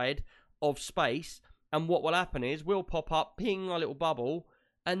right-hand side of space, and what will happen is we'll pop up, ping our little bubble,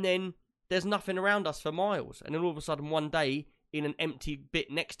 and then there's nothing around us for miles. And then all of a sudden, one day, in an empty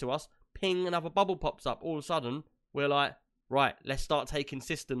bit next to us, ping, another bubble pops up. All of a sudden, we're like, right, let's start taking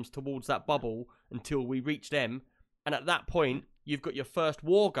systems towards that bubble until we reach them. And at that point, you've got your first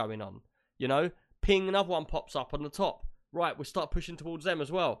war going on. You know, ping, another one pops up on the top. Right, we'll start pushing towards them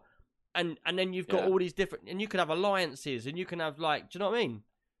as well. And then you've got all these different, and you can have alliances, and you can have, like, do you know what I mean?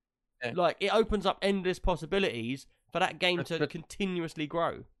 Yeah. Like, it opens up endless possibilities for that game to But- continuously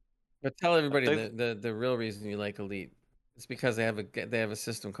grow. But tell everybody They- the real reason you like Elite. It's because they have a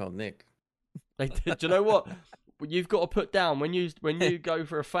system called Nick. Like, do you know what? You've got to put down when you go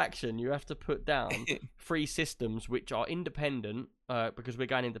for a faction, you have to put down 3 systems which are independent, because we're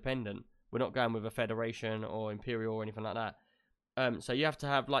going independent. We're not going with a federation or imperial or anything like that. So you have to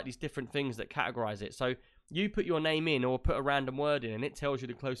have like these different things that categorize it. So you put your name in or put a random word in, and it tells you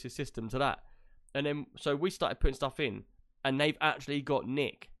the closest system to that. And then so we started putting stuff in, and they've actually got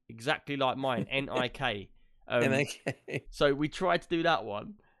Nick exactly like mine, N-I-K. NIK. So we tried to do that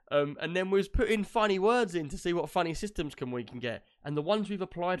one. And then we was putting funny words in to see what funny systems we can get. And the ones we've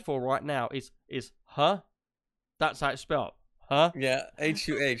applied for right now is huh? That's how it's spelled. Huh? Yeah,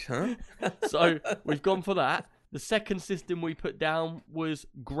 HUH, huh? So we've gone for that. The second system we put down was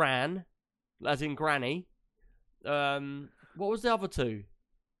Gran, as in granny. What was the other 2?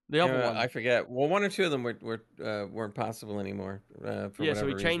 The other one. I forget. Well, 1 or 2 of them weren't possible anymore. For Yeah, so whatever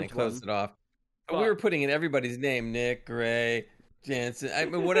we reason. They changed closed one. it off. But But- we were putting in everybody's name, Nick, Gray, Jansen, I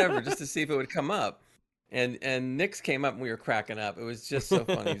mean, whatever, just to see if it would come up. And Nick's came up and we were cracking up. It was just so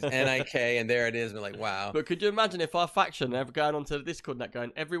funny. It's NIK, and there it is. We're like, wow. But could you imagine if our faction ever going onto the Discord and that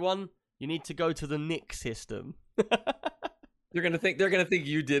going, everyone, you need to go to the Nick system. They're gonna think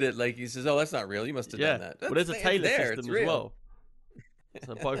you did it. Like he says, oh, that's not real. You must have Yeah. done that. Well, there's a It's Taylor there, system it's as real. well.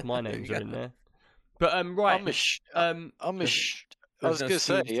 So both my There you names are in go. there. But right. I'm a sh- Um, I'm a There's- sh- I there's was no going to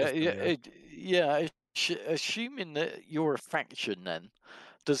say, student system, yeah. Assuming that you're a faction, then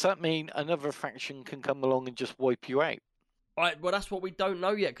does that mean another faction can come along and just wipe you out? well, that's what we don't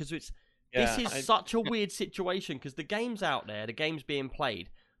know yet because this is such a weird situation because the game's out there, the game's being played.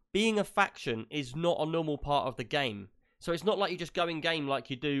 Being a faction is not a normal part of the game. So it's not like you just go in game like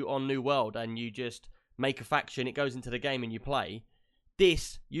you do on New World and you just make a faction, it goes into the game and you play.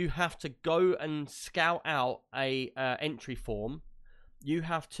 This, you have to go and scout out a entry form. You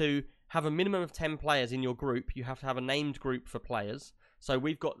have to have a minimum of 10 players in your group. You have to have a named group for players. So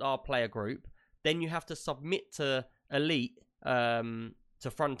we've got our player group. Then you have to submit to Elite, to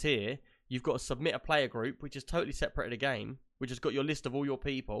Frontier. You've got to submit a player group, which is totally separate of the game, which has got your list of all your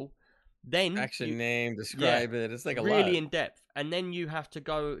people. Then Faction name, describe it. It's like a really lot. in depth. And then you have to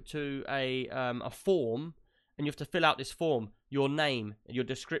go to a form, and you have to fill out this form, your name, your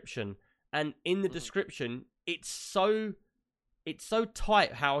description. And in the description, it's so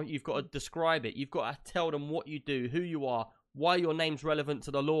tight how you've got to describe it. You've got to tell them what you do, who you are, why your name's relevant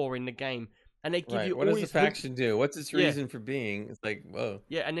to the lore in the game. And they give you what all does the these faction do? What's its reason for being? It's like, whoa.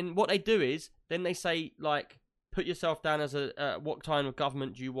 Yeah, and then what they do is, then they say, like, put yourself down as what kind of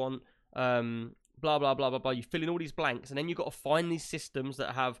government do you want, blah, blah, blah, blah, blah. You fill in all these blanks, and then you've got to find these systems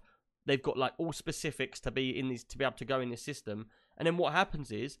that they've got, like, all specifics to be in these, to be able to go in this system. And then what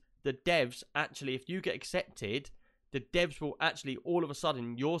happens is, the devs, actually, if you get accepted, the devs will actually, all of a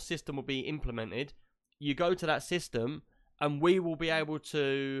sudden, your system will be implemented. You go to that system, and we will be able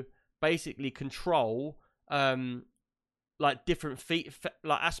to basically control like different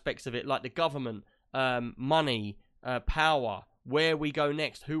like aspects of it, like the government, money, power, where we go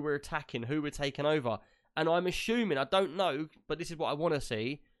next, who we're attacking, who we're taking over. And I'm assuming, I don't know, but this is what I want to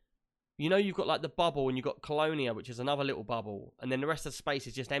see. You know, you've got like the bubble, and you've got Colonia, which is another little bubble, and then the rest of the space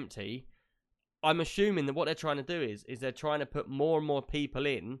is just empty. I'm assuming that what they're trying to do is they're trying to put more and more people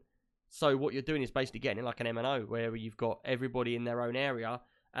in. So what you're doing is basically getting it like an MMO, where you've got everybody in their own area.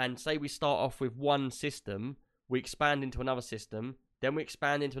 And say we start off with one system, we expand into another system, then we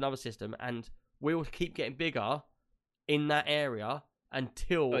expand into another system, and we'll keep getting bigger in that area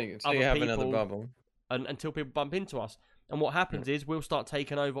until you have another bubble. Until people bump into us. And what happens is we'll start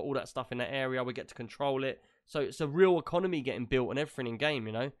taking over all that stuff in that area. We get to control it. So it's a real economy getting built and everything in game.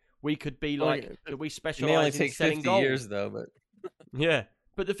 You know, we could be like, we specialize in selling gold. It may only take 50 years though, but yeah.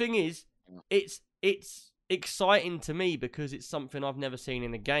 But the thing is, it's exciting to me because it's something I've never seen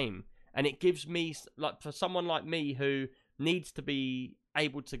in a game, and it gives me, like, for someone like me who needs to be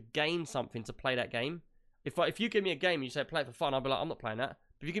able to gain something to play that game. If you give me a game and you say play it for fun, I'll be like, I'm not playing that.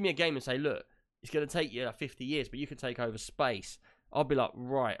 But if you give me a game and say, look, it's going to take you 50 years, but you can take over space, I'll be like,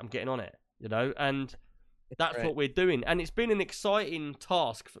 right, I'm getting on it, you know. And that's right. what we're doing, and it's been an exciting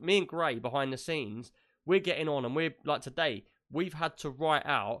task for me and Gray behind the scenes. We're getting on, and we're like, today we've had to write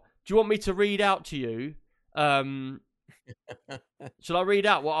out. Do you want me to read out to you? Shall I read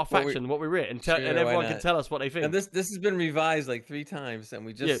out what we written, and everyone can tell us what they think? And this has been revised like 3 times, and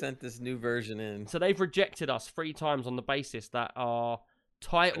we just sent this new version in. So they've rejected us 3 times on the basis that our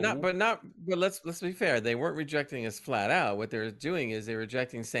title. But let's be fair. They weren't rejecting us flat out. What they're doing is they're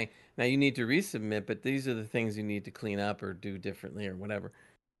rejecting, saying, now you need to resubmit, but these are the things you need to clean up or do differently or whatever.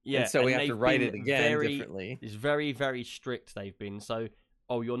 Yeah. And so we have to write it again differently. It's very, very strict. They've been so.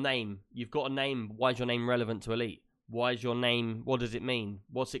 Oh, your name. You've got a name. Why is your name relevant to Elite? Why is your name? What does it mean?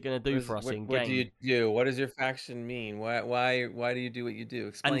 What's it going to do for us in game? What do you do? What does your faction mean? Why do you do what you do?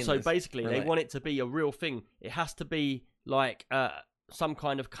 Explain. And so basically, they want it to be a real thing. It has to be like some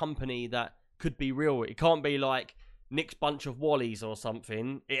kind of company that could be real. It can't be like Nick's Bunch of Wallies or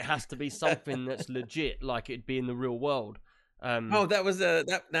something. It has to be something that's legit, like it'd be in the real world. That was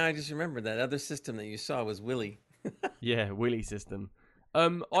that. Now I just remembered that other system that you saw was Willy. Yeah, Willy system.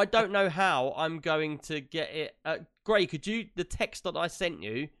 I don't know how I'm going to get it. Gray, could you, the text that I sent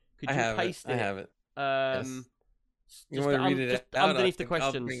you, could you paste it? I have it. Yes. You want to read it out? Underneath the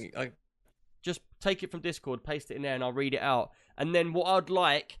questions. Just take it from Discord, paste it in there, and I'll read it out. And then what I'd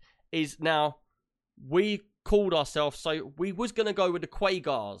like is, now, we called ourselves, so we was going to go with the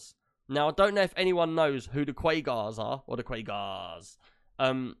Quagars. Now, I don't know if anyone knows who the Quagars are, or the Quagars.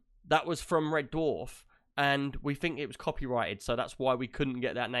 That was from Red Dwarf. And we think it was copyrighted, so that's why we couldn't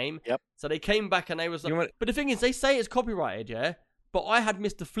get that name. Yep. So they came back and they was like, but the thing is, they say it's copyrighted, yeah. But I had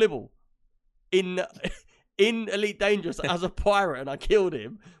Mr. Flibble in Elite Dangerous as a pirate, and I killed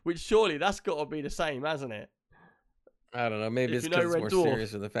him. Which surely that's got to be the same, hasn't it? I don't know. Maybe it's because it's more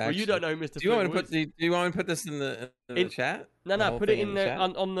serious with the faction. Well, you don't know Mr. Do you want me to put this in the chat? No. Put it in there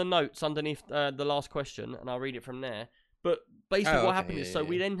on the notes underneath the last question, and I'll read it from there. But basically what happened is,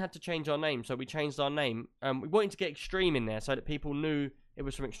 we then had to change our name. So we changed our name. We wanted to get Extreme in there so that people knew it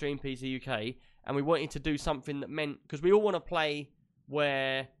was from Extreme PC UK. And we wanted to do something that meant, because we all want to play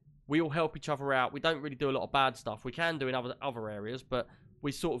where we all help each other out. We don't really do a lot of bad stuff. We can do in other areas, but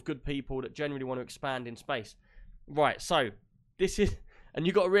we're sort of good people that generally want to expand in space. Right, so this is, and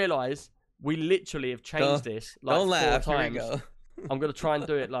you got to realise, we literally have changed this like 4 times. Here we go. I'm going to try and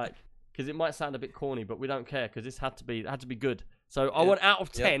do it like, because it might sound a bit corny, but we don't care because this had to be good. So I Yep. want out of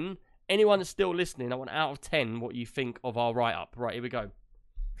Yep. 10. Anyone that's still listening, I want out of 10 what you think of our write-up. Right, here we go.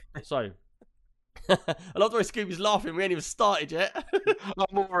 So, I love the way Scooby's laughing. We ain't even started yet.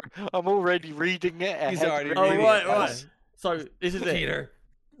 I'm already reading it. He's ahead already of Oh, reading you. right, it. right. So, this is it. Peter.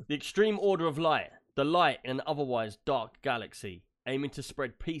 The Extreme Order of Light. The light in an otherwise dark galaxy, aiming to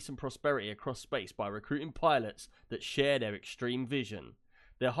spread peace and prosperity across space by recruiting pilots that share their extreme vision.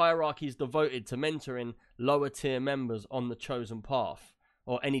 Their hierarchy is devoted to mentoring lower tier members on the chosen path,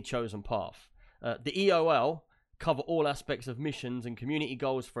 or any chosen path. The EOL cover all aspects of missions and community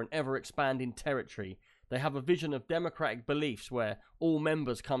goals for an ever-expanding territory. They have a vision of democratic beliefs where all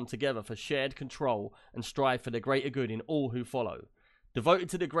members come together for shared control and strive for the greater good in all who follow. Devoted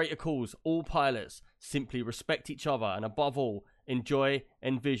to the greater cause, all pilots simply respect each other and above all, enjoy,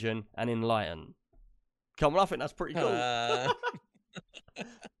 envision, and enlighten. Come on, I think that's pretty cool.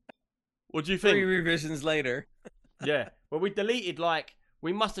 What do you 3 think? revisions later. Yeah. Well, we deleted, like,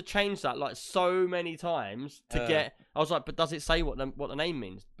 we must have changed that, like, so many times to get... I was like, but does it say what the name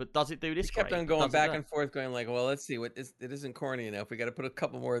means? But does it do this We kept grade? on going Does it back that? and forth, going like, well, let's see. It isn't corny enough. We got to put a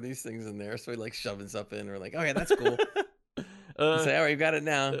couple more of these things in there. So we like shoving stuff in. We're like, okay, that's cool. Say, all right, you got it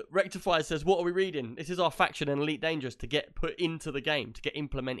now. Rectify says, what are we reading? This is our faction and Elite Dangerous to get put into the game, to get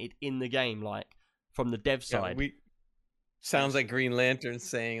implemented in the game, like, from the dev Yeah, side. sounds like Green Lantern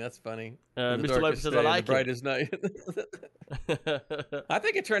saying. That's funny. In the Mr. darkest Lopez says, day I and like the brightest night. it. I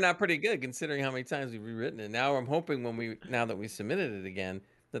think it turned out pretty good considering how many times we've rewritten it. Now I'm hoping now that we submitted it again,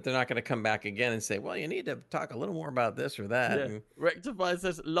 that they're not going to come back again and say, well, you need to talk a little more about this or that. Yeah. And Rectify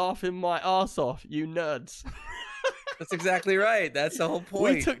says, laughing my arse off, you nerds. that's exactly right. That's the whole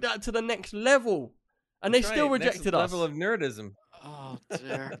point. We took that to the next level. And That's they still right. Next rejected us. level of nerdism. Oh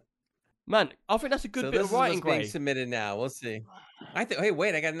dear. Man, I think that's a good So bit this of is writing, what's being Gray. submitted now. We'll see. Hey,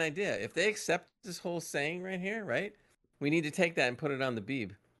 wait, I got an idea. If they accept this whole saying right here, right? We need to take that and put it on the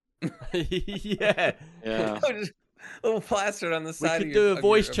Beeb. Yeah. Yeah. Just a little plastered on the We side. could of do your, a of your-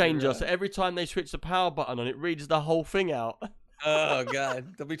 voice of your, changer, so every time they switch the power button on, it reads the whole thing out. Oh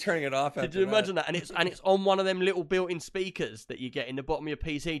god, they'll be turning it off. Could you imagine that? And it's on one of them little built-in speakers that you get in the bottom of your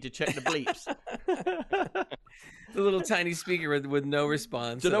PC to check the bleeps. The little tiny speaker with no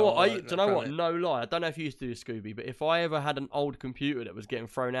response. Do you know at what? all Do you know from what? it. No lie. I don't know if you used to do Scooby, but if I ever had an old computer that was getting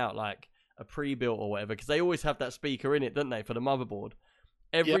thrown out, like a pre-built or whatever, because they always have that speaker in it, don't they, for the motherboard?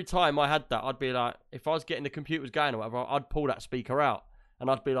 Every time I had that, I'd be like, if I was getting the computers going or whatever, I'd pull that speaker out, and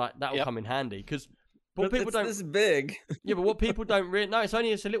I'd be like, that'll come in handy. Because what people don't, This big. yeah, but what people don't really know, it's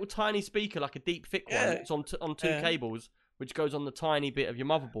a little tiny speaker, like a deep, thick one. Yeah. It's on two Yeah. cables, which goes on the tiny bit of your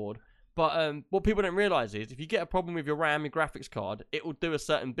motherboard. But what people don't realise is if you get a problem with your RAM, your graphics card, it will do a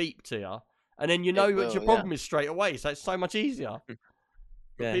certain beep to you. And then you know what your problem is straight away. So it's so much easier. But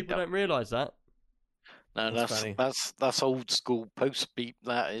Yeah. people don't realise that. No, That's that's funny. that's old school post beep.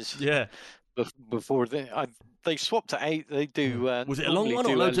 That is. Yeah. Before they swapped it out. They do. Was it a long normally one or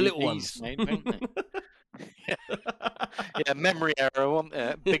do loads of little LEDs ones? now, don't they? Yeah, memory error, wasn't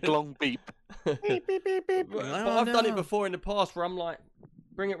it? Big long beep. Beep, beep, beep, beep. But Oh, I've done it no. before in the past where I'm like,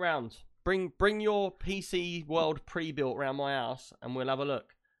 bring it round. Bring your PC World pre-built around my house and we'll have a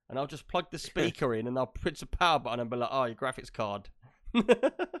look. And I'll just plug the speaker in and I'll push the power button and be like, oh, your graphics card.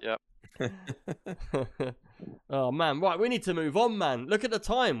 Oh, man. Right, we need to move on, man. Look at the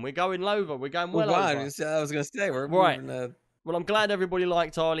time. We're going over. We're going well Move on. over. I was gonna say we're Right. moving, Well, I'm glad everybody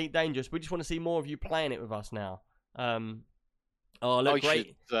liked our Elite Dangerous. We just want to see more of you playing it with us now. Look,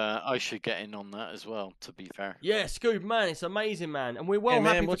 great. I should get in on that as well. To be fair. Yeah, Scoob, man, it's amazing, man. And we're well Hey,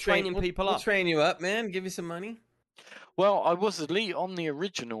 man, happy we'll for training we'll- people we'll up. train you up, man. Give you some money. Well, I was elite on the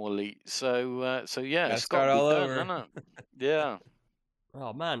original elite, so yeah, Gotta it's start got to all be done, over. isn't it? Yeah.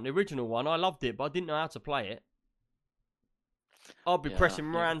 Oh, man, the original one, I loved it, but I didn't know how to play it. I'd be Yeah,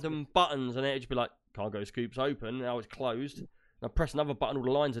 pressing yeah. random buttons and it'd just be like, cargo scoop's open, now it's closed. And I press another button, all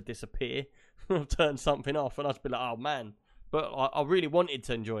the lines would disappear. I'll turn something off and I'd just be like, oh, man. But I really wanted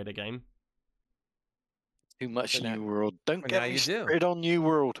to enjoy the game. Too much But now- New World. Don't but get now me you do. started on New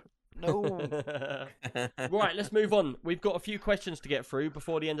World. No. Right, let's move on. We've got a few questions to get through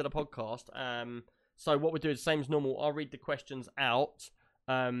before the end of the podcast. So what we'll do is same as normal. I'll read the questions out.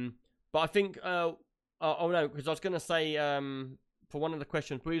 But I think, oh no, because I was going to say for one of the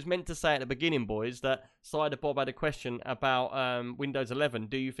questions, we was meant to say at the beginning, boys, that Cider Bob had a question about Windows 11.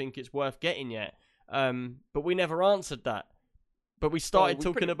 Do you think it's worth getting yet? But we never answered that. But we started we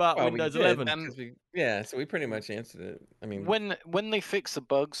talking pretty- about well, we Windows did, 11. 'cause yeah, so we pretty much answered it. I mean, When they fix the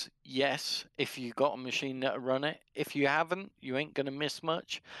bugs, yes, if you got a machine that'll run it. If you haven't, you ain't gonna miss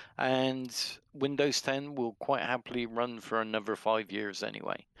much. And Windows 10 will quite happily run for another 5 years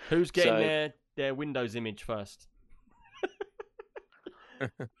anyway. Who's getting So- their Windows image first?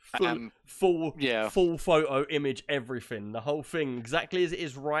 Um, Full yeah. full photo image, everything, the whole thing exactly as it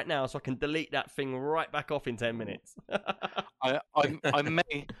is right now, so I can delete that thing right back off in 10 minutes.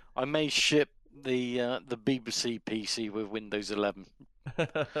 I may ship the BBC PC with Windows 11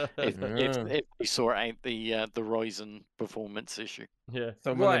 if they sort out the Ryzen performance issue. Yeah.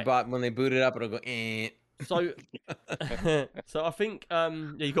 so Right. when they boot it up, it'll go. Eh. So, so I think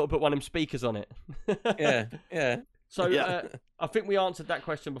you got to put one of them speakers on it. Yeah. So Yeah. I think we answered that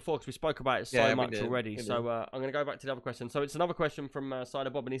question before because we spoke about it so Yeah, we much did. already. We So did. I'm going to go back to the other question. So it's another question from Cider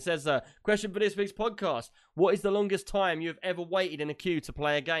Bob, and he says, "Question for this week's podcast: What is the longest time you have ever waited in a queue to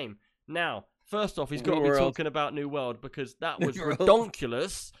play a game?" Now, first off, he's got to New be World. talking about New World because that was New World.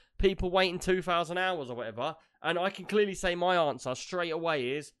 redonkulous. People waiting 2,000 hours or whatever, and I can clearly say my answer straight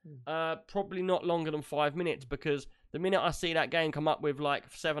away is probably not longer than 5 minutes because the minute I see that game come up with like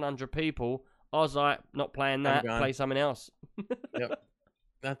 700 people. I was like, not playing that, gone. play something else. Yep.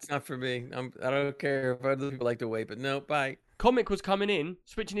 That's not for me. I don't care if other people like to wait, but no, bye. Comic was coming in,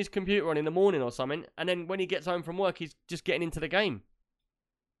 switching his computer on in the morning or something, and then when he gets home from work, he's just getting into the game.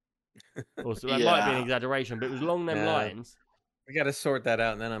 Also, that might be an Yeah. exaggeration, but it was along them Yeah. lines. We got to sort that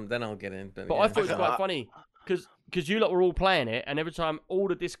out, and then I'll get in. But yeah. I thought it was I- quite funny because you lot were all playing it, and every time all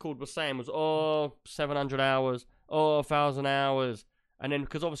the Discord was saying was, 700 hours, 1,000 hours. And then,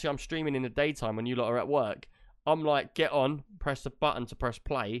 because obviously I'm streaming in the daytime when you lot are at work, I'm like, get on, press the button to press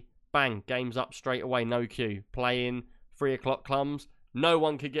play, bang, game's up straight away, no queue. Playing, 3 o'clock comes, no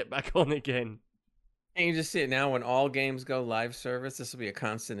one could get back on again. And you just see it now when all games go live service. This will be a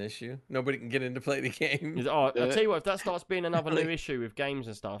constant issue. Nobody can get in to play the game. I'll tell you what, if that starts being another new issue with games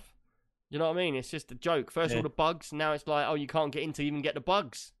and stuff, you know what I mean? It's just a joke. First, Yeah. all the bugs, now it's like, you can't get in to even get the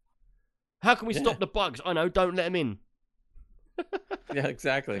bugs. How can we Yeah. stop the bugs? I know, don't let them in. Yeah,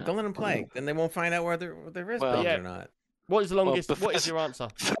 exactly. Don't let them play. Then they won't find out whether there is Well, bugs yeah. or not. What is the longest? but What is first- your answer?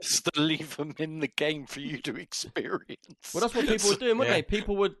 First to leave them in the game for you to experience. Well, that's what people were doing, weren't Yeah. they?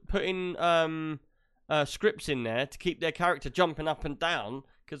 People would put in scripts in there to keep their character jumping up and down.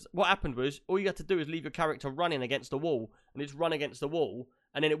 Because what happened was, all you had to do is leave your character running against the wall, and it's run against the wall,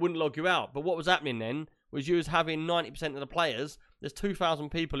 and then it wouldn't log you out. But what was happening then was you was having 90% of the players. There's 2,000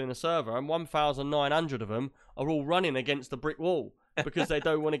 people in a server, and 1,900 of them are all running against the brick wall because they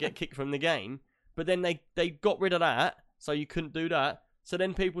don't want to get kicked from the game. But then they got rid of that, so you couldn't do that. So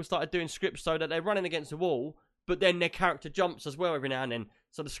then people started doing scripts so that they're running against the wall, but then their character jumps as well every now and then.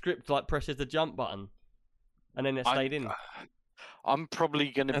 So the script like presses the jump button, and then it stayed in. I'm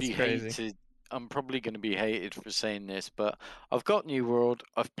probably going to That's be crazy. hated. I'm probably going to be hated for saying this, but I've got New World.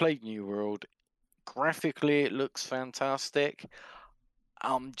 I've played New World. Graphically, it looks fantastic.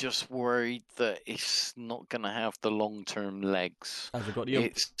 I'm just worried that it's not going to have the long-term legs. Has it got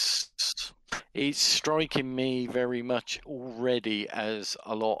the It's striking me very much already as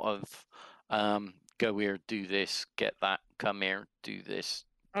a lot of go here, do this, get that, come here, do this.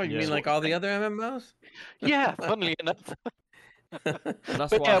 Oh, you Yeah. mean like all the other MMOs? Yeah, funnily enough. That's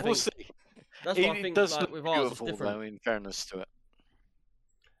But why yeah, I we'll think. see. That's why I It think does like, look with ours it's beautiful, different. though, in fairness to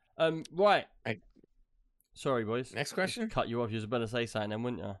it. Right. I- Sorry, boys. Next question? Cut you off. You was about to say something, then,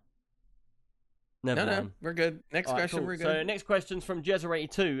 wouldn't you? Never No, mind. no, we're good. Next All right, question, cool. we're So good. next question's from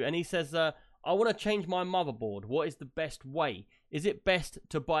Jezzer82, and he says, I want to change my motherboard. What is the best way? Is it best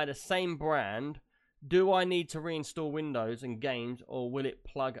to buy the same brand? Do I need to reinstall Windows and games, or will it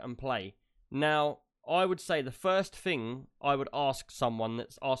plug and play? Now, I would say the first thing I would ask someone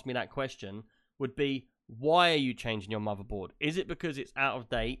that's asked me that question would be, why are you changing your motherboard? Is it because it's out of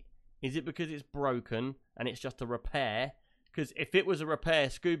date? Is it because it's broken and it's just a repair? Because if it was a repair,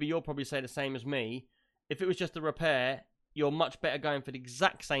 Scooby, you'll probably say the same as me. If it was just a repair, you're much better going for the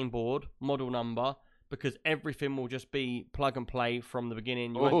exact same board, model number, because everything will just be plug and play from the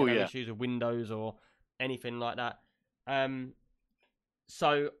beginning. You won't Oh, get no yeah. issues with Windows or anything like that.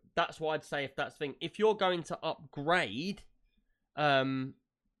 So that's why I'd say if that's the thing. If you're going to upgrade, Clean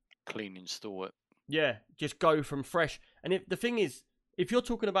install it. yeah, just go from fresh. And if the thing is, if you're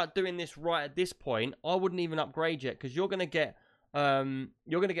talking about doing this right at this point, I wouldn't even upgrade yet because you're gonna get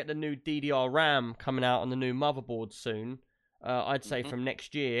the new DDR RAM coming out on the new motherboard soon. I'd say Mhm. from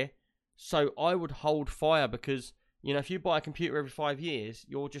next year. So I would hold fire because if you buy a computer every 5 years,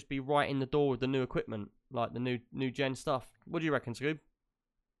 you'll just be right in the door with the new equipment, like the new gen stuff. What do you reckon, Scoob?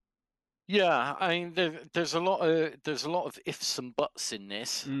 Yeah, I mean, there's a lot of ifs and buts in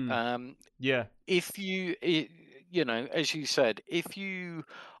this. Yeah, If you know, as you said, if you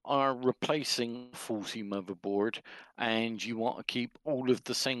are replacing a faulty motherboard and you want to keep all of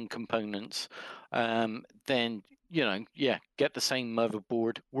the same components, then yeah, get the same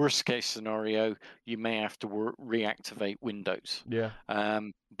motherboard. Worst case scenario, you may have to reactivate Windows, yeah,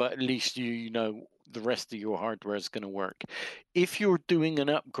 but at least you know the rest of your hardware is going to work. If you're doing an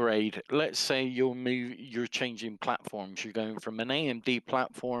upgrade, let's say you're changing platforms, you're going from an AMD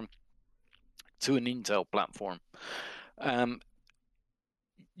platform to an Intel platform.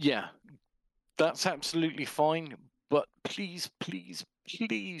 Yeah, that's absolutely fine. But please, please,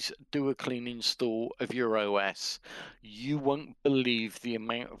 please do a clean install of your OS. You won't believe the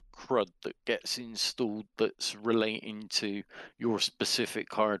amount of crud that gets installed that's relating to your specific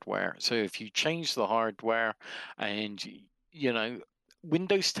hardware. So if you change the hardware and, you know,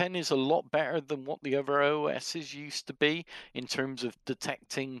 Windows 10 is a lot better than what the other OSs used to be in terms of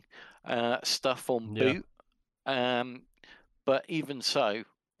detecting stuff on yeah. boot. But even so,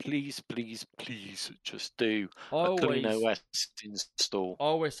 please, please, please just do I a clean always, OS install. I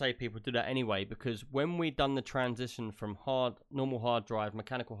always say people do that anyway, because when we done the transition from normal hard drive,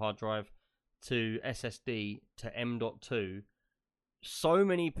 mechanical hard drive, to SSD to M.2, so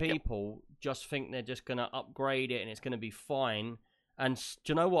many people just think they're just going to upgrade it and it's going to be fine. And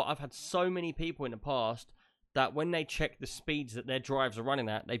do you know what? I've had so many people in the past that when they check the speeds that their drives are running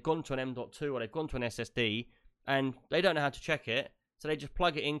at, they've gone to an M.2 or they've gone to an SSD and they don't know how to check it. So they just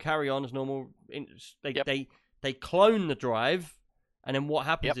plug it in, carry on as normal. They clone the drive, and then what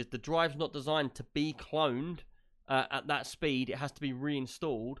happens is the drive's not designed to be cloned at that speed. It has to be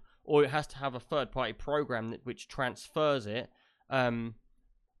reinstalled, or it has to have a third-party program which transfers it. And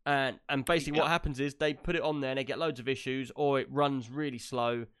basically what happens is they put it on there and they get loads of issues, or it runs really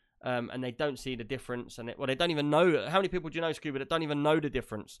slow, and they don't see the difference. And they don't even know. How many people do you know, Scuba, that don't even know the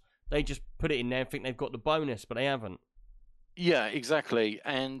difference? They just put it in there and think they've got the bonus, but they haven't. Yeah, exactly.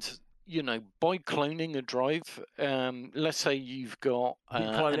 And by cloning a drive, let's say you've got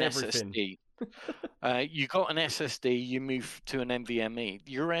Clone an everything. SSD. You got an SSD, you move to an NVMe.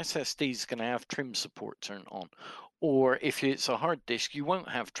 Your SSD is going to have trim support turned on. Or if it's a hard disk, you won't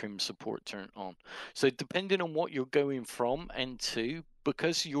have trim support turned on. So depending on what you're going from and to,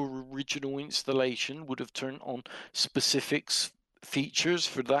 because your original installation would have turned on specific features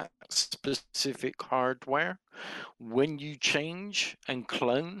for that specific hardware, when you change and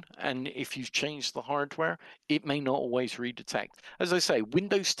clone, and if you've changed the hardware, it may not always redetect. As I say,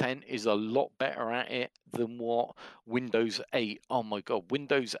 Windows 10 is a lot better at it than what Windows 8. Oh my God,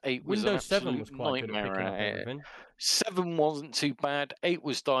 Windows 8 was Windows an 7 absolute was quite good at nightmare picking up at it. everything. 7 wasn't too bad. 8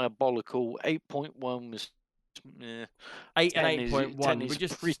 was diabolical. 8.1 was 8 and 10 8.1. is We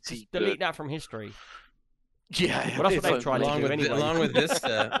just pretty delete good. that from history. Yeah, Well, that's what they've tried to along do with anyway. along with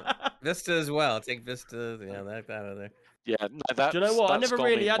Vista, Vista as well. Take Vista, that out of there. Yeah, no, that's, do you know what? I that's never gone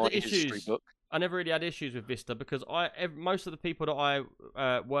really in had my the history issues. book. I never really had issues with Vista because most of the people that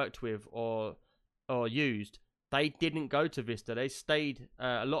I worked with or used, they didn't go to Vista. They stayed.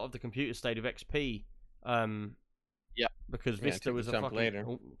 A lot of the computers stayed with XP. Yeah, because Vista was a fucking later.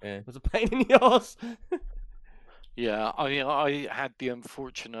 was a pain in the ass. Yeah, I had the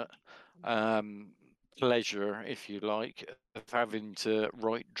unfortunate pleasure, if you like, of having to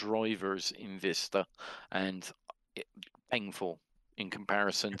write drivers in Vista, and painful in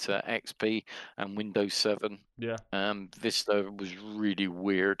comparison to XP and Windows 7. Yeah. Vista was really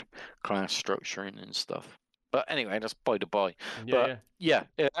weird class structuring and stuff. But anyway, that's by the by. Yeah,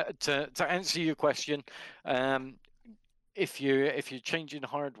 To answer your question, if you're changing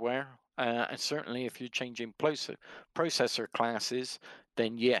hardware, and certainly if you're changing processor classes,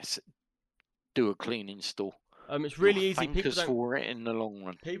 then yes, do a clean install. It's really easy. Thank us for it in the long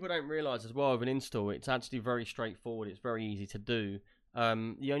run. People don't realise as well with an install, it's actually very straightforward. It's very easy to do.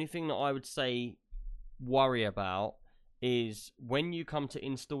 The only thing that I would say worry about is when you come to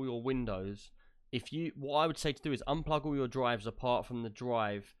install your Windows. What I would say to do is unplug all your drives apart from the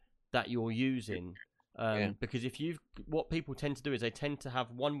drive that you're using. Because what people tend to do is they tend to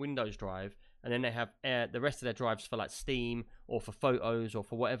have one Windows drive and then they have the rest of their drives for like Steam or for photos or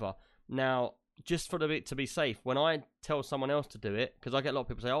for whatever. Now, just for it to be safe, when I tell someone else to do it, because I get a lot of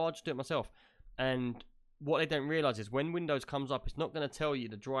people say, "Oh, I'll just do it myself," and what they don't realize is when Windows comes up, it's not going to tell you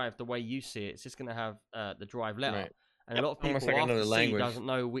the drive the way you see it. It's just going to have the drive letter, Right. and a lot of people after C doesn't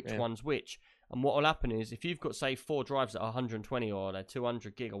know which one's which. And what will happen is if you've got say 4 drives that are 120 or they're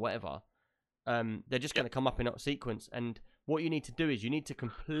 200 gig or whatever. They're just going to come up in a sequence, and what you need to do is you need to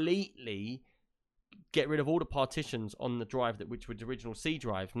completely get rid of all the partitions on the drive which was the original C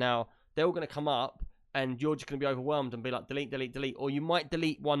drive. Now they're all going to come up, and you're just going to be overwhelmed and be like delete, delete, delete, or you might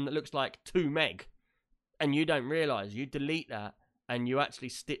delete one that looks like 2 meg, and you don't realize you delete that, and you actually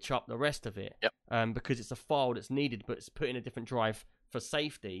stitch up the rest of it. Yep. Because it's a file that's needed, but it's put in a different drive for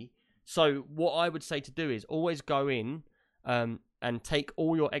safety. So what I would say to do is always go in and take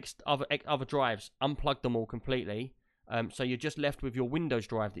all your other drives, unplug them all completely. So you're just left with your Windows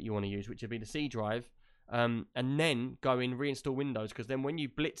drive that you want to use, which would be the C drive. And then go in, reinstall Windows, because then when you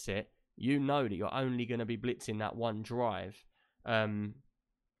blitz it, you know that you're only going to be blitzing that one drive.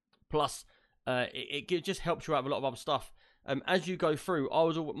 Plus, it just helps you out with a lot of other stuff. As you go through,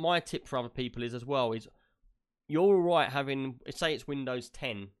 my tip for other people is you're all right having, say it's Windows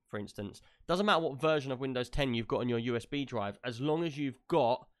 10, for instance. Doesn't matter what version of Windows 10 you've got on your USB drive, as long as you've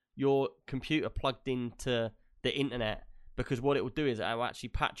got your computer plugged into the internet, because what it will do is it will actually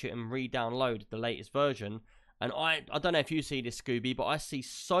patch it and re-download the latest version. And I don't know if you see this, Scooby, but I see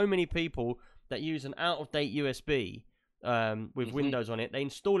so many people that use an out-of-date USB with Windows on it. They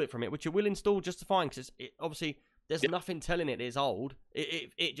install it from it, which it will install just fine, because obviously there's nothing telling it it's old.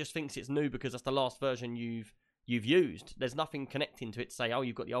 It just thinks it's new because that's the last version you've used. There's nothing connecting to it to say, oh,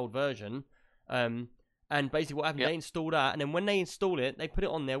 you've got the old version. And basically what happens, they install that, and then when they install it, they put it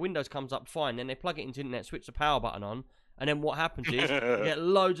on there, Windows comes up fine, then they plug it into the internet, switch the power button on, and then what happens is you get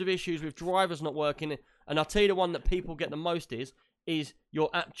loads of issues with drivers not working. And I'll tell you the one that people get the most is your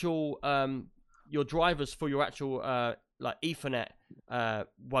actual your drivers for your actual like Ethernet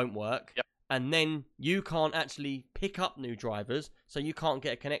won't work. Yep. And then you can't actually pick up new drivers, so you can't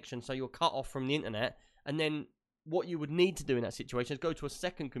get a connection, so you're cut off from the internet. And then what you would need to do in that situation is go to a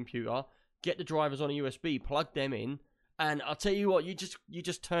second computer, get the drivers on a USB, plug them in, and I'll tell you what, you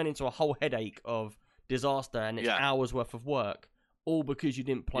just turn into a whole headache of disaster, and it's hours worth of work, all because you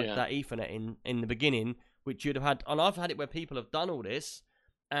didn't plug that Ethernet in the beginning, which you'd have had. And I've had it where people have done all this,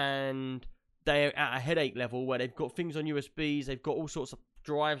 and they're at a headache level where they've got things on USBs, they've got all sorts of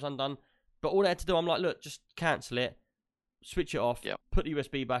drives undone, but all they had to do, I'm like, look, just cancel it, switch it off, put the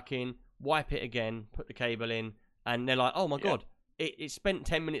USB back in, wipe it again, put the cable in, and they're like, oh my god, it spent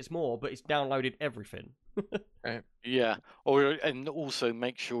 10 minutes more, but it's downloaded everything. Right. Yeah, and also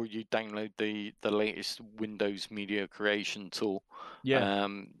make sure you download the latest Windows Media Creation tool. Yeah.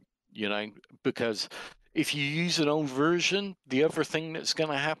 You know, because if you use an old version, the other thing that's going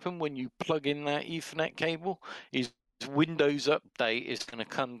to happen when you plug in that Ethernet cable is Windows Update is going to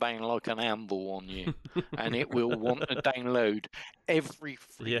come down like an anvil on you, and it will want to download every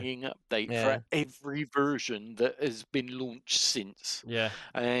freaking update for every version that has been launched since. Yeah.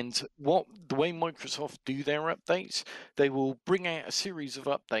 And the way Microsoft do their updates, they will bring out a series of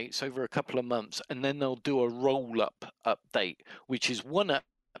updates over a couple of months, and then they'll do a roll-up update, which is one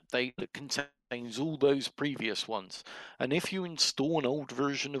update that contains all those previous ones. And if you install an old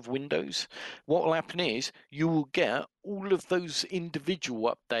version of Windows, what will happen is you will get all of those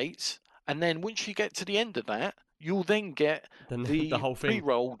individual updates, and then once you get to the end of that, you'll then get the whole thing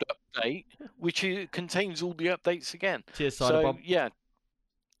pre-rolled update, which contains all the updates again. Cheers, so yeah,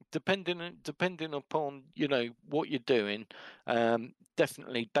 depending upon what you're doing,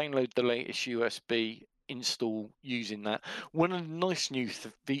 definitely download the latest USB, install using that. One of the nice new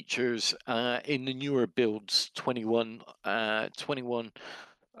features in the newer builds, 21,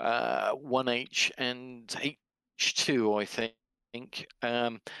 1H and H2, I think,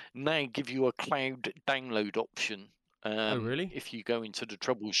 now give you a cloud download option. Oh, really? If you go into the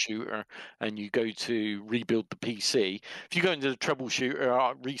troubleshooter and you go to rebuild the PC, if you go into the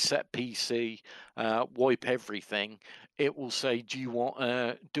troubleshooter, reset PC, wipe everything, it will say, do you want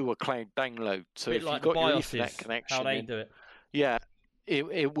to do a cloud download? So if like you've got your BIOS Ethernet connection, how they do it. Yeah,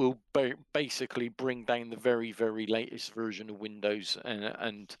 it will basically bring down the very, very latest version of Windows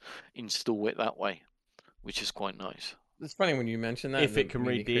and install it that way, which is quite nice. It's funny when you mention that. If it can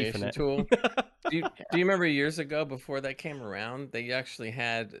read the Ethernet tool. Do you remember years ago, before that came around, they actually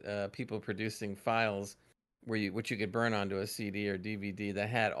had people producing files which you could burn onto a CD or DVD that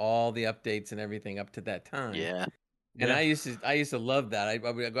had all the updates and everything up to that time. Yeah. And I used to love that. I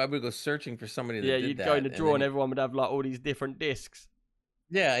would go searching for somebody that did that. You'd go in the drawer and everyone would have like all these different discs.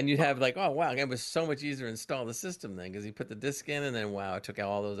 Yeah, and you'd have like, oh wow, it was so much easier to install the system then, because you put the disc in and then wow, it took out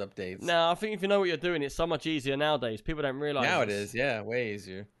all those updates. No, I think if you know what you're doing, it's so much easier nowadays. People don't realize. Now it is, yeah, way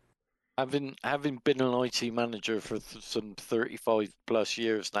easier. Having been an IT manager for some 35 plus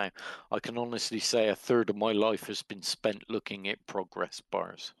years now, I can honestly say a third of my life has been spent looking at progress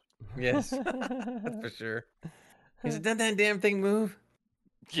bars. Yes, that's for sure. Has it done that damn thing move?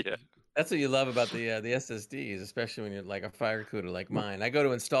 Yeah. That's what you love about the SSDs, especially when you're like a fire cooler like mine. I go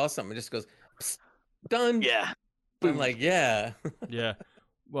to install something, it just goes, psst, Done. Yeah. I'm like, yeah. Yeah.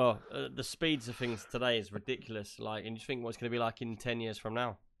 Well, the speeds of things today is ridiculous. Like, and you think what it's going to be like in 10 years from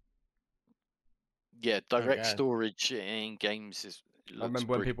now. Yeah, direct God. storage in games is. I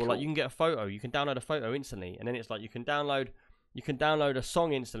remember when people were like, you can get a photo, you can download a photo instantly, and then it's like you can download a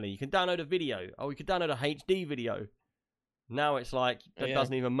song instantly, you can download a video, you can download a HD video. Now it's like that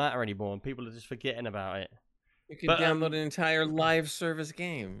doesn't even matter anymore, and people are just forgetting about it. You can download an entire live service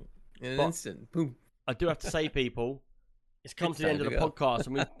game in an instant. Boom. I do have to say, people, it's come to the end of the podcast,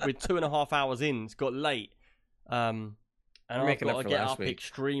 and we're 2.5 hours in. It's got late, and I've got to get up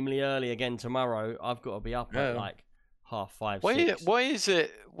extremely early again tomorrow. I've got to be up at like 5:30, 6.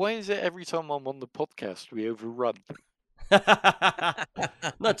 Why is it every time I'm on the podcast we overrun?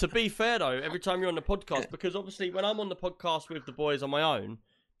 No, to be fair though, every time you're on the podcast, because obviously when I'm on the podcast with the boys on my own,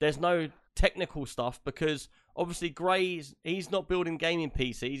 there's no technical stuff because obviously he's not building gaming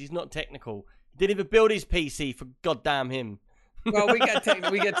PCs. He's not technical. He didn't even build his PC, for goddamn him. Well, we get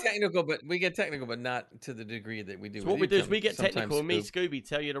technical, but not to the degree that we do. So what we do is we get technical, and me and Scooby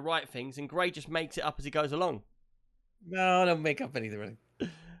tell you the right things, and Gray just makes it up as he goes along. No, don't make up anything.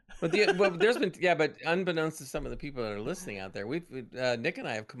 But there's been but unbeknownst to some of the people that are listening out there, Nick and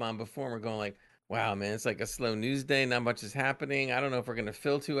I have come on before, and we're going like, wow, man, it's like a slow news day. Not much is happening. I don't know if we're gonna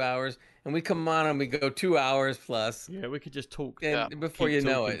fill 2 hours, and we come on and we go 2 hours plus. Yeah, we could just talk. And before you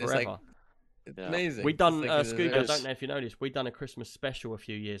know it, it's like. It's amazing. We done Scooby. I don't know if you noticed. We done a Christmas special a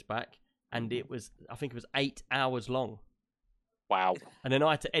few years back, and I think it was 8 hours long. Wow! And then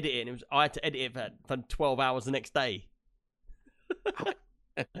I had to edit it, and I had to edit it for 12 hours the next day.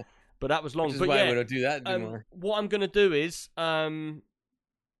 But that was long. Which is but why yeah, we don't do that anymore. What I'm gonna do is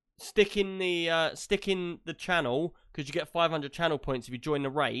stick in the channel, because you get 500 channel points if you join the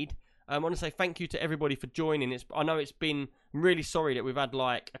raid. I want to say thank you to everybody for joining. I know it's been. I'm really sorry that we've had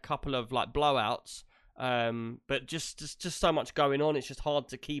like a couple of like blowouts, but just so much going on. It's just hard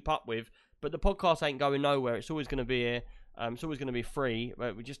to keep up with. But the podcast ain't going nowhere. It's always going to be here. It's always going to be free.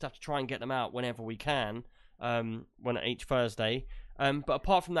 But we just have to try and get them out whenever we can. Each Thursday. But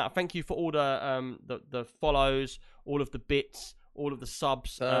apart from that, thank you for all the follows, all of the bits, all of the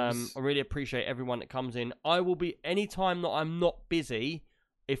subs. I really appreciate everyone that comes in. I will be anytime that I'm not busy.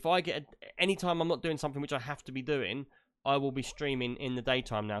 If I get anytime I'm not doing something which I have to be doing, I will be streaming in the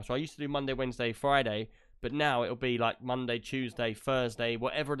daytime now. So I used to do Monday, Wednesday, Friday, but now it'll be like Monday, Tuesday, Thursday,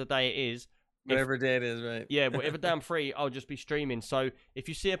 whatever the day it is. Whatever day it is, right? Yeah, whatever day I'm free, I'll just be streaming. So if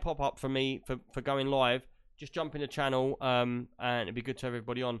you see a pop up for me for going live, just jump in the channel, and it'd be good to have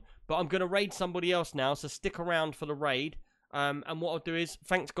everybody on. But I'm going to raid somebody else now, so stick around for the raid. And what I'll do is,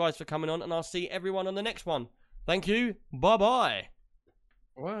 thanks guys for coming on, and I'll see everyone on the next one. Thank you. Bye-bye.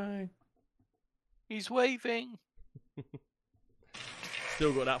 Why? He's waving.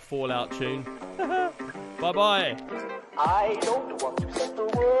 Still got that Fallout tune. Bye-bye. I don't want to set the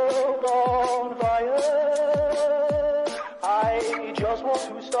world on fire. I just want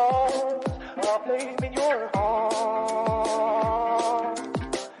to start a flame in your heart.